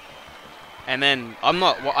for it. And then,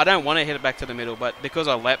 I don't want to hit it back to the middle, but because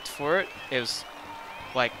I leapt for it, it was,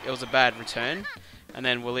 like, it was a bad return. And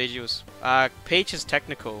then Luigi was... Peach is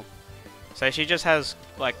technical. So she just has,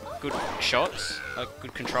 like, good shots, like,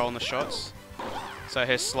 good control on the shots. So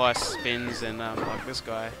her slice spins and like this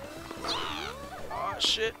guy. Oh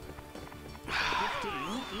shit.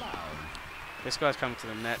 This guy's coming to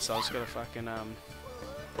the net, so I just gotta fucking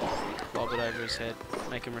lob it over his head.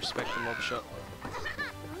 Make him respect the lob shot.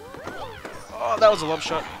 Oh, that was a lob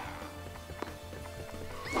shot.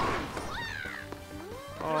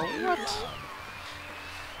 Oh, what?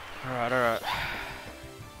 Alright, alright.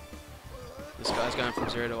 This guy's going from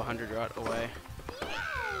 0 to 100 right away.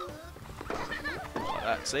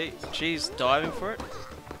 See, she's diving for it.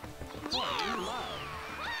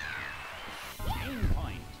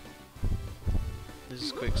 This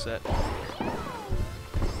is a quick set.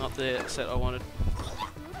 Not the set I wanted.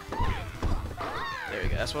 There we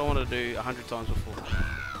go. That's what I wanted to do 100 times before.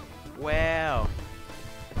 Wow.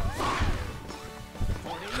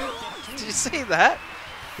 Did you see that?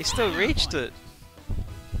 He still reached it.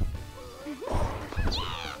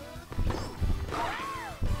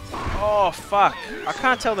 Oh fuck! I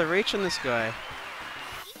can't tell the reach on this guy.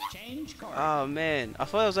 Oh man, I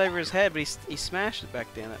thought it was over his head, but he smashed it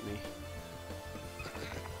back down at me.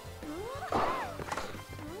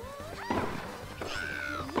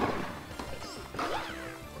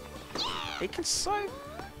 He can so...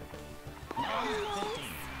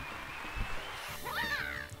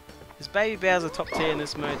 Is Baby Bowser top tier in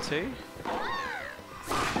this mode too?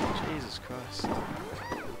 Jesus Christ.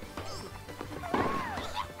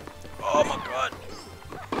 Oh my god!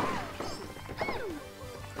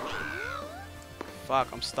 fuck,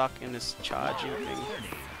 I'm stuck in this charging thing.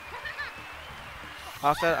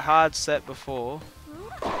 After that hard set before,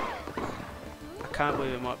 I can't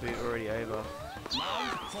believe it might be already over.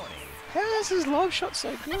 How is his lob shot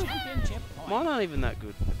so good? Mine aren't even that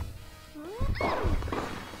good.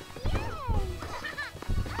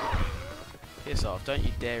 Piss off, don't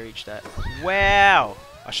you dare reach that. Wow!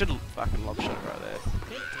 I should have fucking lob shot it right there.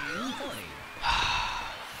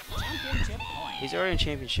 He's already in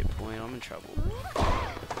championship point, I'm in trouble.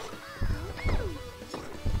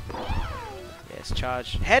 Yes,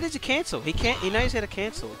 charge. How does he cancel? He knows how to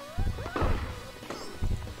cancel.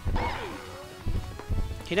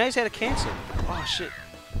 He knows how to cancel. Oh shit.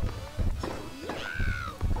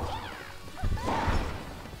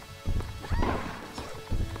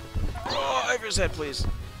 Oh, over his head, please.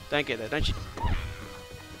 Don't get that, don't you?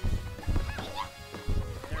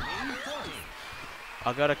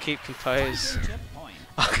 I gotta keep composed.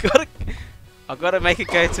 I gotta make it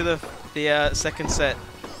go to the second set.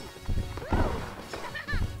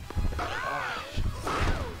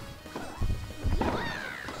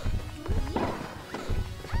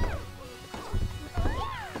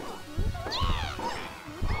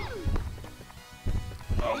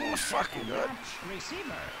 Oh fucking god!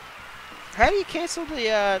 How do you cancel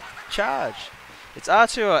the charge? It's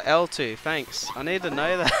R2 or L2, thanks. I need to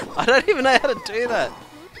know that. I don't even know how to do that.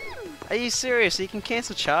 Are you serious? You can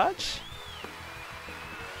cancel charge?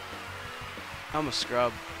 I'm a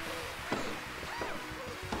scrub.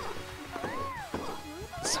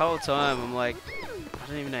 This whole time I'm like, I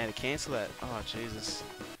don't even know how to cancel that. Oh Jesus.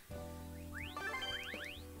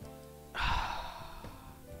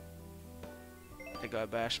 That guy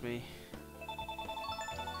bashed me.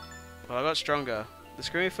 Well, I got stronger. The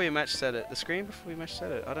screen before you match set it. The screen before you match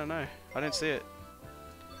set it. I don't know. I don't see it.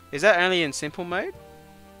 Is that only in simple mode?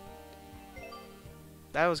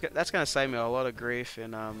 That's gonna save me a lot of grief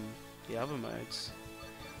in the other modes.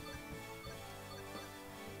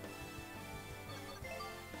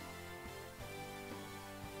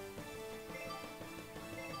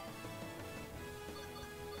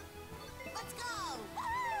 Let's go!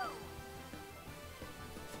 Woo!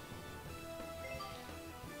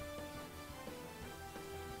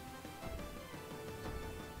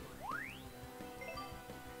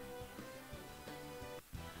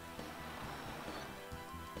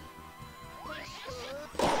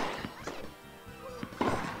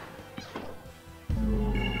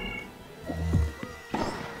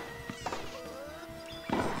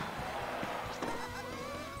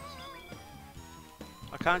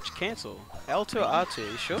 I can't cancel. L2 or R2,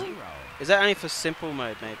 you sure? Is that only for simple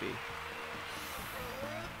mode, maybe?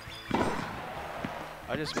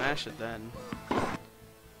 I just mashed it then.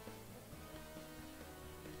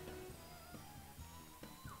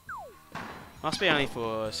 Must be only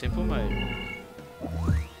for simple mode.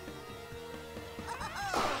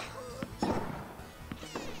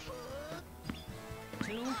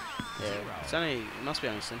 Yeah, it's only. It must be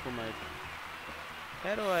only simple mode.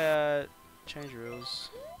 How do I change rules?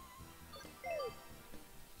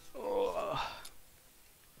 Oh.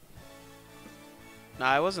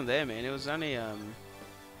 Nah, it wasn't there, man. It was only wait,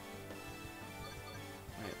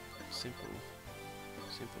 simple.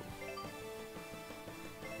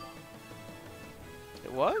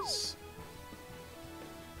 It was?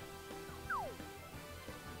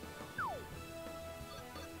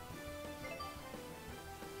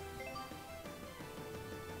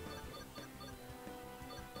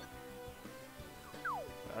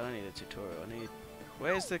 I don't need a tutorial. I need.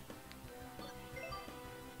 Where's the?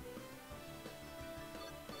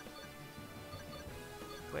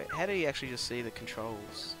 Wait, how do you actually just see the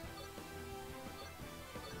controls?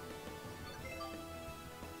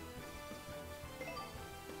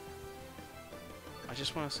 I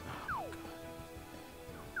just want to. Oh my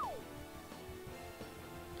god.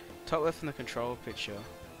 Top left in the control picture.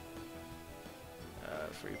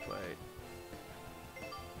 Free play.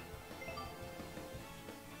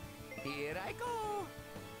 Here I go.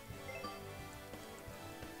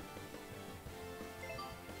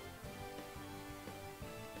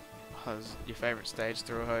 How's your favourite stage,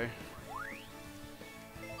 Throho?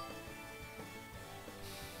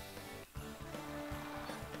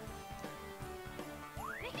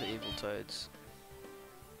 The evil toads.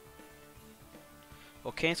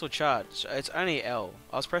 Or cancel charge. It's only L.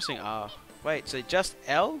 I was pressing R. Wait, so just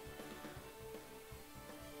L?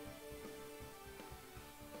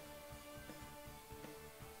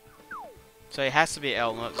 So it has to be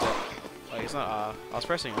L, not Z. Like, it's not R. I was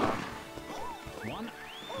pressing R. 1-0.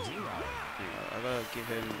 Anyway, I gotta give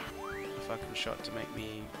him a fucking shot to make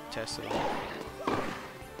me test it.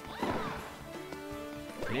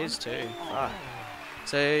 It is too. Fuck.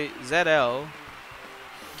 So ZL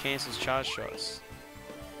cancels charge shots.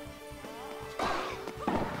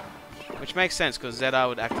 Which makes sense because ZR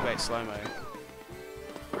would activate slow-mo.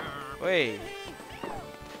 Wait.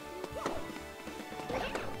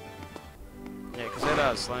 Yeah, because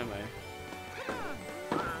ZR is slow-mo.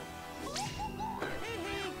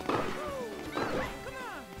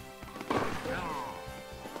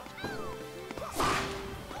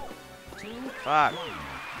 Fuck.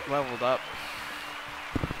 Leveled up.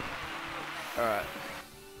 Alright.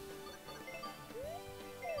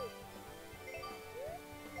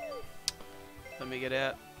 Let me get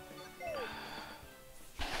out.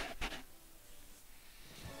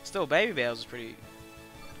 Still, Baby Bowser's pretty...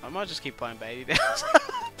 I might just keep playing Baby Bowser.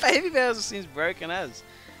 Baby Bowser seems broken as.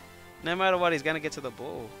 No matter what, he's gonna get to the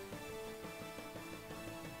ball.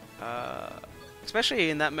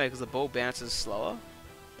 Especially in that mode, because the ball bounces slower.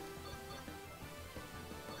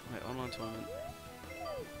 Wait, online tournament.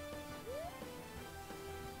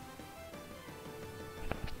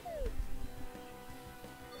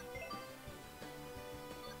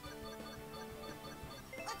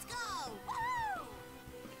 Let's go! Woo!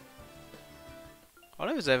 I don't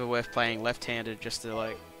know if it's ever worth playing left-handed just to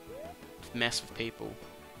like mess with people.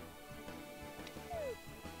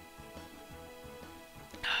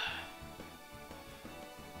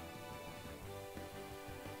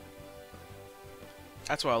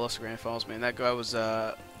 That's why I lost the grand finals, man. That guy was,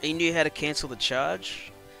 he knew how to cancel the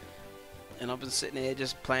charge. And I've been sitting there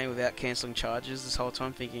just playing without cancelling charges this whole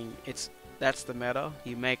time thinking that's the matter.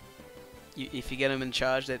 If you get them in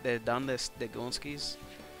charge, they're done, they're Gornskis.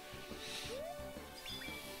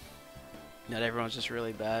 Not everyone's just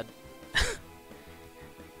really bad.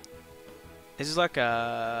 This is like if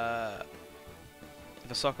a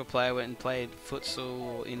soccer player went and played futsal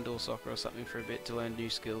or indoor soccer or something for a bit to learn new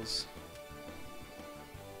skills.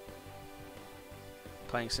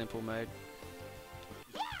 Playing simple mode.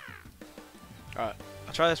 Alright,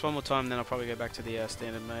 I'll try this one more time, then I'll probably go back to the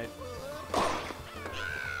standard mode.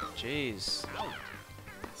 Jeez.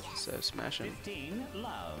 So smashing. 15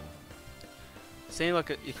 love. Seemed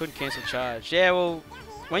like you couldn't cancel charge. Yeah, well,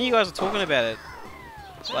 when you guys were talking about it,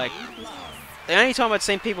 like, the only time I'd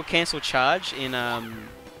seen people cancel charge in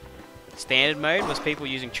standard mode was people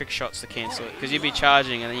using trick shots to cancel it. Because you'd be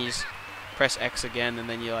charging and then you just press X again and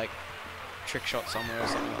then you like trick shot somewhere or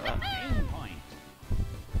something like that. Game point.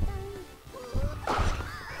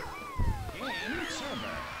 Game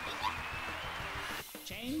server.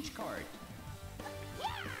 Change court.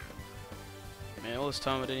 Man, all this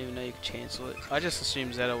time I didn't even know you could cancel it. I just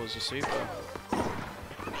assumed Zeta was a super.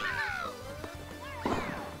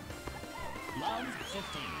 Love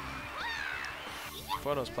 15. I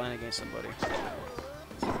thought I was playing against somebody.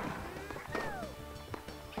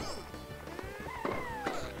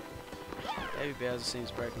 Baby Bowser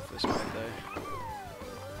seems broken for this mode though.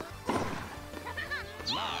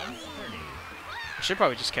 Love 30. I should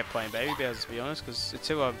probably just kept playing Baby Bowser to be honest, because it's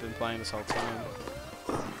who I've been playing this whole time.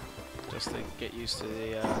 Just to get used to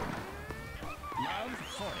the Love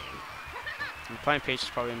 40. and playing Peach is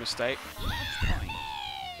probably a mistake. Match point.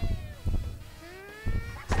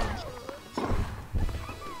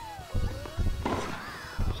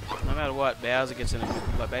 No matter what, Bowser gets in a good,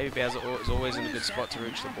 like Baby Bowser is always in a good spot to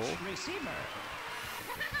reach the ball. Receiver.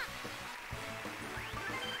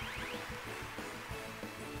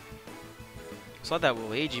 It's like that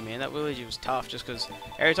Luigi, man. That Luigi was tough just because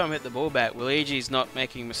every time I hit the ball back, Luigi's not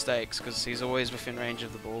making mistakes because he's always within range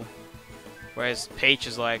of the ball. Whereas Peach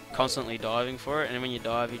is like constantly diving for it, and when you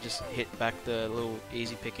dive, you just hit back the little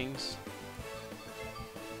easy pickings.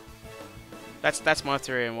 That's my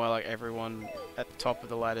theory on why like everyone at the top of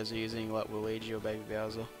the ladders are using like Luigi or Baby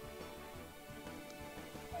Bowser.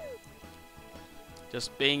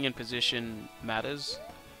 Just being in position matters.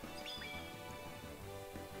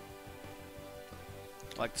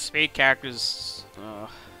 Like the speed characters,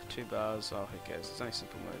 2 bars, oh who cares, it's only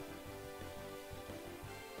simple mode.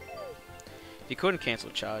 You couldn't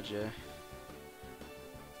cancel charge, yeah.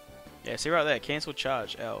 Yeah, see right there, cancel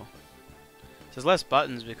charge, L. So there's less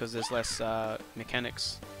buttons because there's less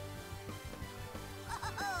mechanics.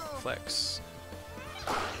 Flex.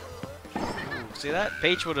 Ooh, see that?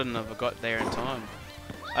 Peach wouldn't have got there in time.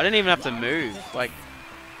 I didn't even have to move, like,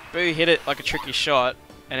 Boo hit it like a tricky shot.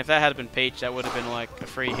 And if that had been Peach, that would have been like a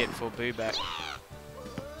free hit for Boo back.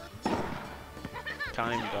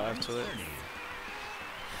 Can't even dive to it.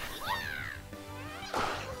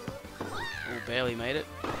 Oh, barely made it.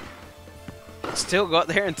 Still got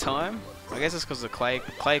there in time. I guess it's because the clay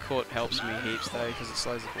court helps me heaps though, because it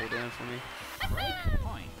slows the ball down for me. Break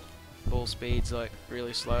point. Ball speed's like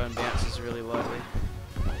really slow and bounces really lightly.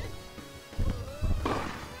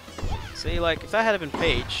 See, like, if that had been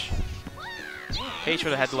Peach, Peach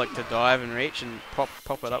would have had to, like, to dive and reach and pop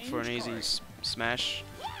it up for an easy smash.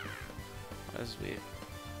 That's weird.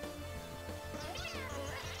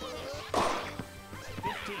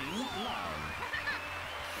 15 love.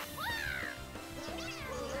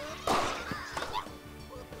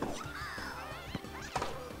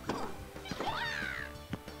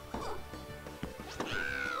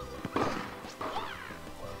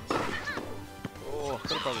 Oh, I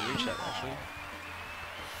could have probably reached that actually.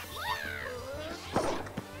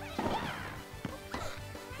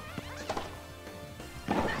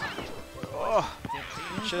 Oh,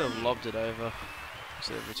 should have lobbed it over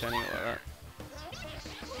instead of returning it like that.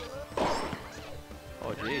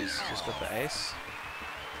 Oh jeez, just got the ace.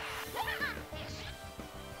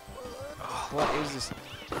 Oh, what is this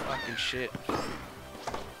fucking shit?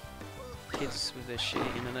 Kids with their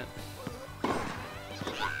shitty internet.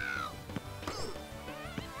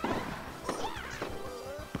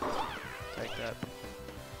 Take that.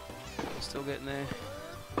 Still getting there.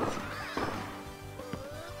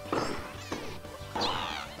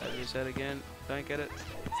 Over his head again. Don't get it.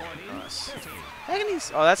 Nice. How can he?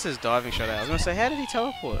 Oh, that's his diving shot out. I was gonna say, how did he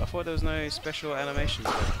teleport? I thought there was no special animations.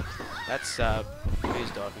 But that's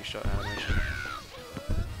his diving shot animation.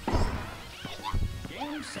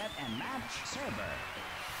 Game, set, and match server.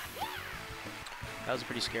 That was a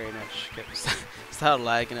pretty scary match. Started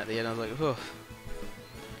lagging at the end. I was like, oh.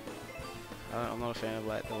 I'm not a fan of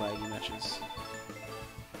like the laggy matches.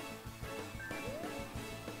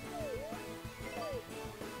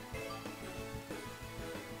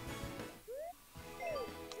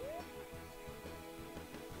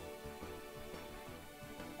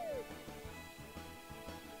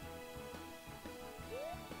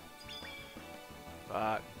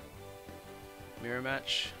 Fuck. Mirror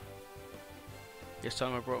match. This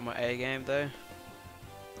time I brought my A game though.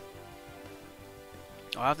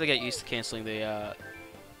 I'll have to get used to cancelling the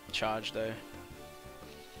charge though.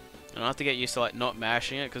 And I'll have to get used to like not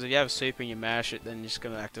mashing it, because if you have a super and you mash it, then you're just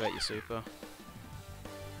gonna activate your super.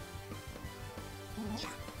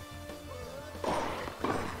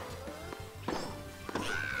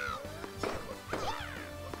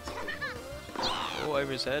 Oh,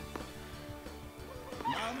 over his head.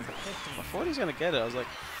 I thought he was gonna get it. I was like,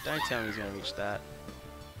 don't tell me he's gonna reach that.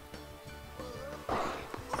 Oh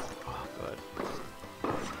god.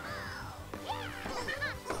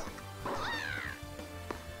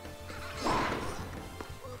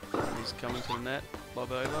 He's coming to the net.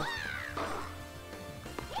 Lob over.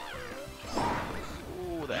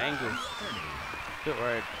 Ooh, the angle. Bit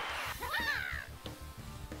worried.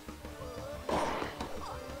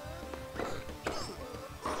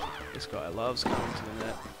 This guy loves coming to the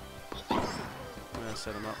net. I'm gonna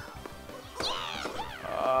set him up.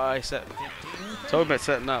 Oh, he set. Told me about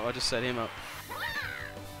setting up. I just set him up.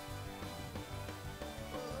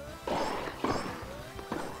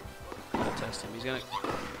 I'm gonna test him. He's gonna.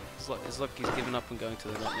 It's like he's given up and going to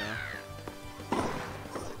the net now.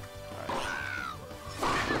 Alright.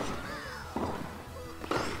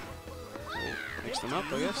 Oh, mixed them up,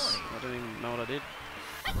 I guess. I don't even know what I did.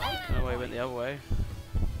 No way, went the other way.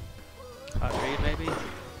 Hard read, maybe.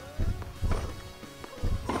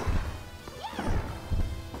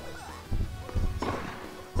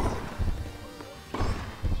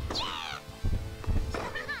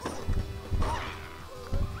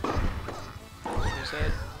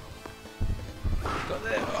 Head. Got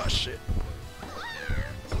there. Oh shit.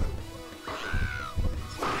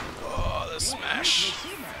 Oh, the smash.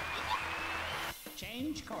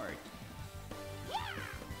 Change court.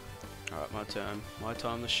 Alright, my turn. My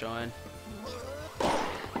time to shine.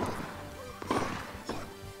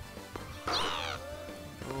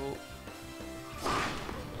 Oh.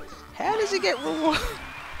 How does he get reward?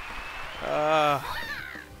 Oh,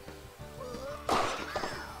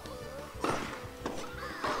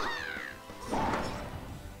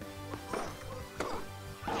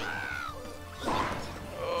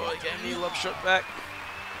 he gave me a lob shot back.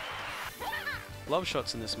 Lob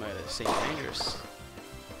shots in this mode seem dangerous.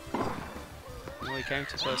 Oh, he came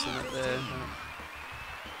to person up there.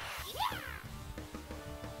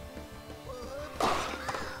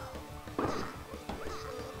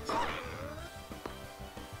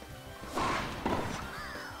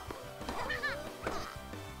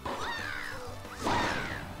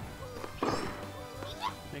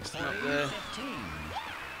 Mixed him up there.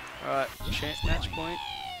 Alright, match point.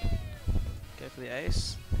 Go for the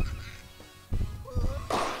ace.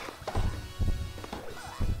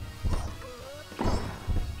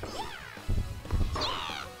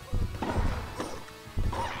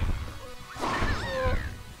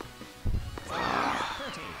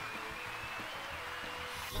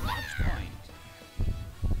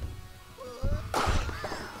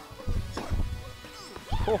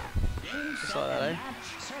 Looks like that, eh? Match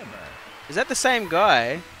server. Is that the same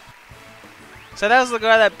guy? So that was the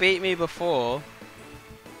guy that beat me before.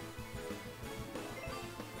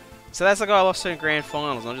 So that's the guy I lost to in grand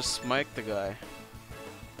finals, and I just smoked the guy.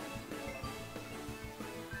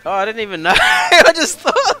 Oh, I didn't even know. I just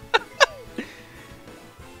thought.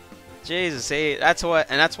 Jesus, see, that's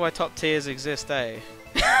why top tiers exist, eh?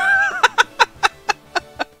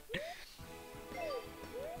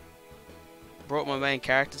 Brought my main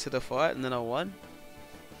character to the fight, and then I won.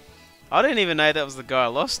 I didn't even know that was the guy I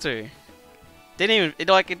lost to. It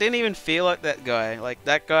didn't even feel like that guy. Like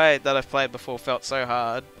that guy that I've played before felt so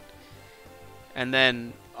hard. And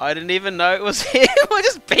then I didn't even know it was him. I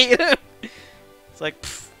just beat him. It's like,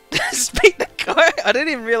 pfft, just beat the guy. I didn't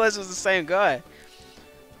even realize it was the same guy.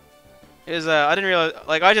 It was I didn't realize,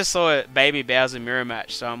 like I just saw it Baby Bowser mirror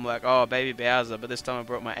match, so I'm like, oh, Baby Bowser. But this time I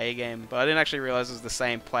brought my A game, but I didn't actually realize it was the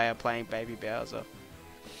same player playing Baby Bowser.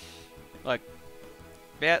 Like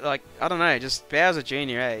I don't know, just Bowser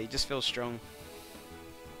Jr. He just feels strong.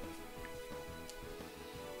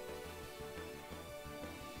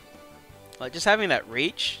 Like, just having that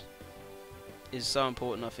reach is so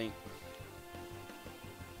important, I think.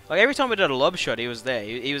 Like, every time we did a lob shot, he was there.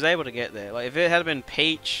 He was able to get there. Like, if it had been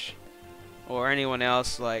Peach or anyone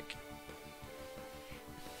else, like,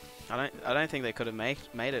 I don't think they could have made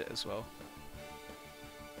it as well.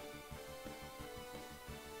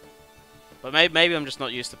 But maybe I'm just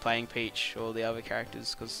not used to playing Peach or the other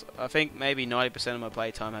characters, because I think maybe 90% of my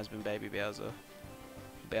playtime has been Baby Bowser.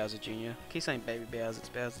 Bowser Jr. I keep saying Baby Bowser, it's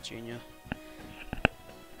Bowser Jr.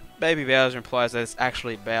 Baby Bowser implies that it's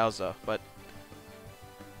actually Bowser, but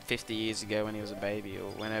 50 years ago when he was a baby,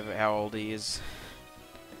 or whenever, how old he is.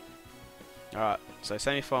 Alright, so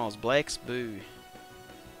semi-finals, Blake's Boo.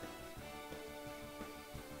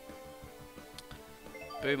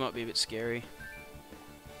 Boo might be a bit scary.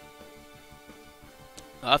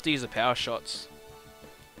 I have to use the power shots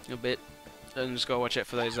a bit, and just gotta watch out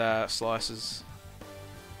for those slices.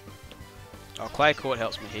 Oh, Clay Court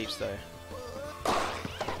helps me heaps though.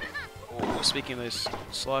 Oh, speaking of those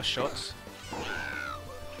slice shots.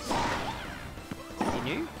 You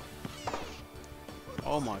knew?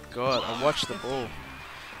 Oh my god, I watched the ball.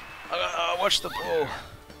 I watched the ball.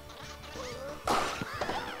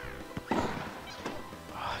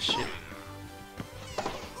 Oh shit.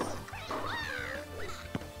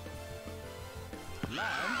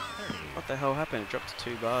 What the hell happened? It dropped to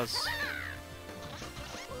 2 bars.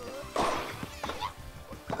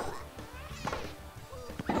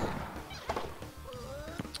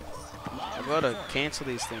 I've got to cancel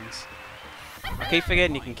these things. I keep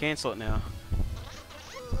forgetting you can cancel it now.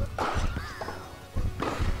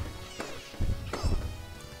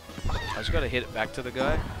 I just got to hit it back to the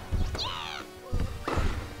guy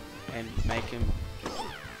and make him.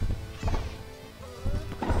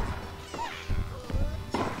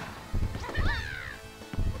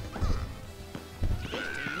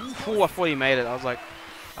 Oh, I thought he made it. I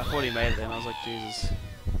thought he made it then. I was like, Jesus.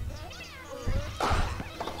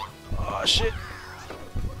 Oh, shit.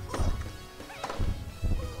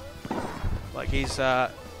 Like, he's,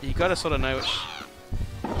 you gotta sort of know which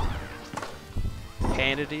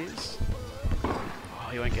hand it is. Oh,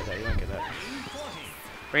 he won't get that, he won't get that.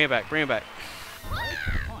 Bring it back, bring it back.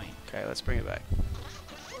 Okay, let's bring it back.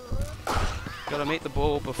 Gotta meet the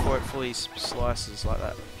ball before it fully slices like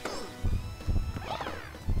that.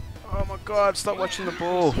 Oh my god, stop watching the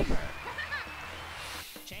ball.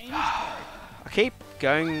 I keep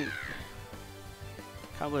going.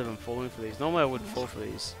 Can't believe I'm falling for these. Normally I wouldn't fall for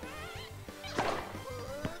these.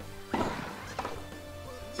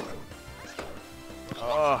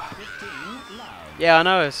 Oh. Yeah, I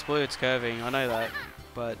know it's blue, it's curving. I know that.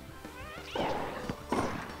 But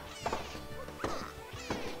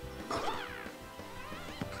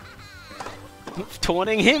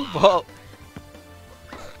taunting him? Well,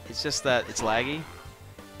 it's just that it's laggy.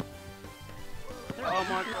 Oh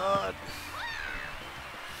my god.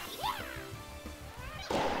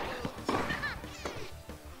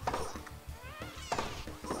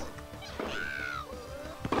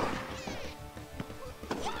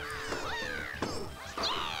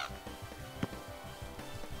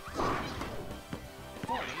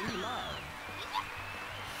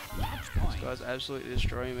 This guy's absolutely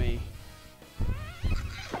destroying me.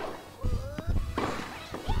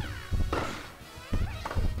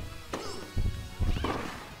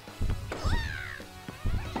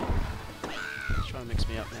 Mix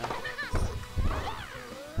me up now.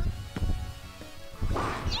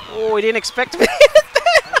 Oh, he didn't expect me.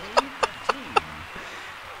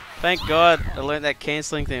 Thank God I learned that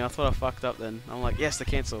cancelling thing. I thought I fucked up then. I'm like, yes, the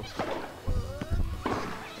cancel.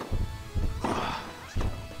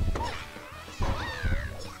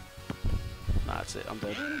 I'm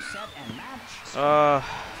dead. Game, set, and match.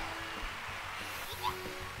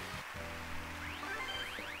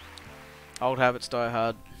 Old habits die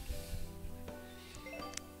hard.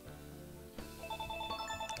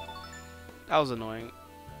 That was annoying.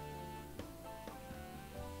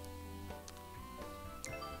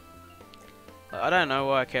 I don't know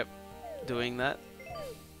why I kept doing that.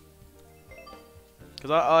 Cause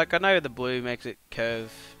I know the blue makes it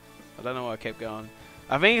curve. I don't know why I kept going.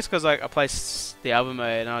 I think it's cause like I play the other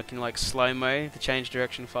mode and I can like slow mo to change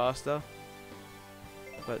direction faster.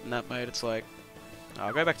 But in that mode it's like,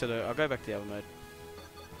 I'll go back to the other mode.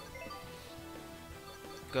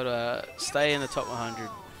 Gotta stay in the top 100.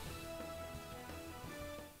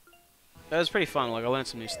 It was pretty fun. Like I learned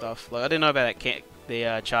some new stuff. Like I didn't know about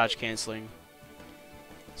the charge cancelling.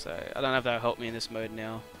 So I don't know if that'll help me in this mode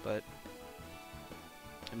now, but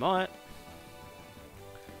it might.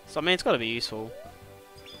 So I mean, it's got to be useful.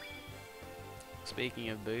 Speaking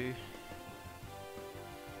of boo.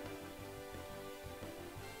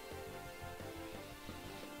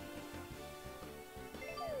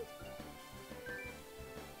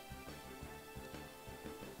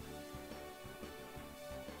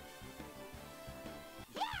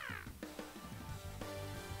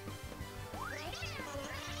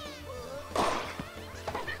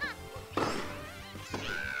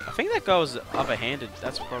 I think that guy was upper-handed.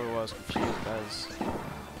 That's probably why I was confused as.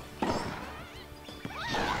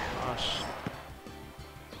 Gosh.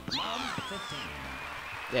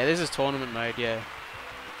 Yeah, this is tournament mode, yeah.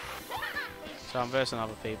 So I'm versing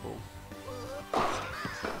other people.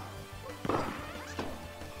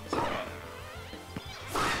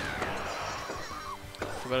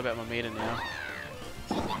 Forgot about my meter now.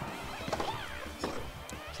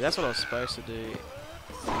 See, that's what I was supposed to do.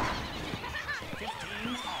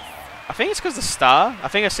 I think it's because the star. I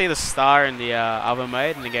think I see the star in the other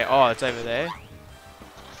mode and they go, oh, it's over there.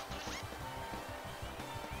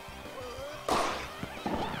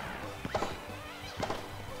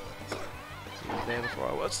 He was there before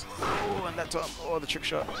I was. Oh, and that time, oh, the trick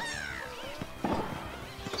shot.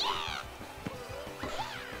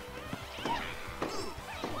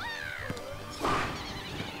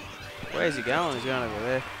 Where's he going? He's going over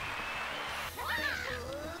there.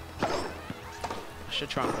 I should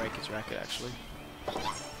try and break his racket actually.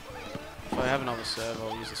 If I have another serve,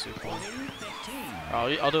 I'll use the super one.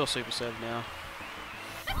 I'll do a super serve now.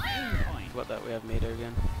 Forgot that we have meter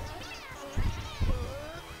again.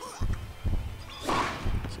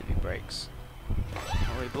 See if he breaks.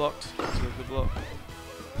 Oh, he blocked. That's a good block.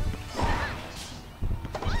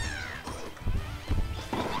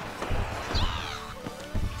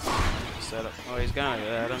 Set up. Oh, he's going over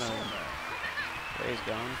there. I don't know where he's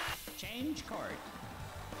going. Change court.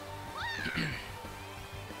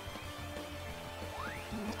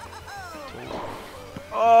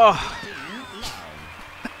 Oh!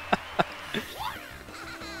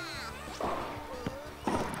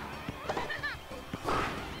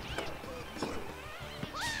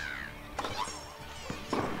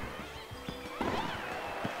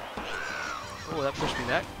 Oh, that pushed me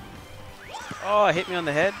back. Oh, it hit me on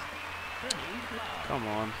the head. Come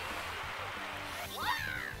on.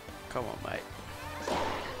 Come on, mate.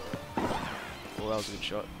 Oh, that was a good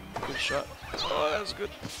shot. Good shot. Oh, that was good.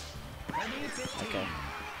 Okay.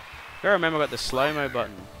 Gotta remember I got the slow-mo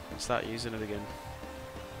button and start using it again.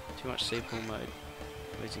 Too much C-pull mode.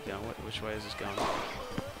 Where's he going? Which way is this going?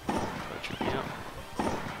 Gotta trip me out.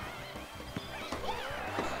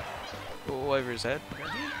 All over his head.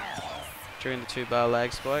 During the 2-bar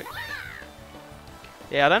lag spike.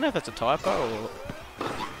 Yeah, I don't know if that's a typo or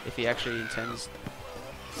if he actually intends.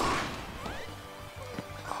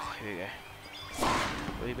 Oh, here we go.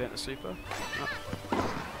 Will he burnt the super?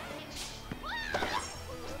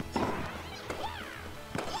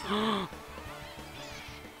 Oh.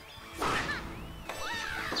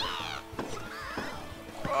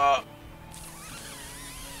 Oh.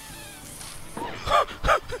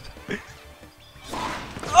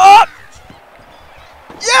 Oh!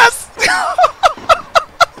 Yes!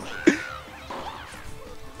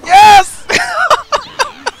 Yes!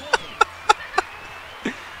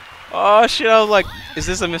 Oh shit, I was like, is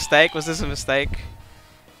this a mistake? Was this a mistake?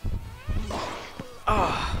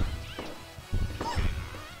 Oh.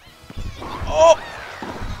 Oh!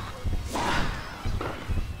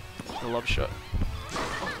 The lob shot.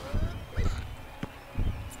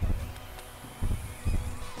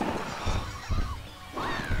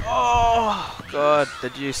 Oh god, the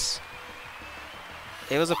juice.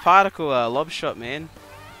 It was a particle lob shot, man.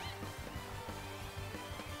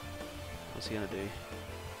 What's he gonna do?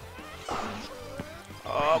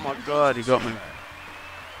 Oh my god, he got me.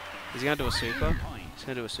 Is he gonna do a super? He's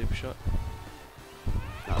gonna do a super shot.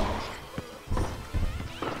 No.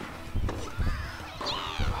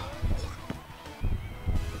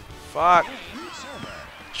 Fuck!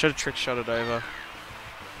 Should have trick shot it over.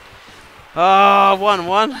 Oh,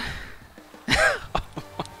 1-1. Oh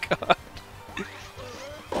my god.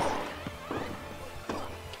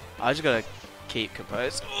 I just gotta keep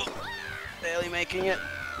composed. Barely making it.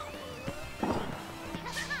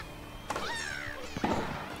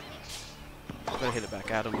 Gotta hit it back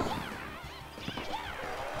at him.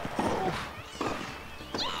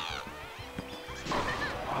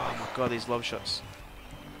 Oh my god, these lob shots.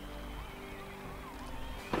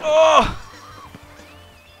 Oh!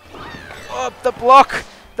 Oh, the block!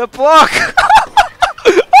 The block!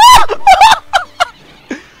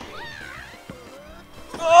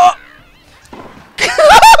 Oh!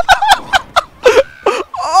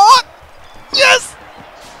 Oh! Yes!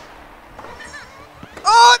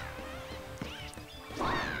 Oh!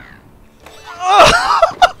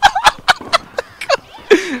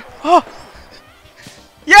 Oh!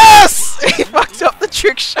 Yes! He fucked up the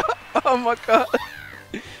trick shot! Oh my god!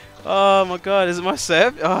 Oh my god, is it my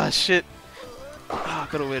serve? Oh shit. Oh, I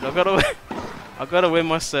gotta win, I gotta win. I gotta win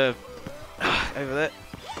my serve. Over there.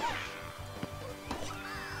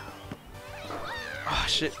 Oh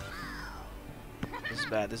shit. This is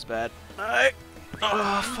bad, this is bad. No!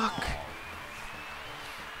 Oh fuck.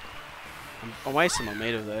 I'm wasting my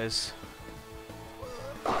meat of those.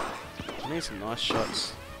 I need some nice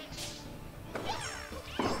shots.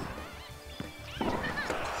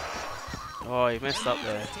 Oh, he messed up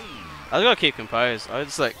there. I just gotta keep composed. I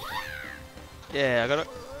just like, yeah,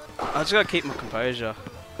 I just gotta keep my composure.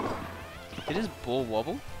 Did his ball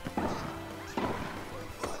wobble?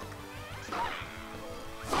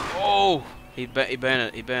 Oh, he burned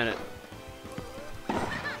it. He burned it.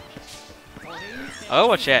 Oh,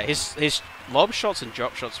 watch out. His lob shots and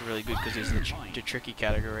drop shots are really good because he's the tricky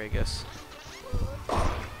category, I guess.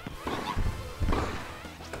 Oh,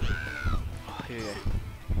 here we go.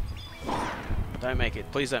 Don't make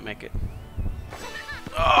it. Please don't make it.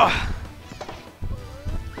 Oh!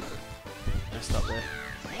 Messed up there.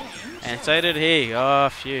 And so did he. Oh,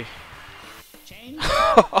 phew.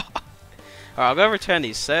 Alright, I'll go return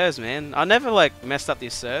these serves, man. I never, like, messed up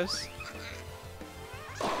these serves.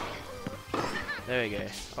 There we go.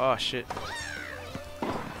 Oh, shit.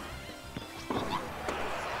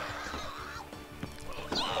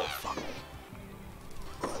 Oh, fuck.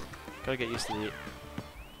 Gotta get used to it.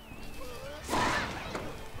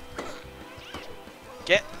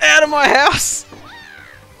 Get out of my house!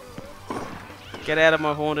 Get out of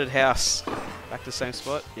my haunted house. Back to the same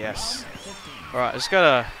spot? Yes. Alright, just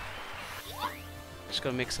gotta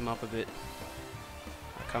mix them up a bit.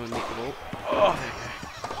 I come and meet the ball. Oh, there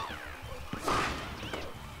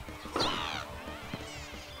we go.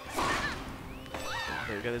 Oh,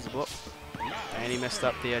 there we go, there's a block. And he messed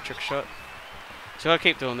up the trick shot. So I gotta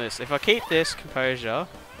keep doing this. If I keep this composure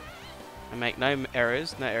and make no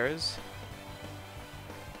errors.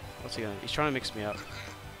 What's he going? He's trying to mix me up.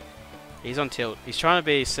 He's on tilt. He's trying to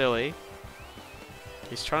be silly.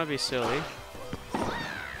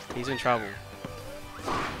 He's in trouble.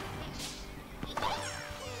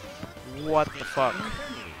 What the fuck?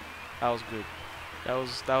 That was good. That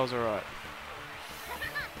was alright.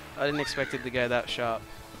 I didn't expect it to go that sharp.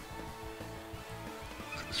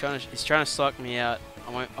 He's trying to psych me out.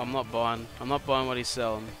 I'm not buying what he's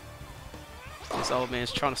selling. This old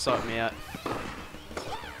man's trying to psych me out.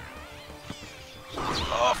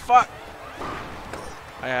 Oh fuck!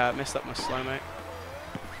 I messed up my slow mate.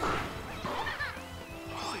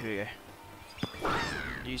 Oh, here we go.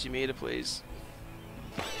 Use your meter, please.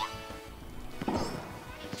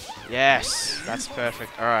 Yes, that's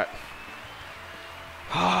perfect. All right.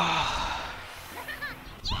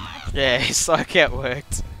 Yeah, his psych out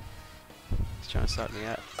worked. He's trying to psych me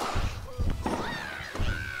out.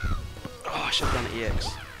 Oh, I should have done an EX.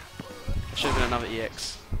 I should have been another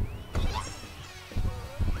EX.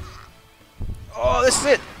 Oh, this is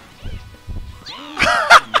it!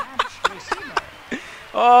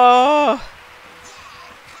 Oh!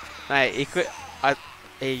 Mate, he could. I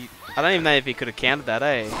don't even know if he could have countered that,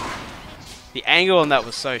 eh? The angle on that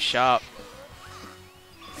was so sharp.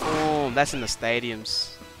 Oh, that's in the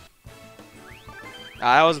stadiums.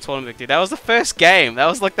 That wasn't tournament victory. That was the first game. That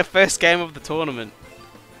was like the first game of the tournament.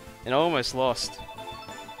 And I almost lost.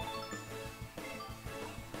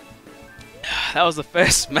 That was the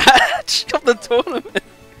first match of the tournament.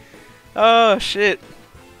 Oh shit.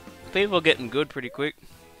 People are getting good pretty quick.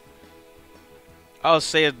 I was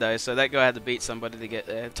seared though, so that guy had to beat somebody to get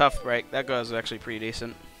there. Tough break. That guy was actually pretty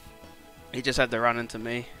decent. He just had to run into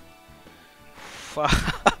me. fuck.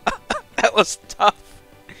 That was tough.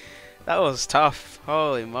 That was tough.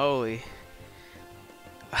 Holy moly.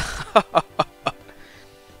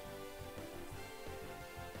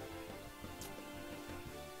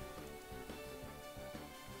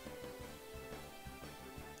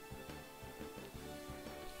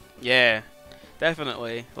 Yeah,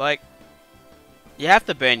 definitely. Like, you have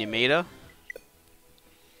to burn your meter.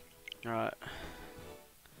 Alright.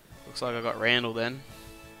 Looks like I got Randall then.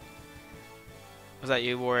 Was that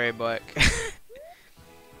you, Warrior Bike?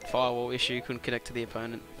 Firewall issue, couldn't connect to the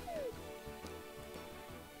opponent.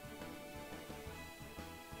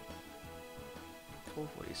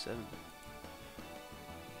 .447.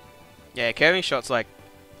 Yeah, curving shots like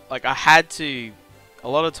I had to. A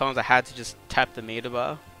lot of times I had to just tap the meter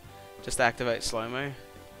bar just to activate slow-mo.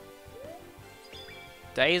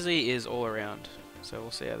 Daisy is all around, so we'll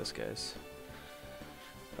see how this goes.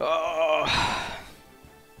 Oh,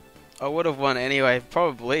 I would have won anyway,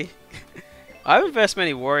 probably. I haven't versed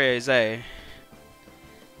many Warriors, eh?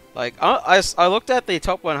 Like, I looked at the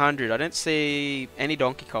top 100, I didn't see any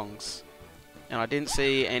Donkey Kongs. And I didn't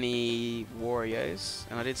see any Warriors,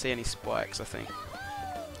 and I didn't see any Spikes, I think.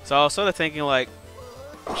 So I was sort of thinking, like,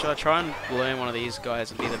 should I try and learn one of these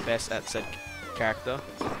guys and be the best at said character?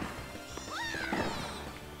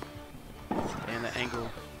 And the angle.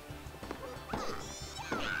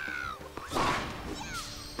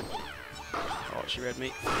 Oh, she read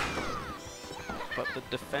me. But the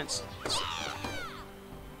defense.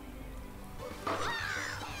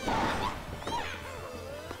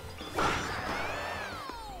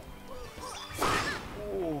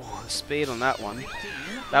 Ooh, the speed on that one.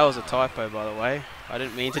 That was a typo, by the way. I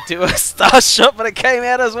didn't mean to do a star shot, but it came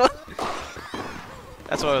out as one.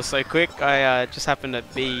 That's why it was so quick. I just happened to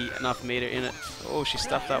be enough meter in it. Oh, she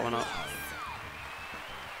stuffed that one up.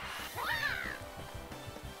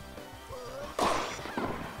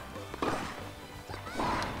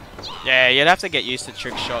 Yeah, you'd have to get used to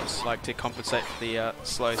trick shots, like to compensate for the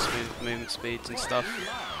slow, smooth movement speeds and stuff.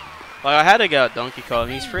 Like I had to go at Donkey Kong.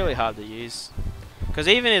 He's really hard to use, because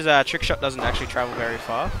even his trick shot doesn't actually travel very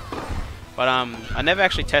far. But I never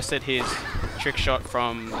actually tested his trick shot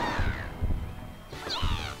from.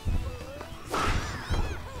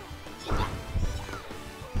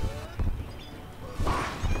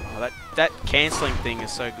 Oh, that cancelling thing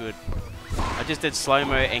is so good. I just did slow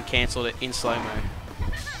mo and cancelled it in slow mo.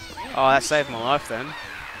 Oh, that saved my life then.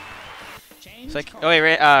 So, oh wait,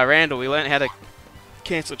 Randall, we learned how to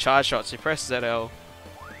cancel charge shots. You press ZL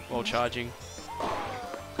while charging,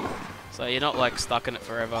 so you're not like stuck in it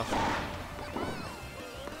forever.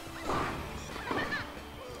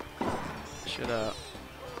 Should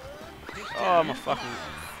oh my fucking.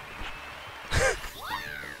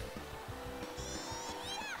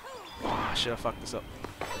 Oh, should have fucked this up.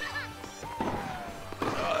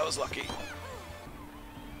 Oh, that was lucky.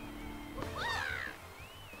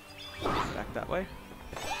 Back that way.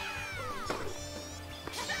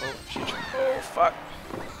 Oh, shit. Oh, fuck.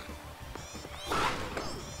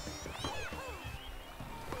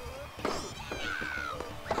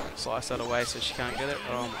 Slice that away so she can't get it.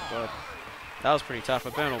 Oh my god. That was pretty tough. I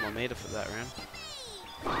burned all my meter for that round.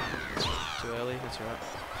 Too early, that's right.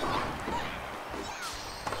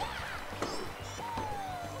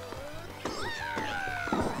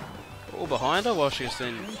 All behind her while she was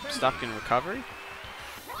then stuck in recovery.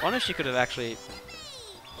 I wonder if she could have actually.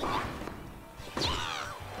 I'm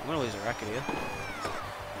gonna lose a racket here.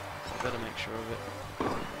 I better make sure of it.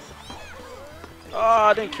 Oh,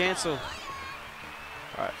 I didn't cancel.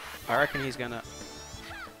 Alright, I reckon he's gonna.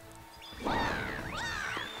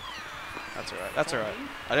 That's alright. That's alright.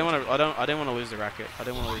 I didn't want to. I didn't want to lose the racket. I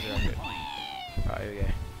didn't want to lose the racket. Alright, here we go.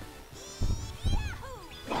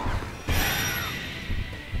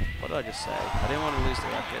 What did I just say? I didn't want to lose the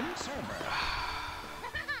racket.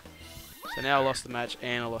 So now I lost the match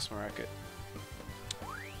and I lost my racket.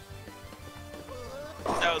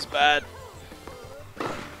 That was bad.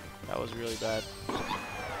 That was really bad.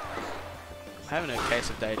 I'm having a case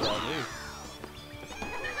of deja vu.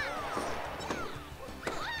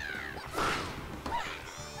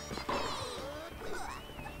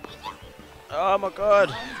 Oh my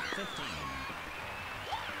god!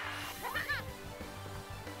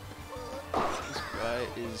 This guy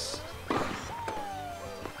is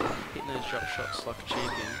hitting those drop shots like a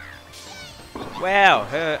champion. Wow!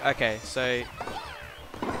 Her. Okay, so.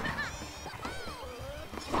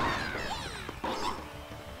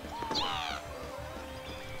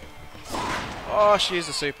 Oh, she used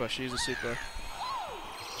a super. She used a super.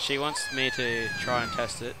 She wants me to try and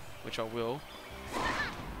test it, which I will.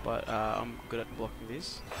 But I'm good at blocking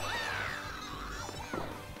this.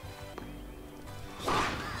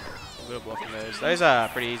 good at blocking those. Those are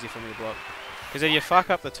pretty easy for me to block. Because if you fuck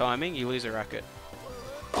up the timing, you lose a racket.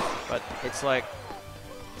 But it's like...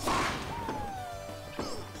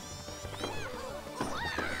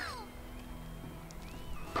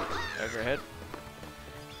 Overhead.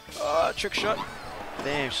 Oh, trick shot.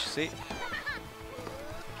 Damn, see?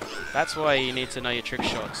 That's why you need to know your trick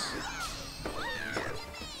shots.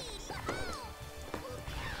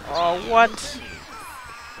 Oh, what?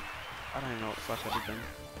 I don't know what the fuck I did then.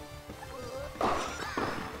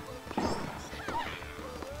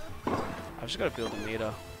 I've just got to build a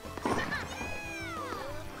meter.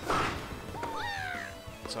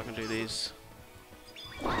 So I can do these.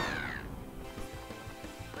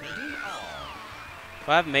 If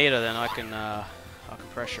I have meter, then I can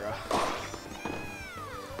pressure her.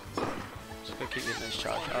 Just gotta keep getting this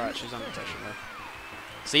charge. Alright, she's under pressure now.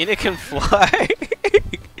 Xena can fly!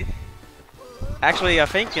 Actually, I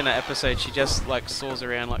think in an episode she just like soars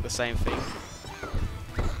around like the same thing.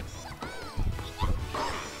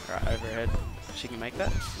 Alright, overhead. She can make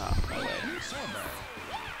that? No, no way.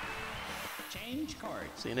 Change card.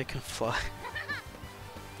 Xena can fly.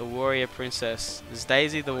 The warrior princess. Is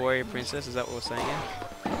Daisy the warrior princess? Is that what we're saying here?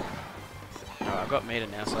 Alright, I've got meter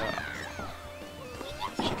now, so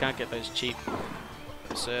she can't get those cheap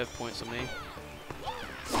serve points on me.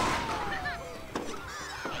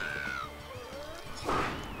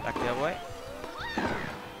 Back the other way.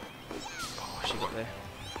 Oh, she got there.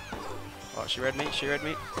 Oh, she read me. She read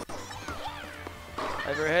me.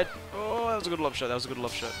 Over her head. Oh, that was a good lob shot. That was a good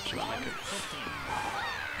lob shot. She might make it.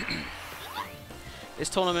 This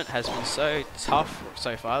tournament has been so tough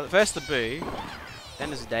so far. First the Boo, then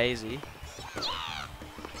there's Daisy.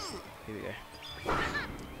 Here we go.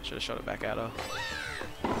 Should have shot it back at her.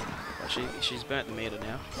 But she's burnt the meter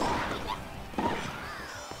now.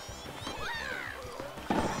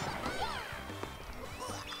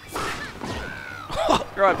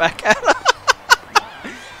 Right back at her.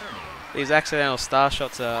 These accidental star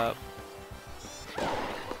shots are...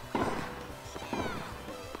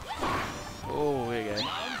 Oh, there you go.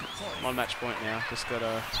 I'm on match point now. Just got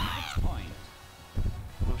a...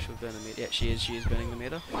 Oh, she'll burn the meter. Yeah, she is burning the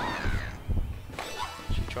meter.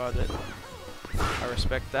 She tried it. I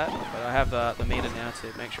respect that, but I have the meter now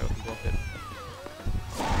to make sure I can block it.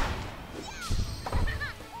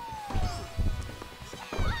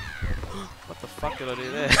 What the fuck did I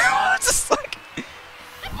do there? Just like...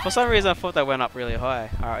 For some reason I thought that went up really high.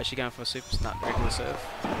 Alright, is she going for a super snap regular serve?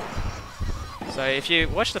 So if you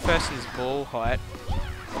watch the person's ball height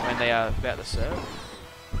when they are about to serve.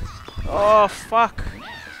 Oh fuck!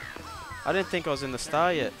 I didn't think I was in the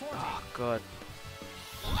star yet. Oh god.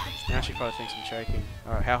 Now she probably thinks I'm choking.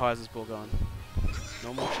 Alright, how high is this ball going?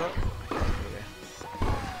 Normal shot? There we go.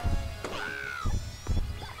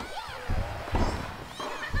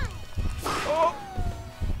 Oh!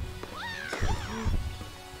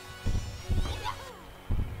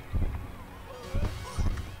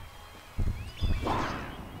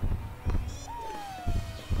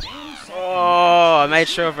 Oh, I made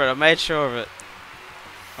sure of it. I made sure of it.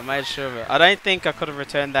 I made sure of it. I don't think I could have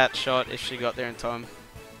returned that shot if she got there in time.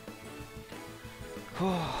 I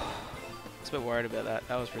was a bit worried about that.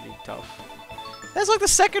 That was pretty tough. That's like the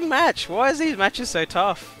second match. Why is these matches so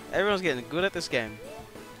tough? Everyone's getting good at this game.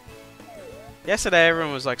 Yesterday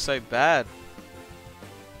everyone was like so bad.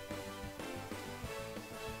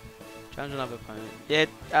 Challenge another opponent.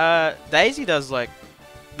 Yeah, Daisy does like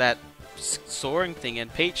that soaring thing,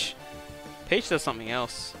 and Peach does something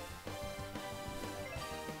else.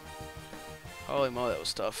 Holy moly, that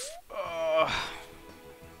was tough. Oh.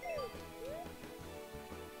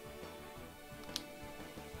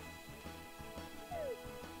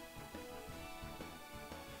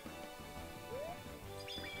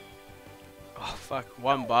 Oh fuck,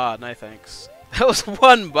 1 bar, no thanks. That was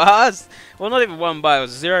 1 bar? Well, not even 1 bar, it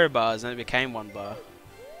was 0 bars and it became 1 bar.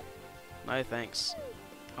 No thanks.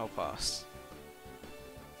 I'll pass.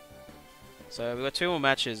 So we've got 2 more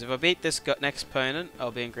matches. If I beat this next opponent,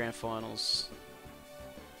 I'll be in grand finals.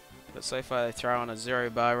 But so far they throw on a 0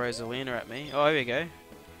 bar Rosalina at me. Oh, here we go.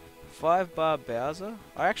 5 bar Bowser.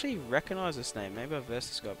 I actually recognise this name. Maybe I've versed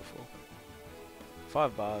this guy before.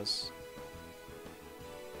 5 bars.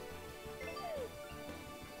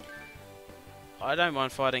 I don't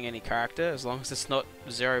mind fighting any character as long as it's not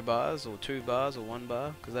 0 bars or 2 bars or 1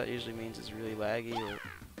 bar, because that usually means it's really laggy or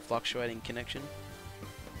fluctuating connection.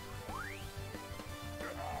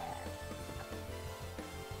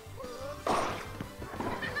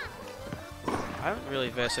 I haven't really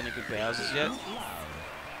versed any good Bowsers yet.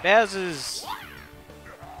 Bowser's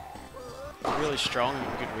really strong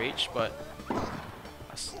and good reach, but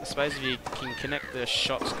I suppose if you can connect the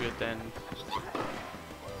shots good, then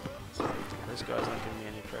those guys aren't giving me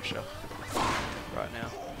any pressure right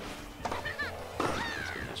now.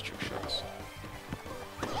 Let's get those trick shots.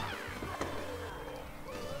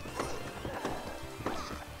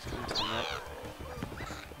 Let's go into the net.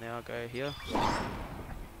 Now I'll go here.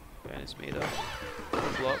 Burn his meter.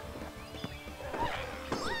 Block.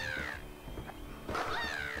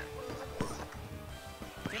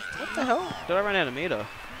 What the hell? Did I run out of meter?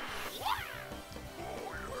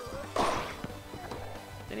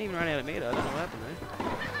 Didn't even run out of meter. I don't know what happened there.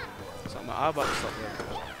 It's like my R button stopped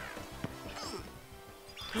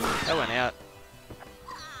working. That went out.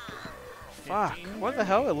 Fuck. What the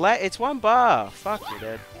hell? It's 1 bar. Fuck, you're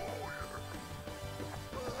dead.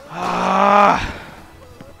 Ah.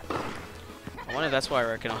 I wonder if that's why I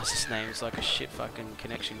recognise his name. It's like a shit fucking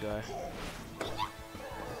connection guy.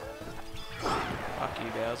 Fuck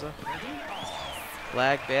you, Bowser.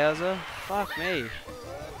 Lag Bowser. Fuck me.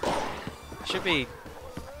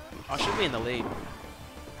 I should be in the lead.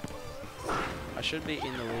 I should be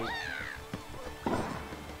in the lead.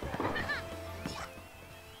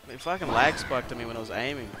 It fucking lag spiked at me when I was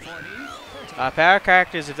aiming. Power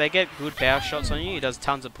characters, if they get good power shots on you, it does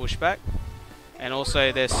tons of pushback. And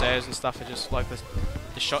also their serves and stuff are just like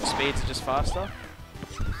the shot speeds are just faster.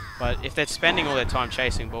 But if they're spending all their time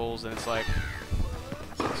chasing balls, then it's like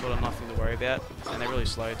sort of nothing to worry about. And they're really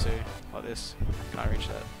slow too, like this. Can't reach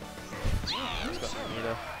that. It's got no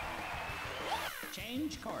meter.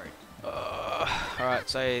 Change card. Alright,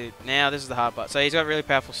 so now this is the hard part. So he's got really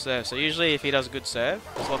powerful serve. So usually if he does a good serve,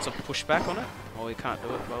 there's lots of pushback on it. Or he can't do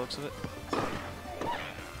it by the looks of it.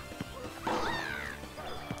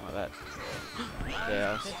 Like that.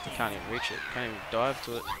 Yeah, he can't even reach it. Can't even dive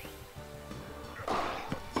to it.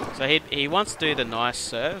 So he wants to do the nice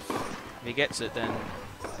serve. If he gets it, then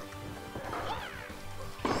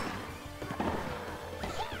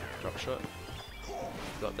drop shot.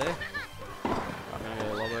 Got there. I'm gonna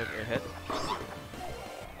go lob over your head.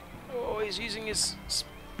 Oh, he's using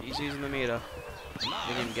the meter.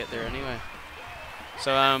 Didn't even get there anyway.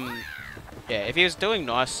 So yeah, if he was doing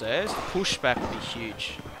nice serves, the pushback would be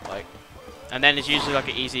huge. Like, and then it's usually like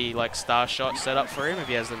an easy like star shot setup for him if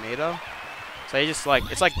he has the meter. So he just like,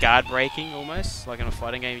 it's like guard breaking almost. Like in a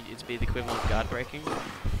fighting game, it'd be the equivalent of guard breaking to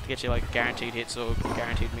get you like guaranteed hits or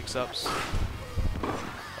guaranteed mix-ups.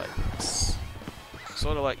 Like, it's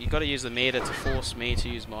sort of like you got to use the meter to force me to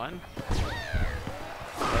use mine.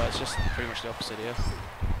 It's just pretty much the opposite here.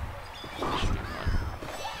 Should be mine.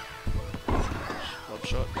 Lob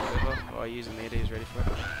shot, whatever. Oh, I use the meter. He's ready for it.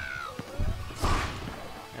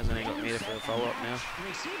 Hasn't even got meter for a follow-up now.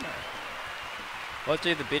 What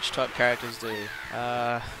do the bitch type characters do?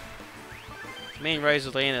 Me and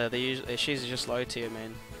Rosalina, she's just low tier,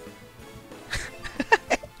 man.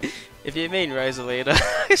 If you mean Rosalina,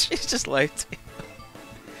 she's just low tier.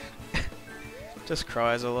 Just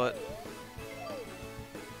cries a lot.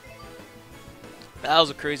 That was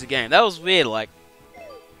a cruiser game. That was weird. Like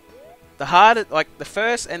the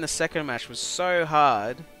first and the second match was so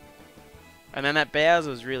hard, and then that Bowser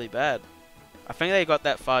was really bad. I think they got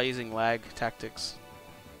that far using lag tactics.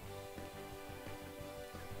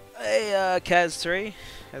 Hey, Kaz3,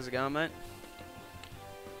 how's it going, mate?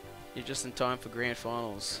 You're just in time for grand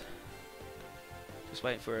finals. Just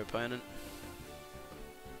waiting for an opponent.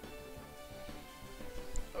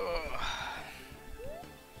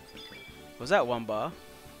 Was that 1 bar?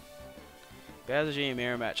 Bowser Jr.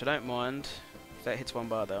 mirror match. I don't mind if that hits 1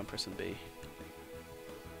 bar though. I'm pressing B.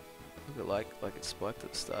 Look at like it's spiked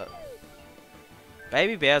at the start.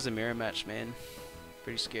 Baby Bowser mirror match, man.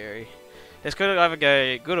 Pretty scary. This could either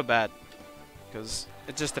go good or bad, because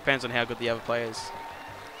it just depends on how good the other player is.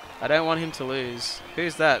 I don't want him to lose.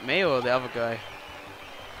 Who's that? Me or the other guy?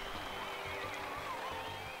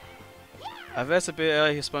 I versed a bit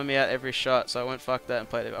early. He spun me out every shot, so I went fuck that and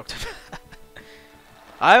played it Octo.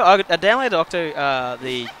 I downloaded Octo.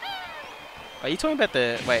 Are you talking about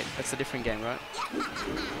the? Wait, that's a different game, right?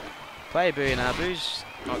 Play Boo. Nah, Boo's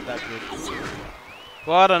not that good.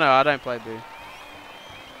 Well, I don't know. I don't play Boo.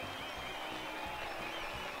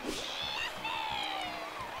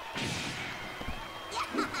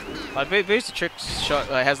 Like Boo's the trick shot.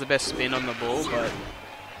 Has the best spin on the ball, but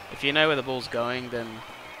if you know where the ball's going, then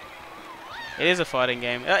it is a fighting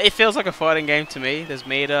game. It feels like a fighting game to me. There's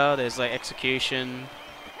meter. There's like execution.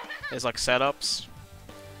 There's like setups.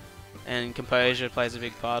 And composure plays a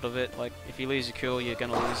big part of it. Like, if you lose your kill, you're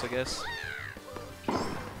gonna lose, I guess.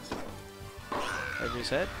 Over his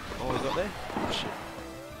head. Oh, he got there? Oh, shit.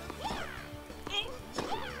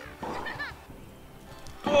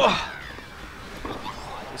 Oh!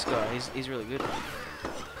 This guy, he's really good.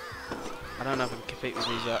 I don't know if I can compete with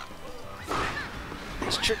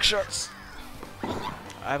these trick shots.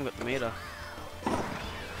 I haven't got the meter.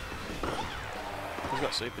 He's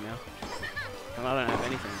got super now. And I don't have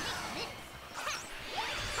anything.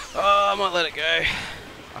 Oh, I might let it go.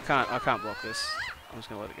 I can't block this. I'm just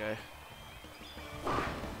gonna let it go.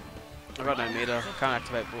 I've got no meter. I can't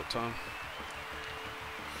activate bullet time.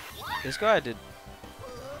 This guy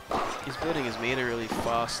he's building his meter really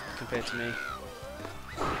fast compared to me.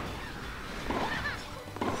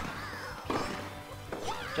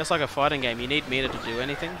 Just like a fighting game, you need meter to do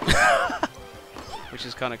anything. Which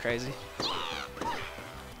is kind of crazy.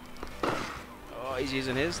 Oh, he's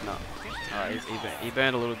using his? No. Alright, he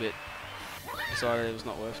burned a little bit. Decided it was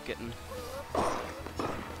not worth getting.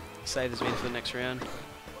 Save his meter for the next round.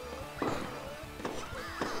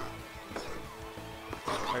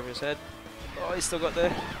 Over his head. Oh, he's still got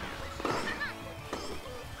there.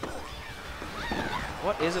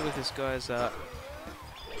 What is it with this guy's ah,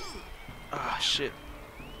 shit.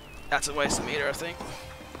 That's a waste of meter, I think.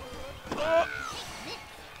 Oh.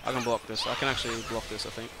 I can block this. I can actually block this, I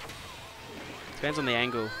think. Depends on the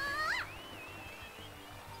angle.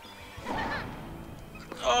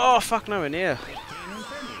 Oh, fuck, nowhere near.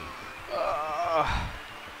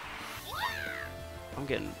 I'm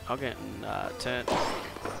getting turned.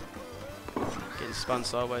 Getting spun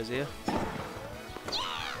sideways here.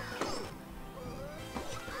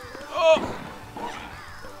 Oh!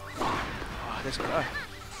 Oh, this guy.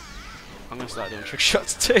 I'm gonna start doing trick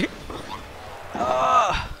shots too.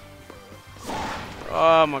 Oh,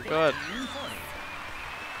 oh my god.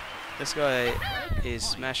 This guy is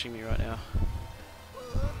smashing me right now.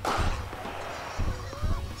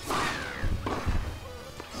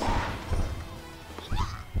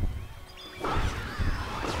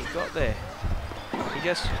 He got there. He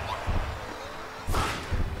just...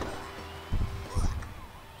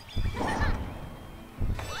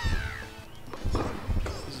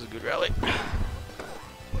 This is a good rally.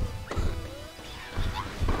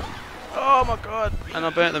 Oh my god. And I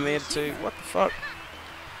burnt the meter too. What the fuck?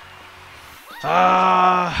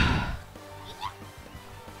 Ah.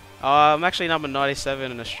 I'm actually number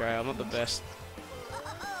 97 in Australia. I'm not the best.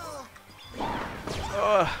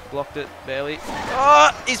 Oh, blocked it barely.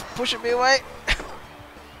 Oh, he's pushing me away.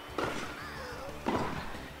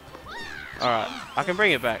 Alright, I can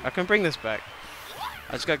bring it back. I can bring this back.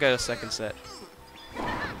 I just gotta go to the second set.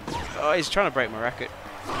 Oh, he's trying to break my racket.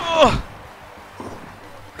 Oh,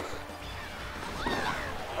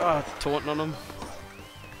 oh, taunting on him.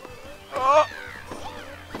 Oh.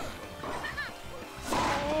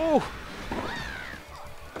 Oh.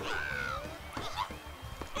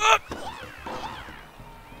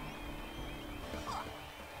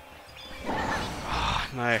 Oh,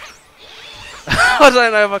 no. I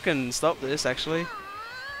don't know if I can stop this actually.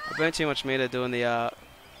 I burnt too much meter doing the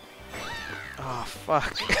oh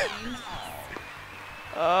fuck.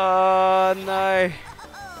 Oh no.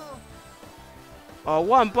 Oh,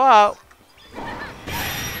 1 bar.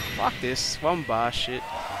 Fuck this. 1 bar shit.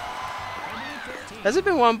 Has it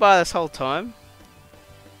been 1 bar this whole time?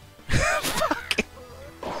 Fuck.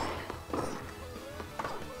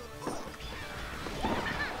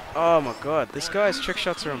 Oh my god, this guy's trick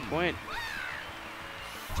shots are on point.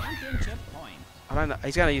 Championship point. I don't know.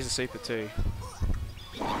 He's gonna use the super too.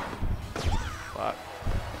 Fuck.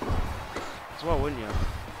 So why wouldn't you?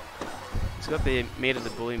 He's got the meter to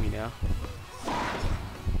bully me now.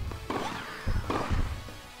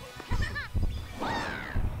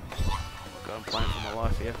 God, I'm playing for my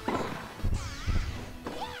life here.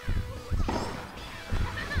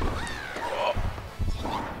 Oh.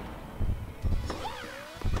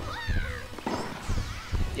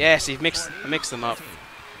 Yes, I mixed them up.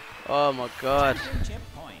 Oh my god.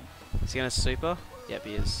 Is he gonna super? Yep,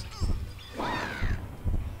 he is.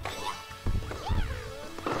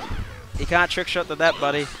 You can't trick shot to that,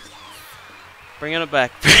 buddy. Bringing it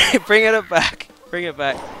back. Bringing it back. Bring it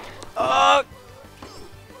back. Oh!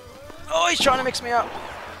 Oh, he's trying to mix me up.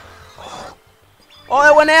 Oh,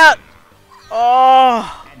 it went out!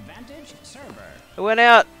 Oh! Advantage server. It went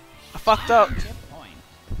out. I fucked up.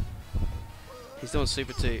 He's doing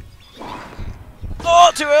super too.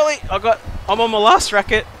 Oh, too early! I'm on my last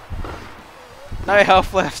racket. No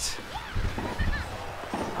health left.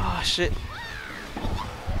 Oh shit.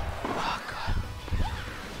 Oh god.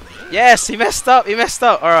 Yes, he messed up. He messed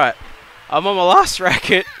up. All right. I'm on my last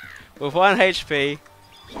racket with 1 HP.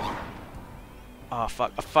 Oh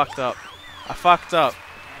fuck! I fucked up. I fucked up.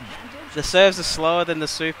 The serves are slower than the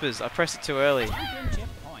supers. I pressed it too early.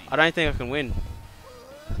 I don't think I can win.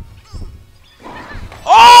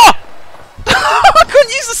 Oh! I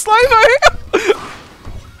couldn't use the slow-mo!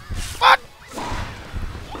 Fuck!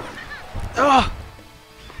 Oh!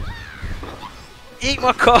 Eat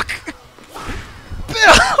my cock!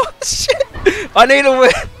 Shit! I need a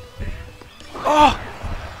win! Oh!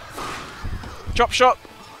 Drop shot!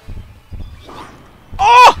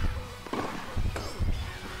 Oh!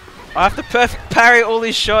 I have to perfect parry all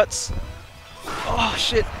these shots. Oh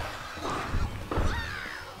shit!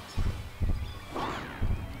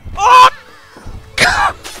 Oh!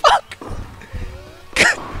 Fuck!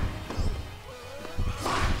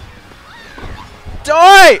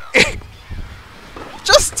 Die!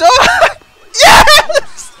 Just die!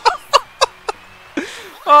 Yes!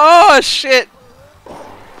 Oh shit!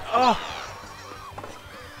 Oh!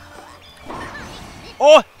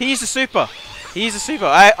 Oh! He used a super. He used a super.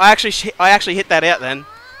 I actually hit that out then.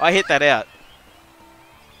 I hit that out.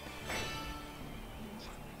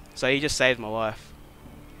 So he just saved my life.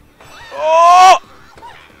 Oh!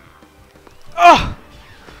 Oh!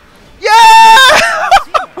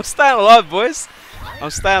 Yeah! I'm staying alive, boys. I'm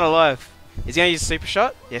staying alive. Is he gonna use a super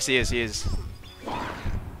shot? Yes, he is. He is.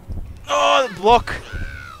 Oh, the block.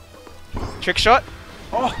 Trick shot.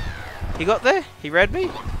 Oh, he got there. He read me.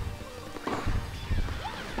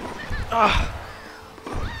 Oh.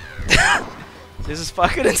 This is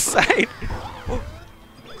fucking insane. Oh.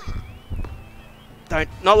 Don't.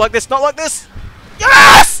 Not like this. Not like this.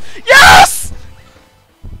 Yes! Yes!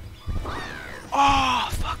 Oh,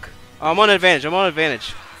 fuck. Oh, I'm on advantage. I'm on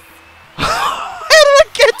advantage. How did I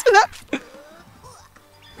get to that?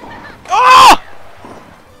 Oh!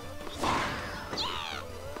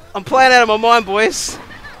 I'm playing out of my mind, boys.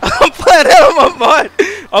 I'm playing out of my mind.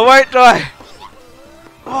 I won't die.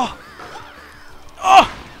 Oh.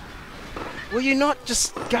 Oh. Will you not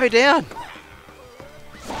just go down?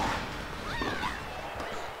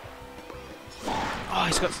 Oh,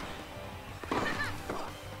 he's got...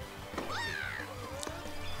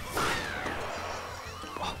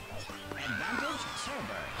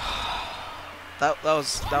 That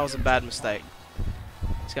was a bad mistake.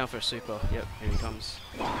 He's going for a super. Yep, here he comes.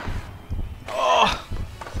 Oh!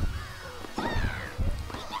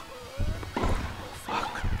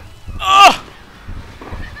 Fuck. Oh!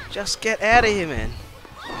 Just get out of here, man.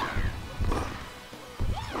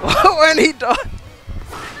 When he died.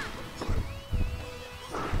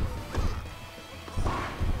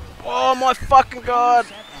 Oh my fucking god.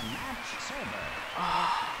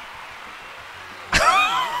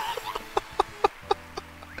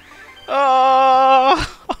 Oh,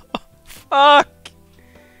 fuck.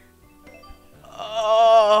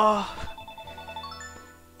 Oh.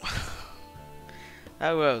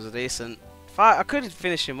 That was decent. Fuck, I couldn't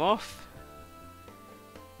finish him off.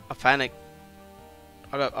 I panicked.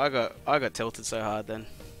 I got tilted so hard then.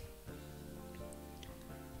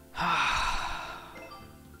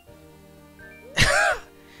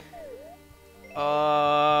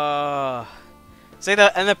 Oh. See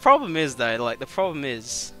that, and the problem is though, like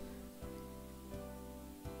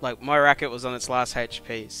like my racket was on its last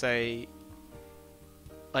HP, so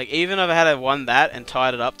like even if I had won that and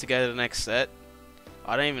tied it up to go to the next set,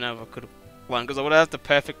 I don't even know if I could have won because I would have to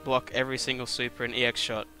perfect block every single super and EX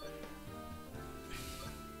shot.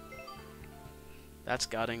 That's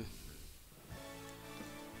gutting.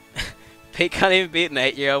 Pete can't even beat an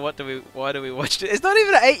 8-year-old. Why do we watch it? It's not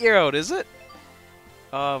even an 8-year-old, is it?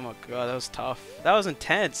 Oh my god, that was tough. That was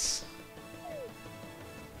intense.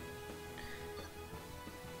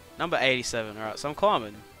 Number 87. Alright, so I'm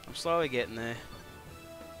climbing. I'm slowly getting there.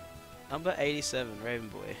 Number 87, Raven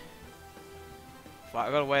Boy. Fuck,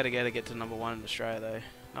 I got a way to get to number 1 in Australia though.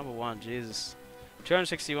 Number 1, Jesus.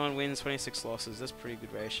 261 wins, 26 losses. That's a pretty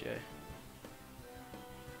good ratio.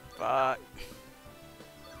 Fuck.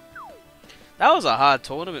 That was a hard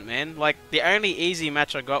tournament, man. Like, the only easy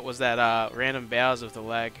match I got was that random Bowers with the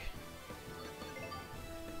lag.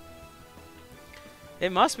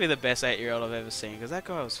 It must be the best 8-year-old I've ever seen, because that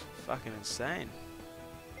guy was fucking insane.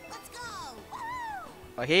 Let's go!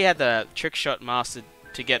 Like, he had the trick shot mastered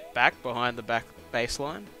to get back behind the back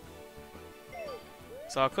baseline.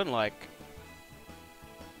 So I couldn't, like...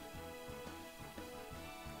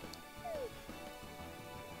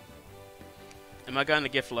 Am I going to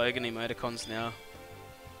gift Logan emoticons now?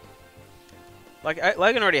 Like,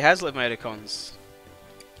 Logan already has emoticons.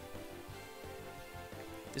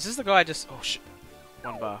 Is this the guy just... Oh, shit.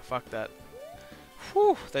 1 bar. Fuck that.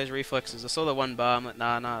 Whew, those reflexes. I saw the 1 bar. I'm like,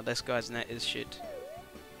 nah, this guy's net is shit.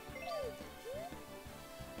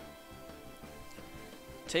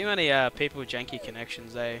 Too many people with janky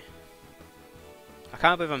connections, eh? I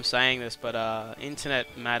can't believe I'm saying this, but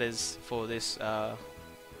internet matters for this...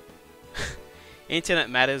 Internet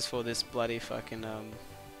matters for this bloody fucking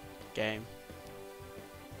game.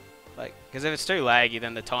 Like, because if it's too laggy,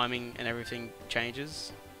 then the timing and everything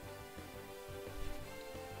changes.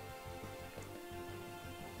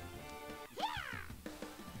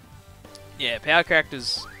 Yeah, power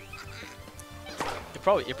characters.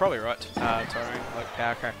 You're probably right, Tyrone. Like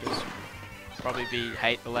power characters probably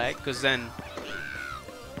hate the lag, because then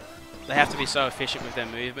they have to be so efficient with their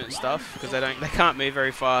movement and stuff, because they can't move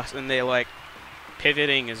very fast, and they're like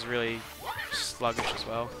pivoting is really sluggish as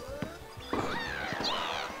well.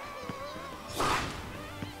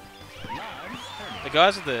 The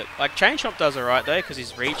guys with the Chain Chomp does alright though, because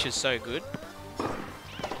his reach is so good.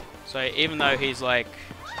 So even though he's like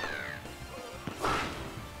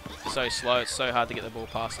so slow, it's so hard to get the ball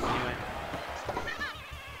past him anyway.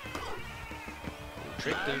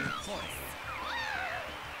 Tricked him.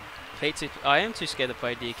 I am too scared to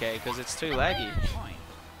play DK because it's too laggy.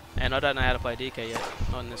 And I don't know how to play DK yet.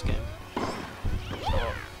 Not in this game.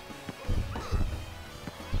 Oh.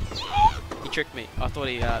 He tricked me. I thought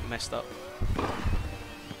he messed up.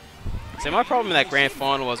 See, my problem in that grand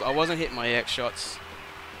final was I wasn't hitting my EX shots.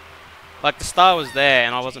 Like, the star was there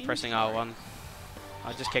and I wasn't pressing R1.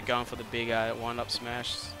 I just kept going for the big wind-up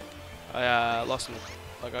smash. I lost him.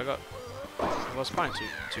 Like, I was playing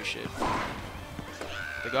too shit.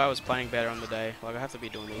 The guy was playing better on the day. Like, I have to be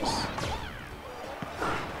doing these.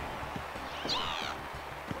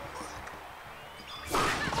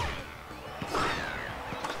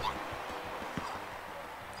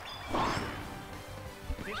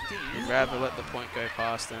 You'd rather let the point go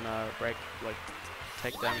past than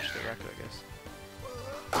take damage to the racket, I guess.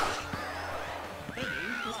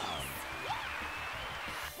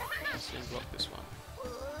 Let's see him block this one.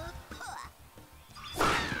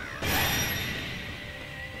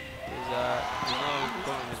 There's no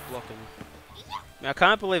point in his blocking. I mean, I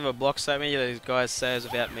can't believe I blocked so many of these guys' saves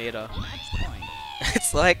without meter.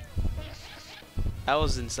 It's like, that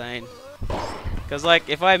was insane. Because like,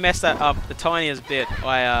 if I messed that up the tiniest bit,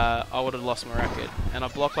 I would have lost my racket. And I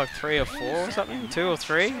blocked like 3 or 4 or something, 2 or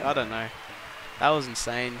 3, I don't know. That was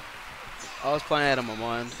insane. I was playing out of my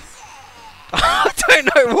mind. I don't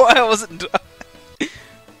know why I wasn't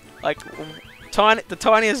like the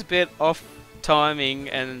tiniest bit off timing,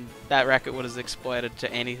 and that racket would have exploded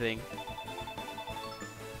to anything.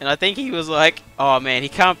 And I think he was like, "Oh man, he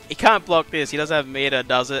can't block this. He doesn't have meter,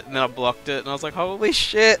 does it?" And then I blocked it, and I was like, "Holy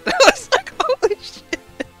shit!" I was like, "Holy shit!"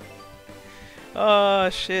 Oh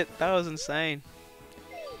shit, that was insane.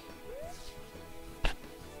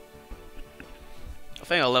 I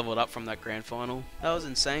think I leveled up from that grand final. That was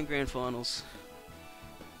insane grand finals.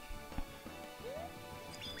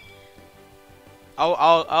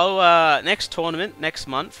 I'll next tournament next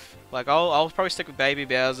month. Like I'll probably stick with Baby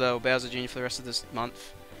Bowser or Bowser Jr. for the rest of this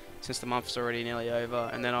month, since the month's already nearly over.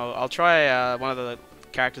 And then I'll try one of the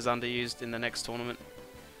characters underused in the next tournament.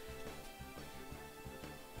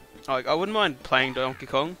 Like I wouldn't mind playing Donkey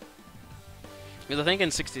Kong, because I think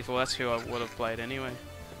in 64 that's who I would have played anyway.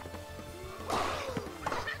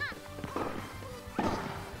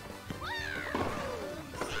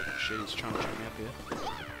 Shit, he's trying to trip me up here.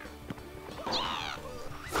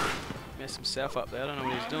 Messed himself up there, I don't know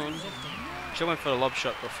what he's doing. Should've went for the lob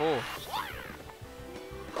shot before.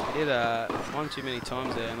 He did one too many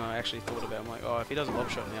times there, and I actually thought about it. I'm like, oh, if he does a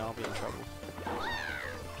lob shot now, I'll be in trouble.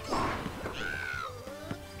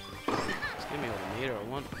 Just give me all the meter I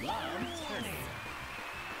want.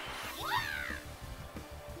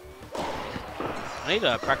 I need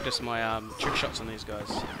to practice my trick shots on these guys.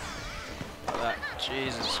 Like that.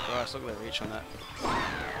 Jesus Christ, look at the reach on that.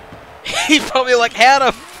 He's probably like, how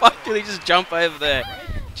the fuck did he just jump over there?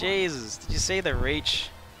 Jesus, did you see the reach?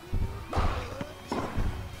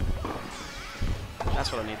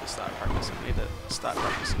 That's what I need to start practicing. I need to start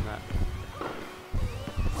practicing that.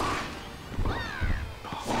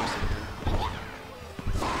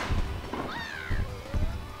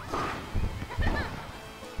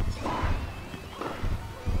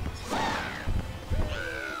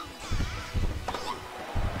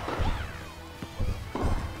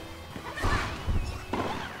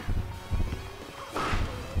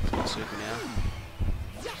 Super now.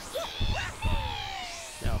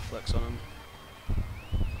 Now I'll flex on him.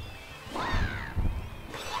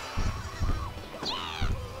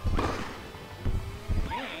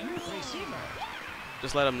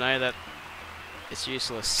 Just let him know that it's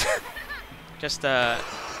useless. Just in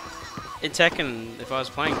Tekken, if I was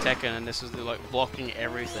playing Tekken and this was like blocking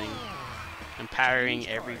everything and parrying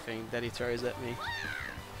everything that he throws at me.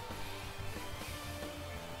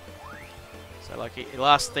 So like, the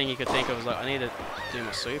last thing he could think of was like, I need to do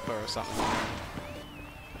my super or something.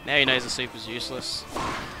 Now he knows the super's useless.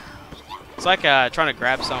 It's like trying to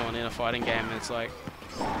grab someone in a fighting game, and it's like,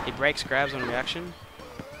 He breaks grabs on reaction.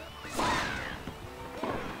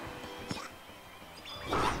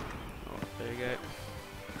 Oh, there you go.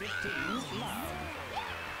 15 love.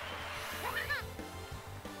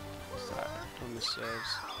 Start on the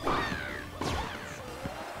serves.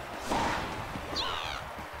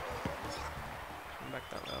 Come back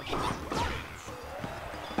that loud.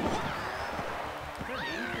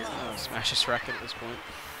 Oh, smash his racket at this point.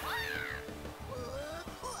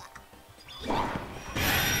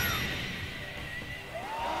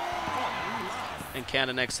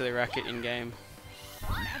 Encounter next to the racket in game.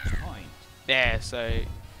 Match point. Yeah, so.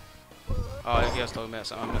 Oh, I was talking about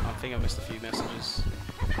something. I think I missed a few messages.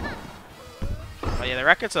 But yeah, the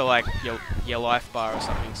rackets are like your life bar or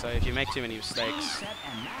something, so if you make too many mistakes. Set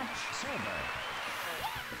and match server.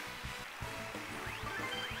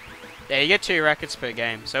 Yeah, you get 2 rackets per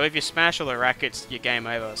game. So if you smash all the rackets, you're game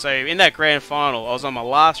over. So in that grand final, I was on my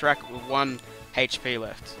last racket with 1 HP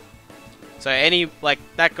left. So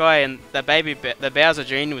that guy and the Bowser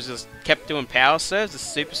Jr. was just kept doing power serves, the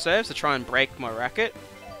super serves, to try and break my racket.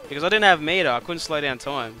 Because I didn't have meter, I couldn't slow down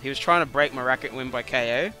time. He was trying to break my racket and win by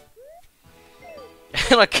KO.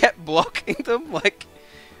 And I kept blocking them, like,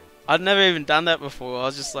 I'd never even done that before. I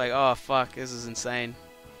was just like, oh fuck, this is insane.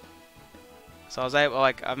 So I was able,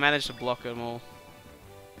 like, I managed to block them all.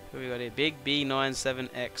 Who we got here? Big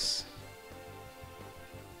B97X.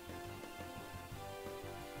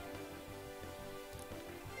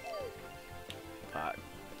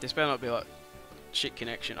 This better not be like shit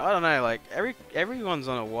connection. I don't know, like everyone's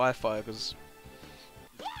on a Wi-Fi because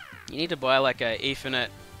you need to buy like a Ethernet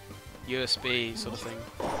USB sort of thing.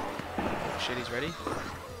 Oh shit, he's ready.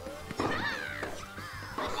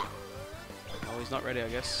 Oh, he's not ready, I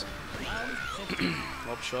guess.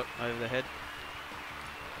 Lob shot over the head.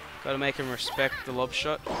 Gotta make him respect the lob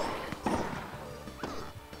shot.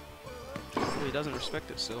 Oh, he doesn't respect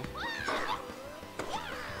it still.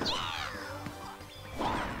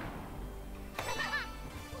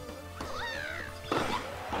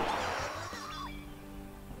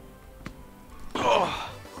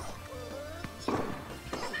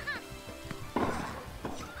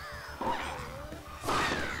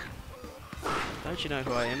 Don't you know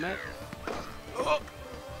who I am, mate? Oh.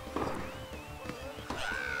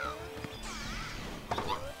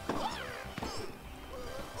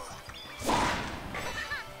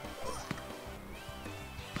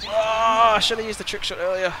 Oh, I should have used the trick shot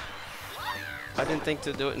earlier. I didn't think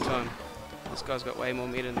to do it in time. This guy's got way more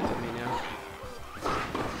meter than me now.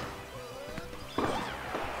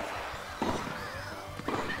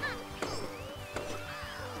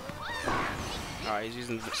 Alright, he's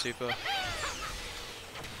using the super.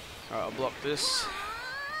 Alright, I'll block this.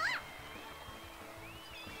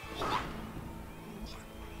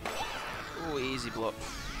 Ooh, easy block.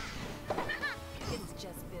 It's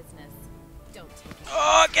just business. Don't take it.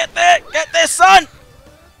 Oh, get there! Get there, son!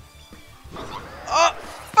 Oh,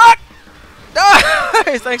 fuck!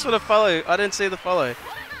 No! Thanks for the follow. I didn't see the follow.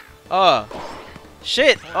 Oh.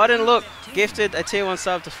 Shit! I didn't look. Gifted a tier 1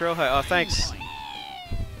 sub to Thrillho. Oh, thanks.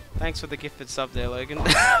 Thanks for the gifted sub there, Logan.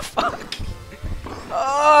 Fuck!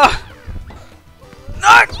 Oh!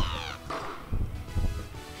 No!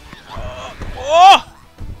 Oh! Oh!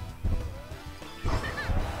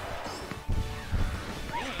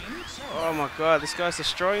 Oh my god, this guy's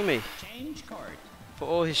destroying me. Change card. For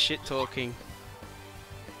all his shit talking.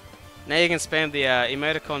 Now you can spam the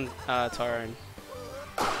emoticon Tyrone.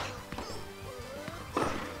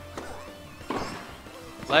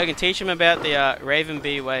 Logan, teach him about the Raven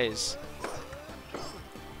Bee ways.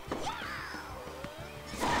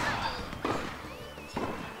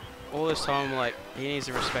 All this time, like, he needs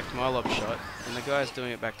to respect my lob shot, and the guy's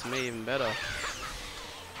doing it back to me even better.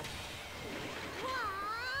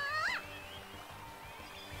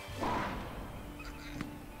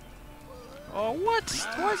 Oh, what?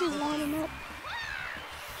 Why is he lining up?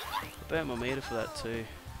 I burnt my meter for that too.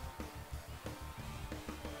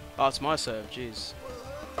 Oh, it's my serve, jeez.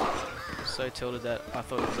 I'm so tilted that I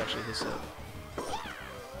thought it was actually his serve.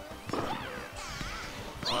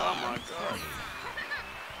 Oh my god.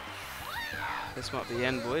 This might be the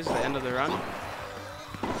end, boys, the end of the run.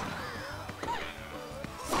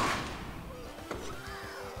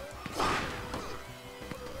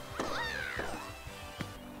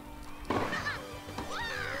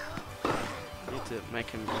 Need to make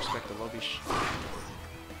him respect the lobby.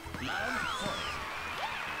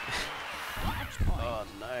 Oh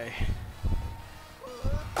no.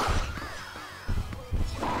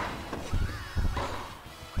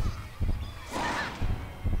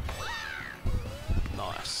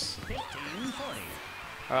 Nice. 15-40.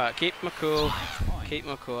 Alright, keep my cool. Keep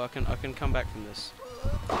my cool. I can come back from this.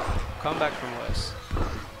 Come back from worse.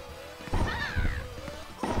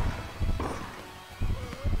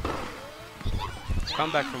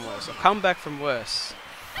 Come back from worse. I've come back from worse.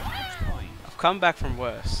 Match point. I've come back from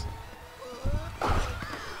worse.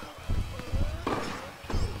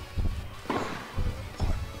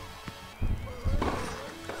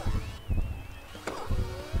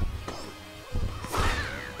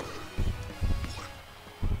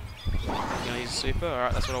 Gonna use the super?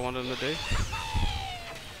 Alright, that's what I wanted him to do.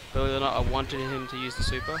 Believe it or not, I wanted him to use the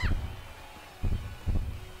super.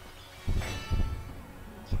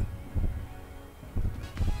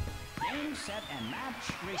 Game, set, and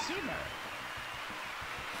match. Receiver.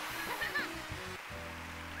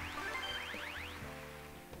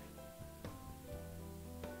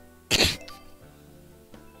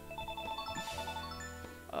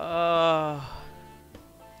 Uh,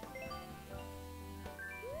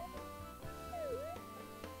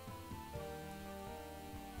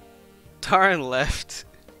 Darren left.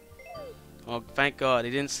 Oh, thank God,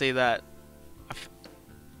 he didn't see that.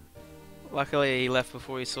 Luckily, he left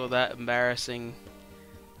before he saw that embarrassing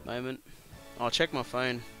moment. I'll check my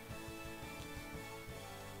phone.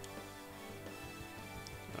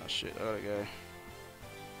 Oh shit, I gotta go.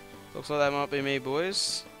 Looks like that might be me,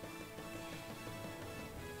 boys.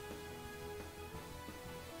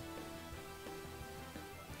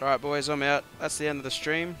 Alright, boys, I'm out. That's the end of the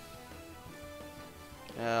stream.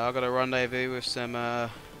 I got a rendezvous with some.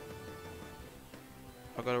 Of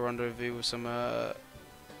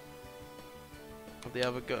the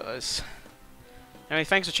other guys. Anyway,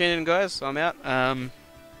 thanks for tuning in, guys. I'm out.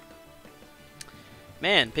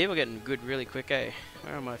 Man, people are getting good really quick, eh?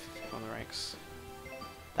 Where am I on the ranks?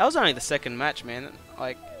 That was only the second match, man.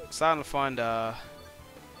 Like, starting to find the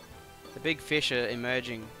big fish are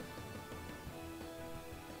emerging.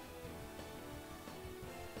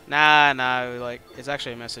 Nah, no, like, it's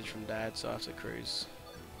actually a message from Dad, so I have to cruise.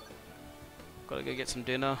 Gotta go get some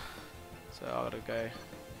dinner, so I gotta go.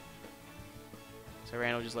 So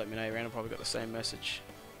Randall just let me know. Randall probably got the same message.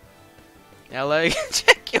 Now, Logan,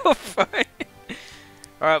 check your phone.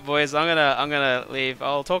 All right, boys. I'm gonna leave.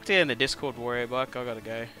 I'll talk to you in the Discord, Warrior Buck. I gotta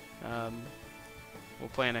go. We'll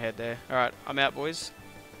plan ahead there. All right, I'm out, boys.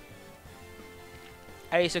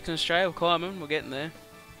 86 in Australia. We're climbing. We're getting there.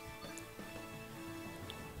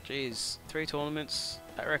 Jeez, 3 tournaments.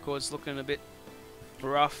 That record's looking a bit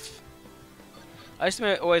rough. I used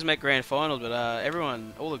to always make grand finals, but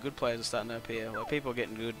all the good players are starting to appear. Like, people are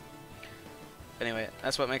getting good. Anyway,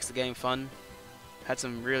 that's what makes the game fun. Had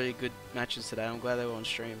some really good matches today. I'm glad they were on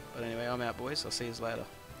stream. But anyway, I'm out, boys. I'll see you later.